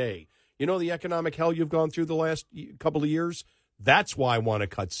seeing today. The economic hell you've gone through the last couple of years? That's why I want to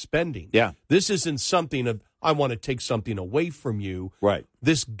cut spending. Yeah. This isn't something of, I want to take something away from you. Right.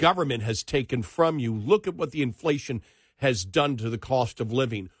 This government has taken from you. Look at what the inflation has done to the cost of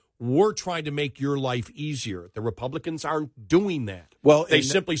living. We're trying to make your life easier. The Republicans aren't doing that. Well, they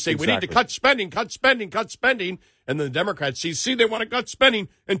simply say, we need to cut spending, cut spending, cut spending. And then the Democrats see, they want to cut spending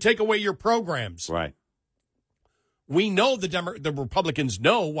and take away your programs. Right. We know the Republicans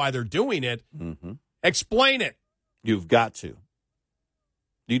know why they're doing it. Mm-hmm. Explain it. You've got to.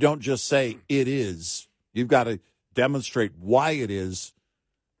 You don't just say it is. You've got to demonstrate why it is,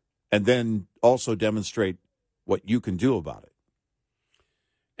 and then also demonstrate what you can do about it.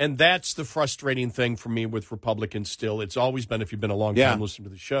 And that's the frustrating thing for me with Republicans still. It's always been, if you've been a long time listening to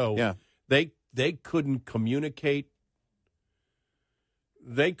the show, they couldn't communicate.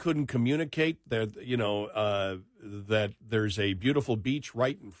 They couldn't communicate that, that there's a beautiful beach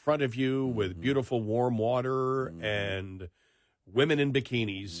right in front of you with beautiful warm water and women in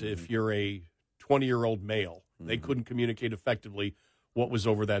bikinis. If you're a 20-year-old male, they couldn't communicate effectively what was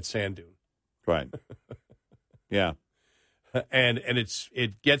over that sand dune. Right. Yeah. And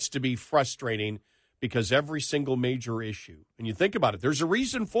it gets to be frustrating because every single major issue, and you think about it, there's a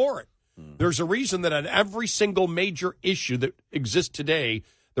reason for it. There's a reason that on every single major issue that exists today,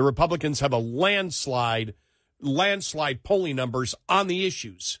 the Republicans have a landslide polling numbers on the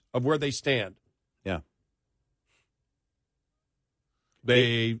issues of where they stand. Yeah.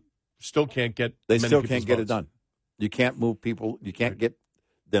 They still can't get They still can't get votes. it done. You can't move people. You can't get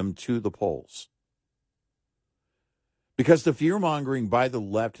them to the polls. Because the fear-mongering by the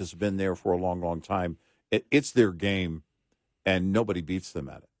left has been there for a long, long time. It's their game, and nobody beats them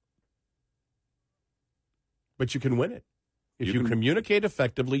at it. But you can win it. If you communicate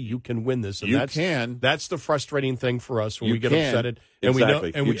effectively, you can win this. And You that's, can. That's the frustrating thing for us when You we get can. upset. And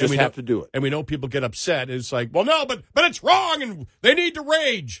Exactly. You just have to do it. And we know people get upset. It's like, well, no, but it's wrong, and they need to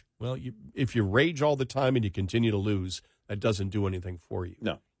rage. Well, if you rage all the time and you continue to lose, that doesn't do anything for you.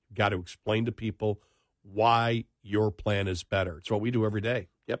 No. You've got to explain to people why your plan is better. It's what we do every day.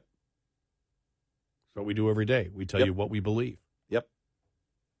 Yep. It's what we do every day. We tell you what we believe. Yep.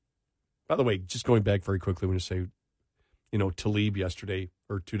 By the way, just going back very quickly, I want to say, Talib yesterday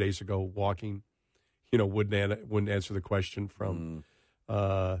or 2 days ago walking, wouldn't answer the question from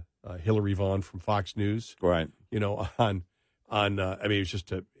Hillary Vaughn from Fox News. Right. On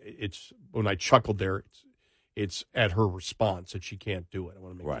it's when I chuckled there, it's at her response that she can't do it. I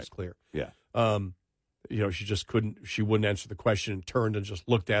want to make this clear. Yeah. She just she wouldn't answer the question and turned and just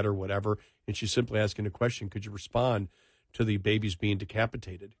looked at her, whatever. And she's simply asking a question. Could you respond to the babies being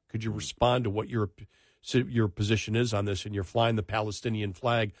decapitated? Could you respond to what your position is on this? And you're flying the Palestinian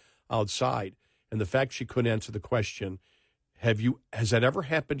flag outside. And the fact she couldn't answer the question, has that ever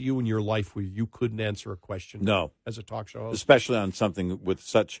happened to you in your life where you couldn't answer a question? No. As a talk show host? Especially on something with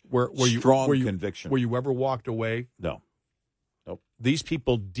such strong conviction. Were you ever walked away? No. Nope. These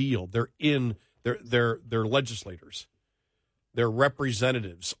people deal. They're legislators. They're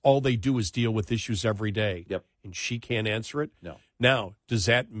representatives. All they do is deal with issues every day. Yep. And she can't answer it? No. Now, does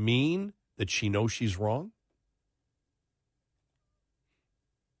that mean that she knows she's wrong?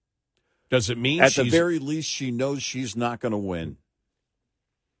 Does it mean At the very least, she knows she's not going to win.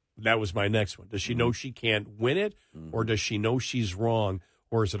 That was my next one. Does she know she can't win it, or does she know she's wrong,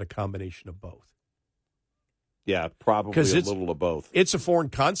 or is it a combination of both? Yeah, probably a little of both. It's a foreign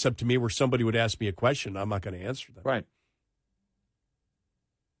concept to me where somebody would ask me a question. I'm not going to answer them. Right.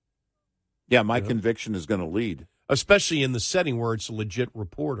 Yeah, my conviction is going to lead. Especially in the setting where it's a legit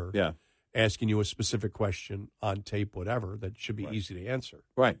reporter Yeah. asking you a specific question on tape, whatever, that should be easy to answer.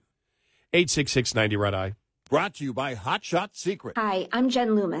 Right. 866-90-RED-I. Brought to you by Hot Shot Secret. Hi, I'm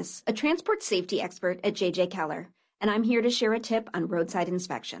Jen Loomis, a transport safety expert at J.J. Keller, and I'm here to share a tip on roadside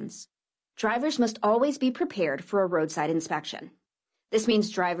inspections. Drivers must always be prepared for a roadside inspection. This means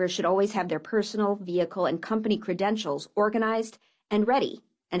drivers should always have their personal, vehicle, and company credentials organized and ready,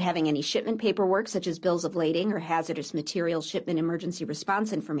 and having any shipment paperwork such as bills of lading or hazardous material shipment emergency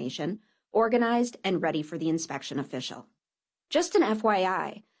response information organized and ready for the inspection official. Just an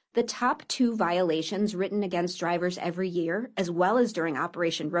FYI, the top 2 violations written against drivers every year, as well as during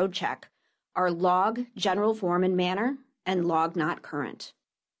Operation Road Check, are log general form and manner and log not current.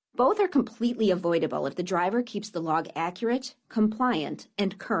 Both are completely avoidable if the driver keeps the log accurate, compliant,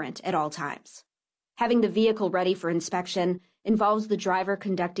 and current at all times. Having the vehicle ready for inspection involves the driver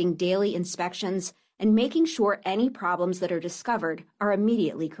conducting daily inspections and making sure any problems that are discovered are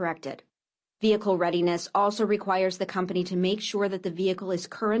immediately corrected. Vehicle readiness also requires the company to make sure that the vehicle is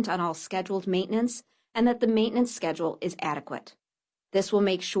current on all scheduled maintenance and that the maintenance schedule is adequate. This will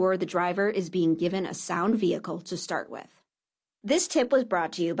make sure the driver is being given a sound vehicle to start with. This tip was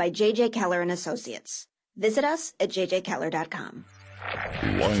brought to you by J.J. Keller & Associates. Visit us at jjkeller.com.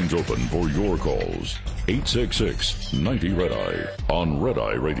 Lines open for your calls. 866-90-RED-I on Red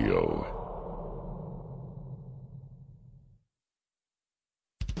Eye Radio.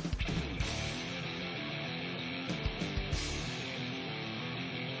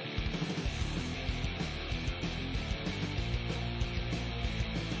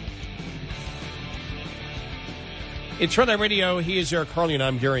 It's Red Eye Radio. He is Eric Harley, and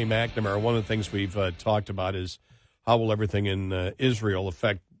I'm Gary McNamara. One of the things we've talked about is how will everything in Israel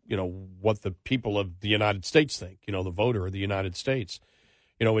affect, what the people of the United States think, the voter of the United States.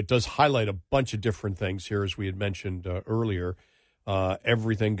 It does highlight a bunch of different things here, as we had mentioned earlier.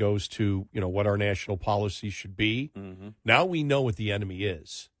 Everything goes to, what our national policy should be. Mm-hmm. Now we know what the enemy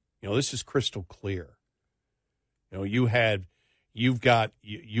is. This is crystal clear. You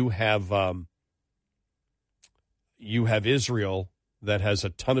have Israel that has a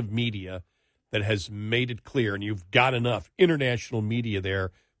ton of media that has made it clear, and you've got enough international media there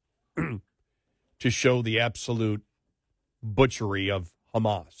to show the absolute butchery of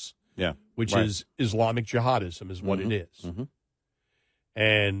Hamas, which is Islamic jihadism is what it is. Mm-hmm.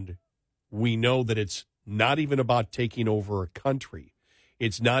 And we know that it's not even about taking over a country.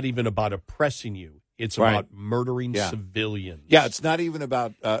 It's not even about oppressing you. It's about murdering civilians. Yeah, it's not even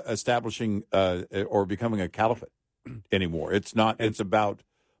about establishing or becoming a caliphate anymore. It's not. It's about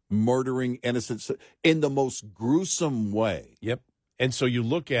murdering innocents in the most gruesome way. Yep. And so you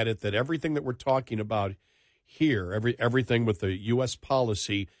look at it that everything that we're talking about here, everything with the U.S.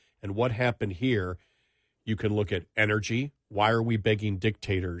 policy and what happened here, you can look at energy. Why are we begging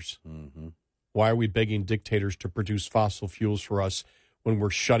dictators Why are we begging dictators to produce fossil fuels for us when we're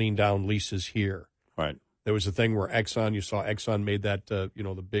shutting down leases here? Right. There was a thing where you saw Exxon made that, the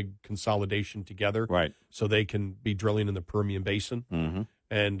big consolidation together. Right. So they can be drilling in the Permian Basin. Mm-hmm.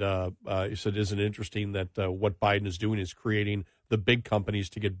 And he said, isn't it interesting that what Biden is doing is creating the big companies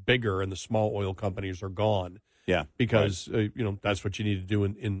to get bigger and the small oil companies are gone. Yeah. Because, that's what you need to do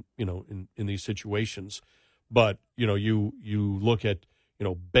in these situations. But, you look at,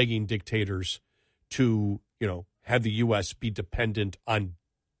 begging dictators to, have the U.S. be dependent on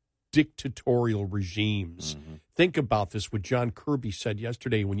dictatorial regimes. Mm-hmm. Think about this, what John Kirby said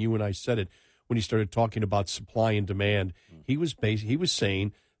yesterday when you and I said it, when he started talking about supply and demand. He was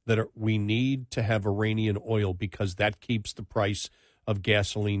saying that we need to have Iranian oil because that keeps the price of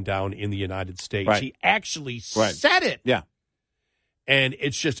gasoline down in the United States. Right. He actually said it. Yeah. And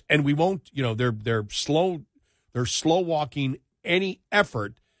it's just, and we won't, they're slow walking any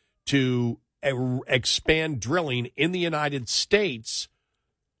effort to expand drilling in the United States.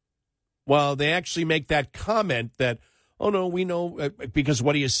 Well, they actually make that comment that, oh, no, we know, because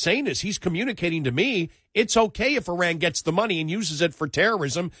what he is saying is he's communicating to me it's okay if Iran gets the money and uses it for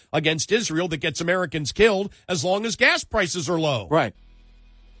terrorism against Israel that gets Americans killed as long as gas prices are low. Right.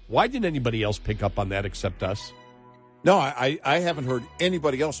 Why didn't anybody else pick up on that except us? No, I haven't heard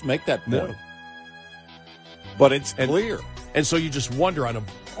anybody else make that point. No. But it's clear. And so you just wonder on a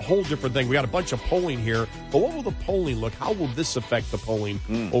whole different thing. We got a bunch of polling here, but what will the polling look? How will this affect the polling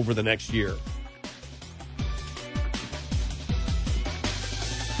over the next year?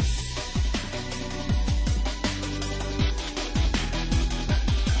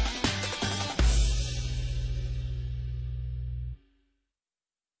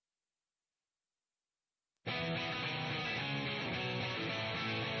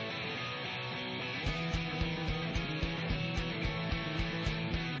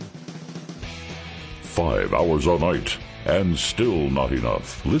 Five hours a night, and still not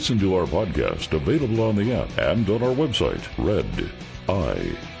enough. Listen to our podcast, available on the app and on our website,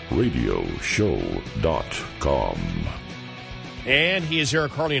 rediradioshow.com. And he is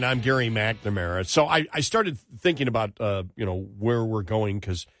Eric Harley, and I'm Gary McNamara. So I started thinking about, where we're going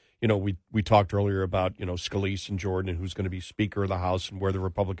because, we talked earlier about, Scalise and Jordan and who's going to be Speaker of the House and where the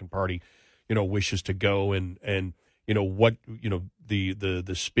Republican Party, wishes to go. And what,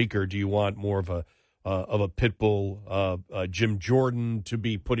 the Speaker, do you want more of a pit bull, Jim Jordan to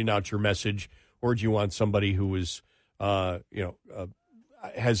be putting out your message, or do you want somebody who is, has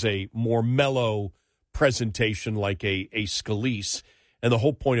a more mellow presentation like a Scalise? And the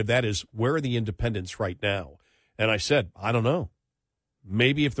whole point of that is, where are the independents right now? And I said, I don't know.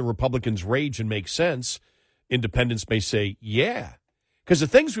 Maybe if the Republicans rage and make sense, independents may say, yeah. Because the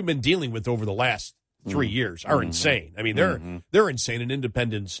things we've been dealing with over the last 3 years are insane. I mean, they're insane, and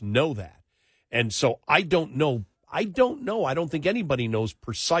independents know that. And so I don't know. I don't think anybody knows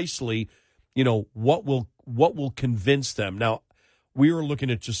precisely, what will convince them. Now, we were looking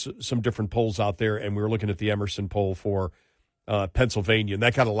at just some different polls out there, and we were looking at the Emerson poll for Pennsylvania, and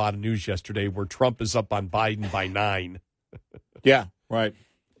that got a lot of news yesterday where Trump is up on Biden by 9. Yeah, right.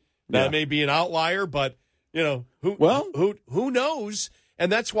 That may be an outlier, but, who knows?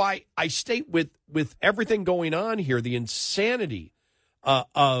 And that's why I state with everything going on here, the insanity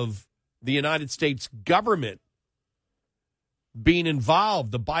of the United States government being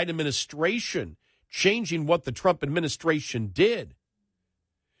involved, the Biden administration changing what the Trump administration did.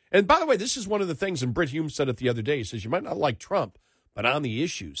 And by the way, this is one of the things, and Britt Hume said it the other day, he says, you might not like Trump, but on the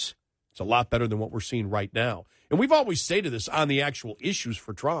issues, it's a lot better than what we're seeing right now. And we've always stated this on the actual issues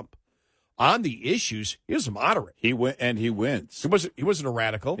for Trump. On the issues, he was a moderate. He wins. He wasn't a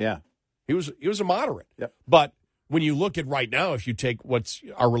radical. Yeah. He was a moderate. Yep. But when you look at right now, if you take what's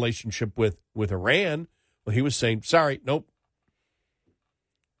our relationship with Iran, well, he was saying, sorry, nope.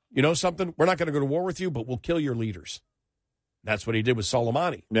 You know something? We're not going to go to war with you, but we'll kill your leaders. That's what he did with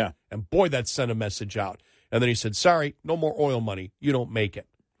Soleimani. Yeah. And boy, that sent a message out. And then he said, sorry, no more oil money. You don't make it.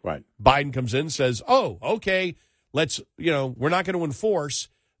 Right. Biden comes in and says, oh, okay, let's, we're not going to enforce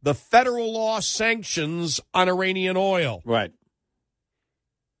the federal law sanctions on Iranian oil. Right.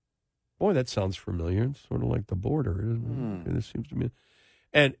 Boy, that sounds familiar. It's sort of like the border. It seems to me.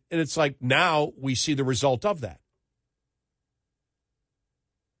 And it's like now we see the result of that.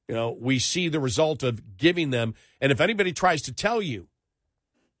 We see the result of giving them. And if anybody tries to tell you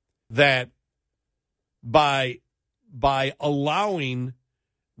that by allowing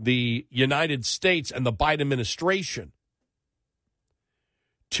the United States and the Biden administration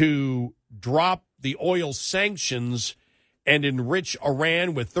to drop the oil sanctions and enrich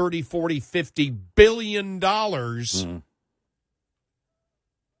Iran with $30, $40, $50 billion,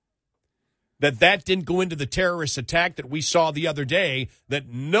 that didn't go into the terrorist attack that we saw the other day, that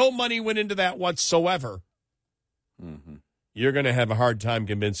no money went into that whatsoever, you're going to have a hard time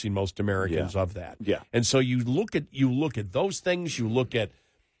convincing most Americans of that. Yeah. And so you look at those things. You look at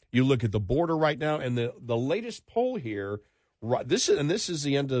the border right now, and the latest poll here. This is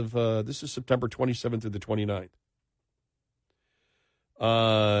the end of this is September 27th through the 29th.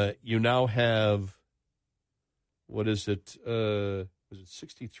 You now have, what is it? Was it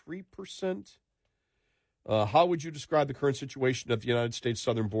 63%? How would you describe the current situation at the United States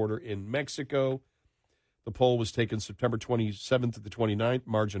southern border in Mexico? The poll was taken September 27th to the 29th,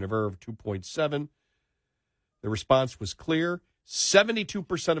 margin of error of 2.7. The response was clear.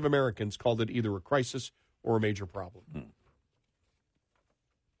 72% of Americans called it either a crisis or a major problem.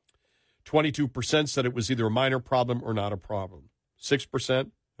 22% said it was either a minor problem or not a problem. 6%,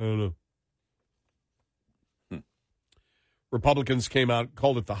 I don't know. Republicans came out,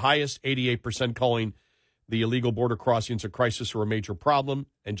 called it the highest, 88% calling the illegal border crossings a crisis or a major problem,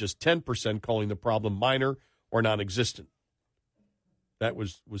 and just 10% calling the problem minor or non-existent. That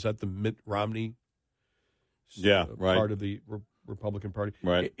was that the Mitt Romney part of the Republican Party?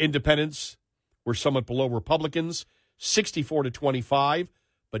 Right. Independents were somewhat below Republicans, 64-25,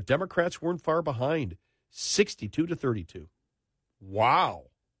 but Democrats weren't far behind, 62-32. Wow.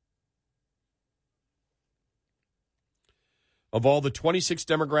 Of all the 26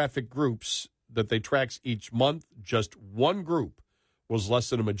 demographic groups that they track each month, just one group was less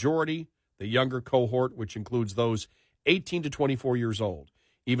than a majority, the younger cohort, which includes those 18 to 24 years old.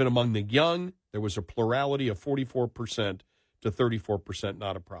 Even among the young, there was a plurality of 44% to 34%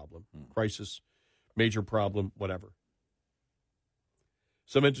 not a problem. Crisis, major problem, whatever.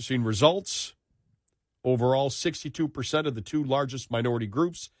 Some interesting results. Overall, 62% of the two largest minority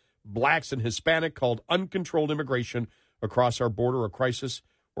groups, blacks and Hispanic, called uncontrolled immigration across our border a crisis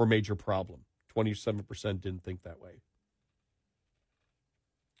or major problem. 27% didn't think that way.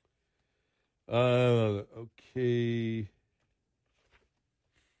 Okay.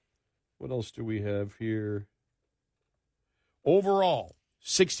 What else do we have here? Overall,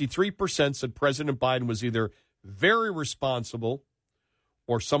 63% said President Biden was either very responsible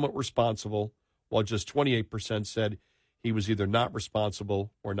or somewhat responsible, while just 28% said he was either not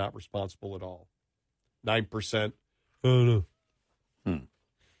responsible or not responsible at all. 9%. I don't know.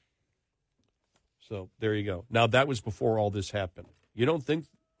 So there you go. Now, that was before all this happened. You don't think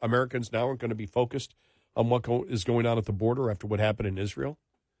Americans now are going to be focused on what is going on at the border after what happened in Israel?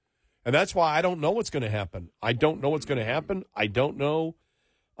 And that's why I don't know what's going to happen. I don't know what's going to happen. I don't know.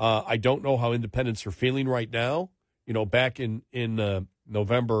 I don't know how independents are feeling right now. You know, back in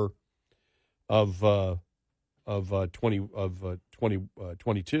November of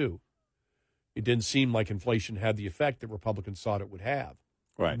 2022, it didn't seem like inflation had the effect that Republicans thought it would have.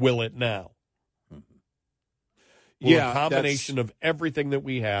 Right. Will it now? Yeah, a combination of everything that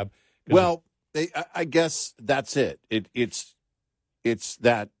we have. Well, I guess that's it. It's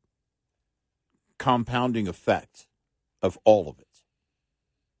that compounding effect of all of it,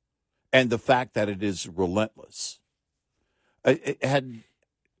 and the fact that it is relentless. Had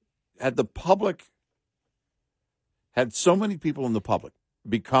the public, had so many people in the public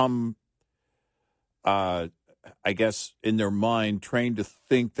become, I guess, in their mind, trained to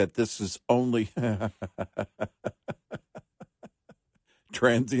think that this is only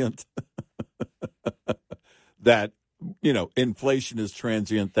transient, that, you know, inflation is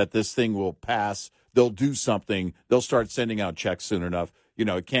transient, that this thing will pass, they'll do something, they'll start sending out checks soon enough, you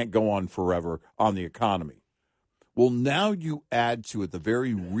know, it can't go on forever on the economy. Well, now you add to it the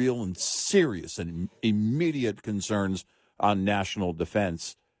very real and serious and immediate concerns on national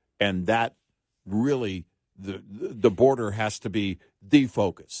defense, and that really, the border has to be the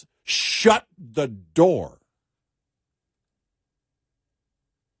focus. Shut the door.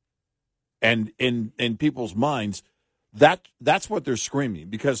 And in people's minds, that's what they're screaming,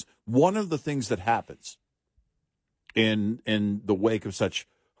 because one of the things that happens in the wake of such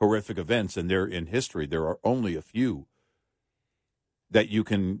horrific events, and they're in history, there are only a few that you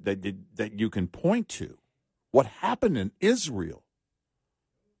can point to. What happened in Israel,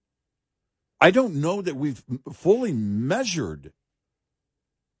 I don't know that we've fully measured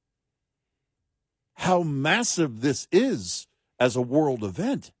how massive this is as a world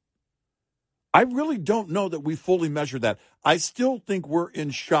event. I really don't know that we fully measured that. I still think we're in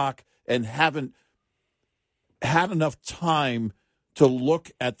shock and haven't had enough time to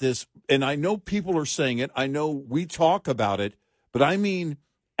look at this. And I know people are saying it. I know we talk about it. But I mean,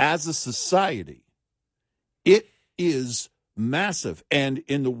 as a society, it is massive. And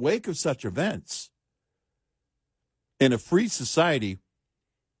in the wake of such events, in a free society,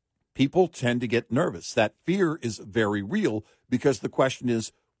 people tend to get nervous. That fear is very real because the question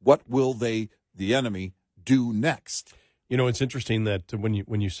is, what will the enemy, do next? You know, it's interesting that when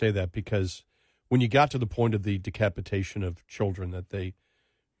you say that, because when you got to the point of the decapitation of children, that they,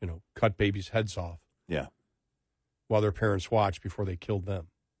 cut babies' heads off. Yeah. While their parents watched before they killed them.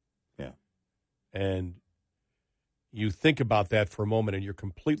 Yeah. And you think about that for a moment and you're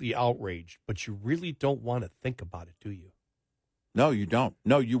completely outraged, but you really don't want to think about it, do you? No, you don't.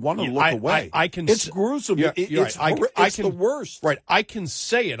 No, you want to look away. It's gruesome. Yeah, It's the worst. Right. I can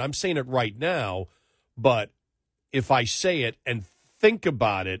say it. I'm saying it right now, but if I say it and think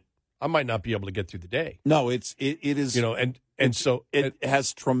about it, I might not be able to get through the day. No, it is. So it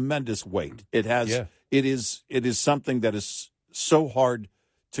has tremendous weight. It has. Yeah. It is something that is so hard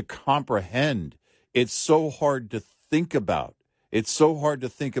to comprehend. It's so hard to think about. It's so hard to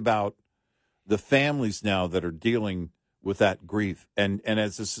think about the families now that are dealing with that grief, and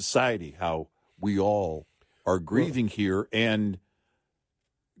as a society, how we all are grieving here, and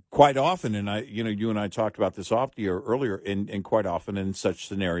quite often, and you and I talked about this off the air earlier, and quite often in such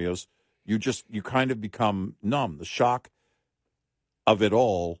scenarios, you kind of become numb. The shock of it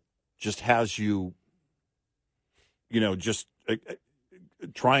all just has you, just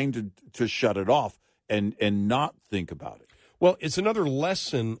trying to shut it off and not think about it. Well, it's another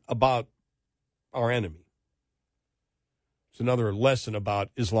lesson about our enemy. It's another lesson about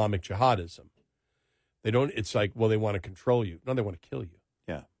Islamic jihadism. It's like, well, they want to control you. No, they want to kill you.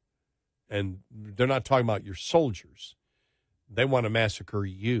 Yeah. And they're not talking about your soldiers. They want to massacre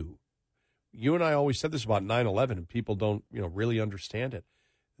you. You and I always said this about 9/11, and people don't, really understand it.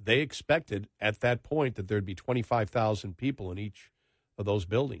 They expected at that point that there'd be 25,000 people in each of those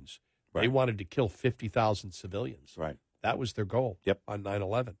buildings. Right. They wanted to kill 50,000 civilians. Right. That was their goal. Yep. On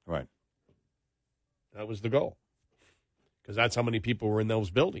 9/11. Right. That was the goal. Because that's how many people were in those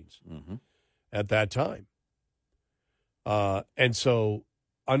buildings at that time. And so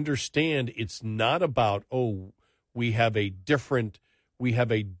understand it's not about, we have a different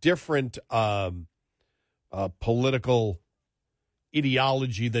political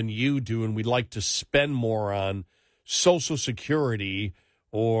ideology than you do, and we'd like to spend more on Social Security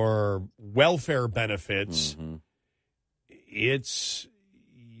or welfare benefits. It's,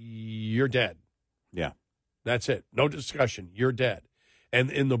 you're dead. Yeah. That's it. No discussion. You're dead. And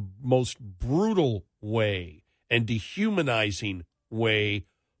in the most brutal way and dehumanizing way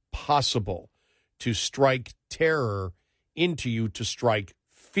possible, to strike terror into you, to strike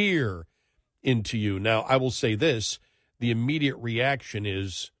fear into you. Now, I will say this. The immediate reaction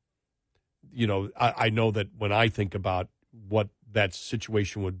is, I know that when I think about what that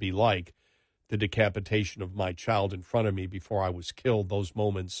situation would be like, the decapitation of my child in front of me before I was killed, those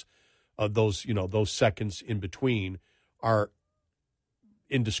moments, those seconds in between are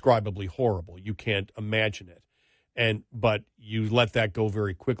indescribably horrible. You can't imagine it. But you let that go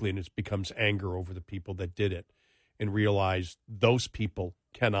very quickly, and it becomes anger over the people that did it, and realize those people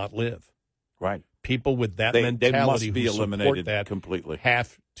cannot live. Right. People with that mentality they must be who eliminated that completely.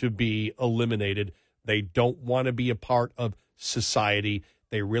 Have to be eliminated. They don't want to be a part of society.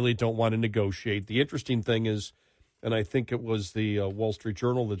 They really don't want to negotiate. The interesting thing is, and I think it was the Wall Street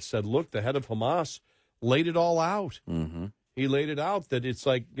Journal that said, look, the head of Hamas laid it all out. He laid it out that it's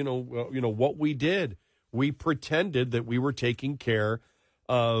like, what we did. We pretended that we were taking care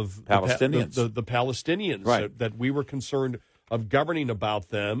of Palestinians. The Palestinians, right. that we were concerned of governing about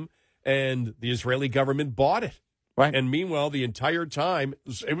them, and the Israeli government bought it. Right. And meanwhile, the entire time,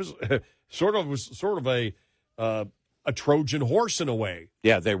 it was sort of a Trojan horse in a way.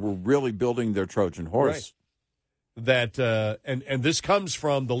 Yeah, they were really building their Trojan horse. Right. That and this comes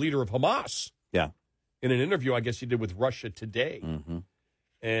from the leader of Hamas. Yeah. In an interview, I guess he did with Russia Today.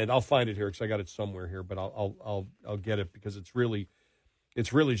 And I'll find it here because I got it somewhere here, but I'll get it because it's really and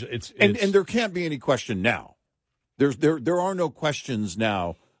there can't be any question now. There are no questions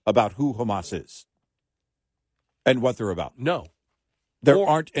now about who Hamas is and what they're about. No, there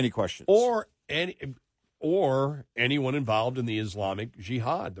aren't any questions, or anyone involved in the Islamic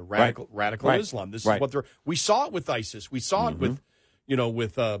Jihad, the radical Islam. This is what we saw it with ISIS. We saw it with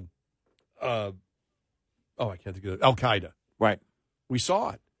I can't think of it, Al Qaeda. Right. We saw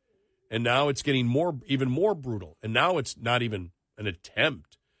it. And now it's getting even more brutal. And now it's not even an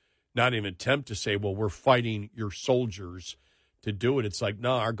attempt to say, well, we're fighting your soldiers to do it. It's like,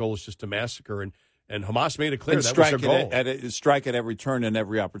 no, our goal is just to massacre. And Hamas made it clear that was their goal. Strike at every turn and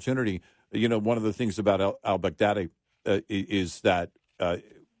every opportunity. One of the things about al-Baghdadi is that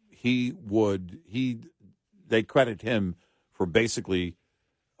they credit him for basically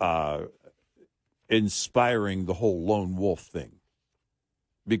inspiring the whole lone wolf thing.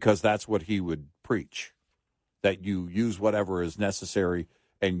 because that's what he would preach, that you use whatever is necessary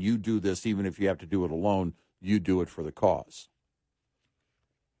and you do this even if you have to do it alone, you do it for the cause.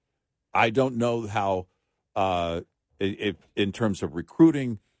 I don't know how, if in terms of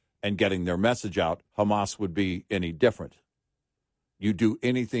recruiting and getting their message out, Hamas would be any different. You do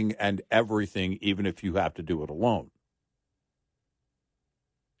anything and everything, even if you have to do it alone.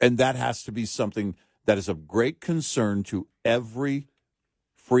 And that has to be something that is of great concern to every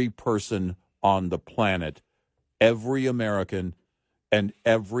free person on the planet. Every American and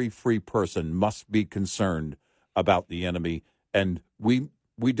every free person must be concerned about the enemy. And we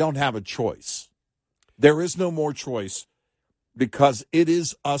don't have a choice. There is no more choice because it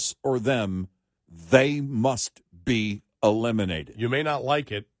is us or them. They must be eliminated. You may not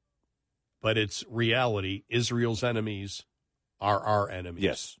like it, but it's reality. Israel's enemies are our enemies.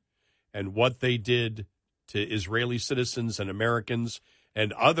 Yes. And what they did to Israeli citizens and Americans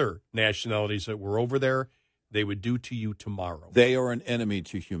and other nationalities that were over there, they would do to you tomorrow. They are an enemy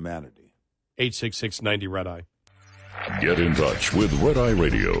to humanity. 866-90-RED-EYE. Get in touch with Red Eye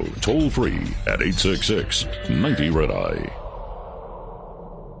Radio, toll free at 866-90-RED-EYE.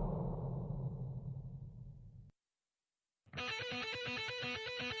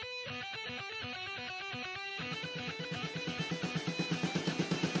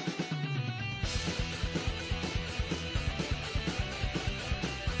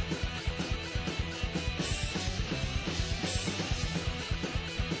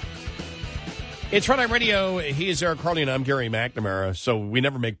 It's Red Eye Radio. He is Eric Harley, and I'm Gary McNamara. So we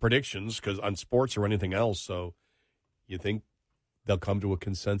never make predictions because on sports or anything else. So you think they'll come to a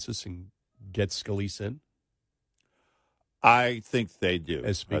consensus and get Scalise in? I think they do.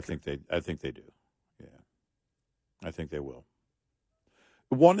 As Speaker? I think they do. Yeah, I think they will.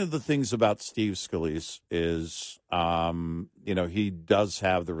 One of the things about Steve Scalise is, he does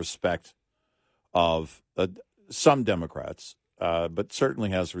have the respect of some Democrats, but certainly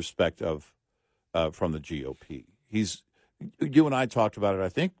has respect of. From the GOP. You and I talked about it, I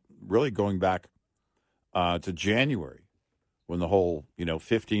think, really going back to January when the whole,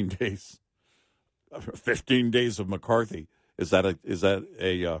 15 days of McCarthy. I like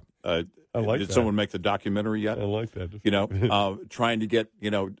that. Someone make the documentary yet? I like that. Trying to get,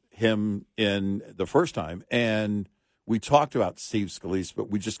 him in the first time. And we talked about Steve Scalise, but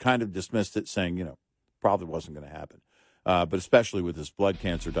we just kind of dismissed it saying, probably wasn't going to happen. But especially with his blood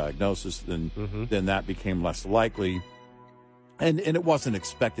cancer diagnosis, then that became less likely. And it wasn't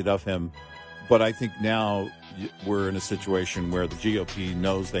expected of him. But I think now we're in a situation where the GOP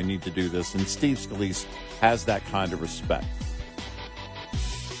knows they need to do this, and Steve Scalise has that kind of respect.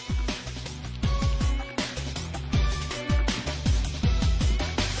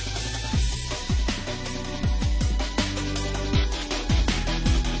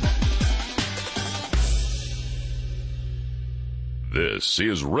 This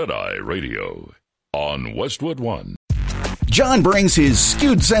is Red Eye Radio on Westwood One. John brings his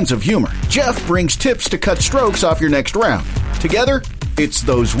skewed sense of humor. Jeff brings tips to cut strokes off your next round. Together, it's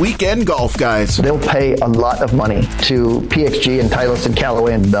those weekend golf guys. They'll pay a lot of money to PXG and Titleist and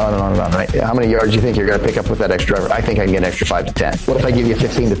Callaway and on and on and on, right? How many yards do you think you're going to pick up with that extra driver? I think I can get an extra 5 to 10. What if I give you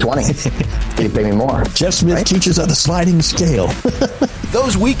 15 to 20? You pay me more. Jeff Smith teaches on the sliding scale.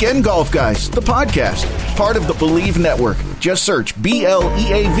 Those Weekend Golf Guys, the podcast, part of the Believe Network. Just search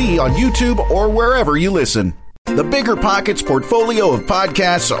BLEAV on YouTube or wherever you listen. The Bigger Pockets portfolio of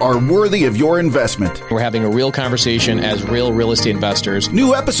podcasts are worthy of your investment. We're having a real conversation as real estate investors.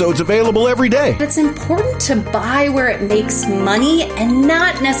 New episodes available every day. It's important to buy where it makes money and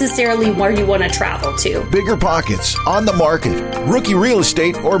not necessarily where you want to travel to. Bigger Pockets, On the Market, Rookie Real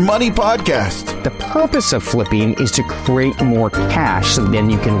Estate, or Money Podcast. The purpose of flipping is to create more cash so then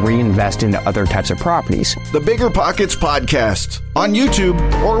you can reinvest into other types of properties. The Bigger Pockets Podcast on YouTube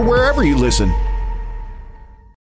or wherever you listen.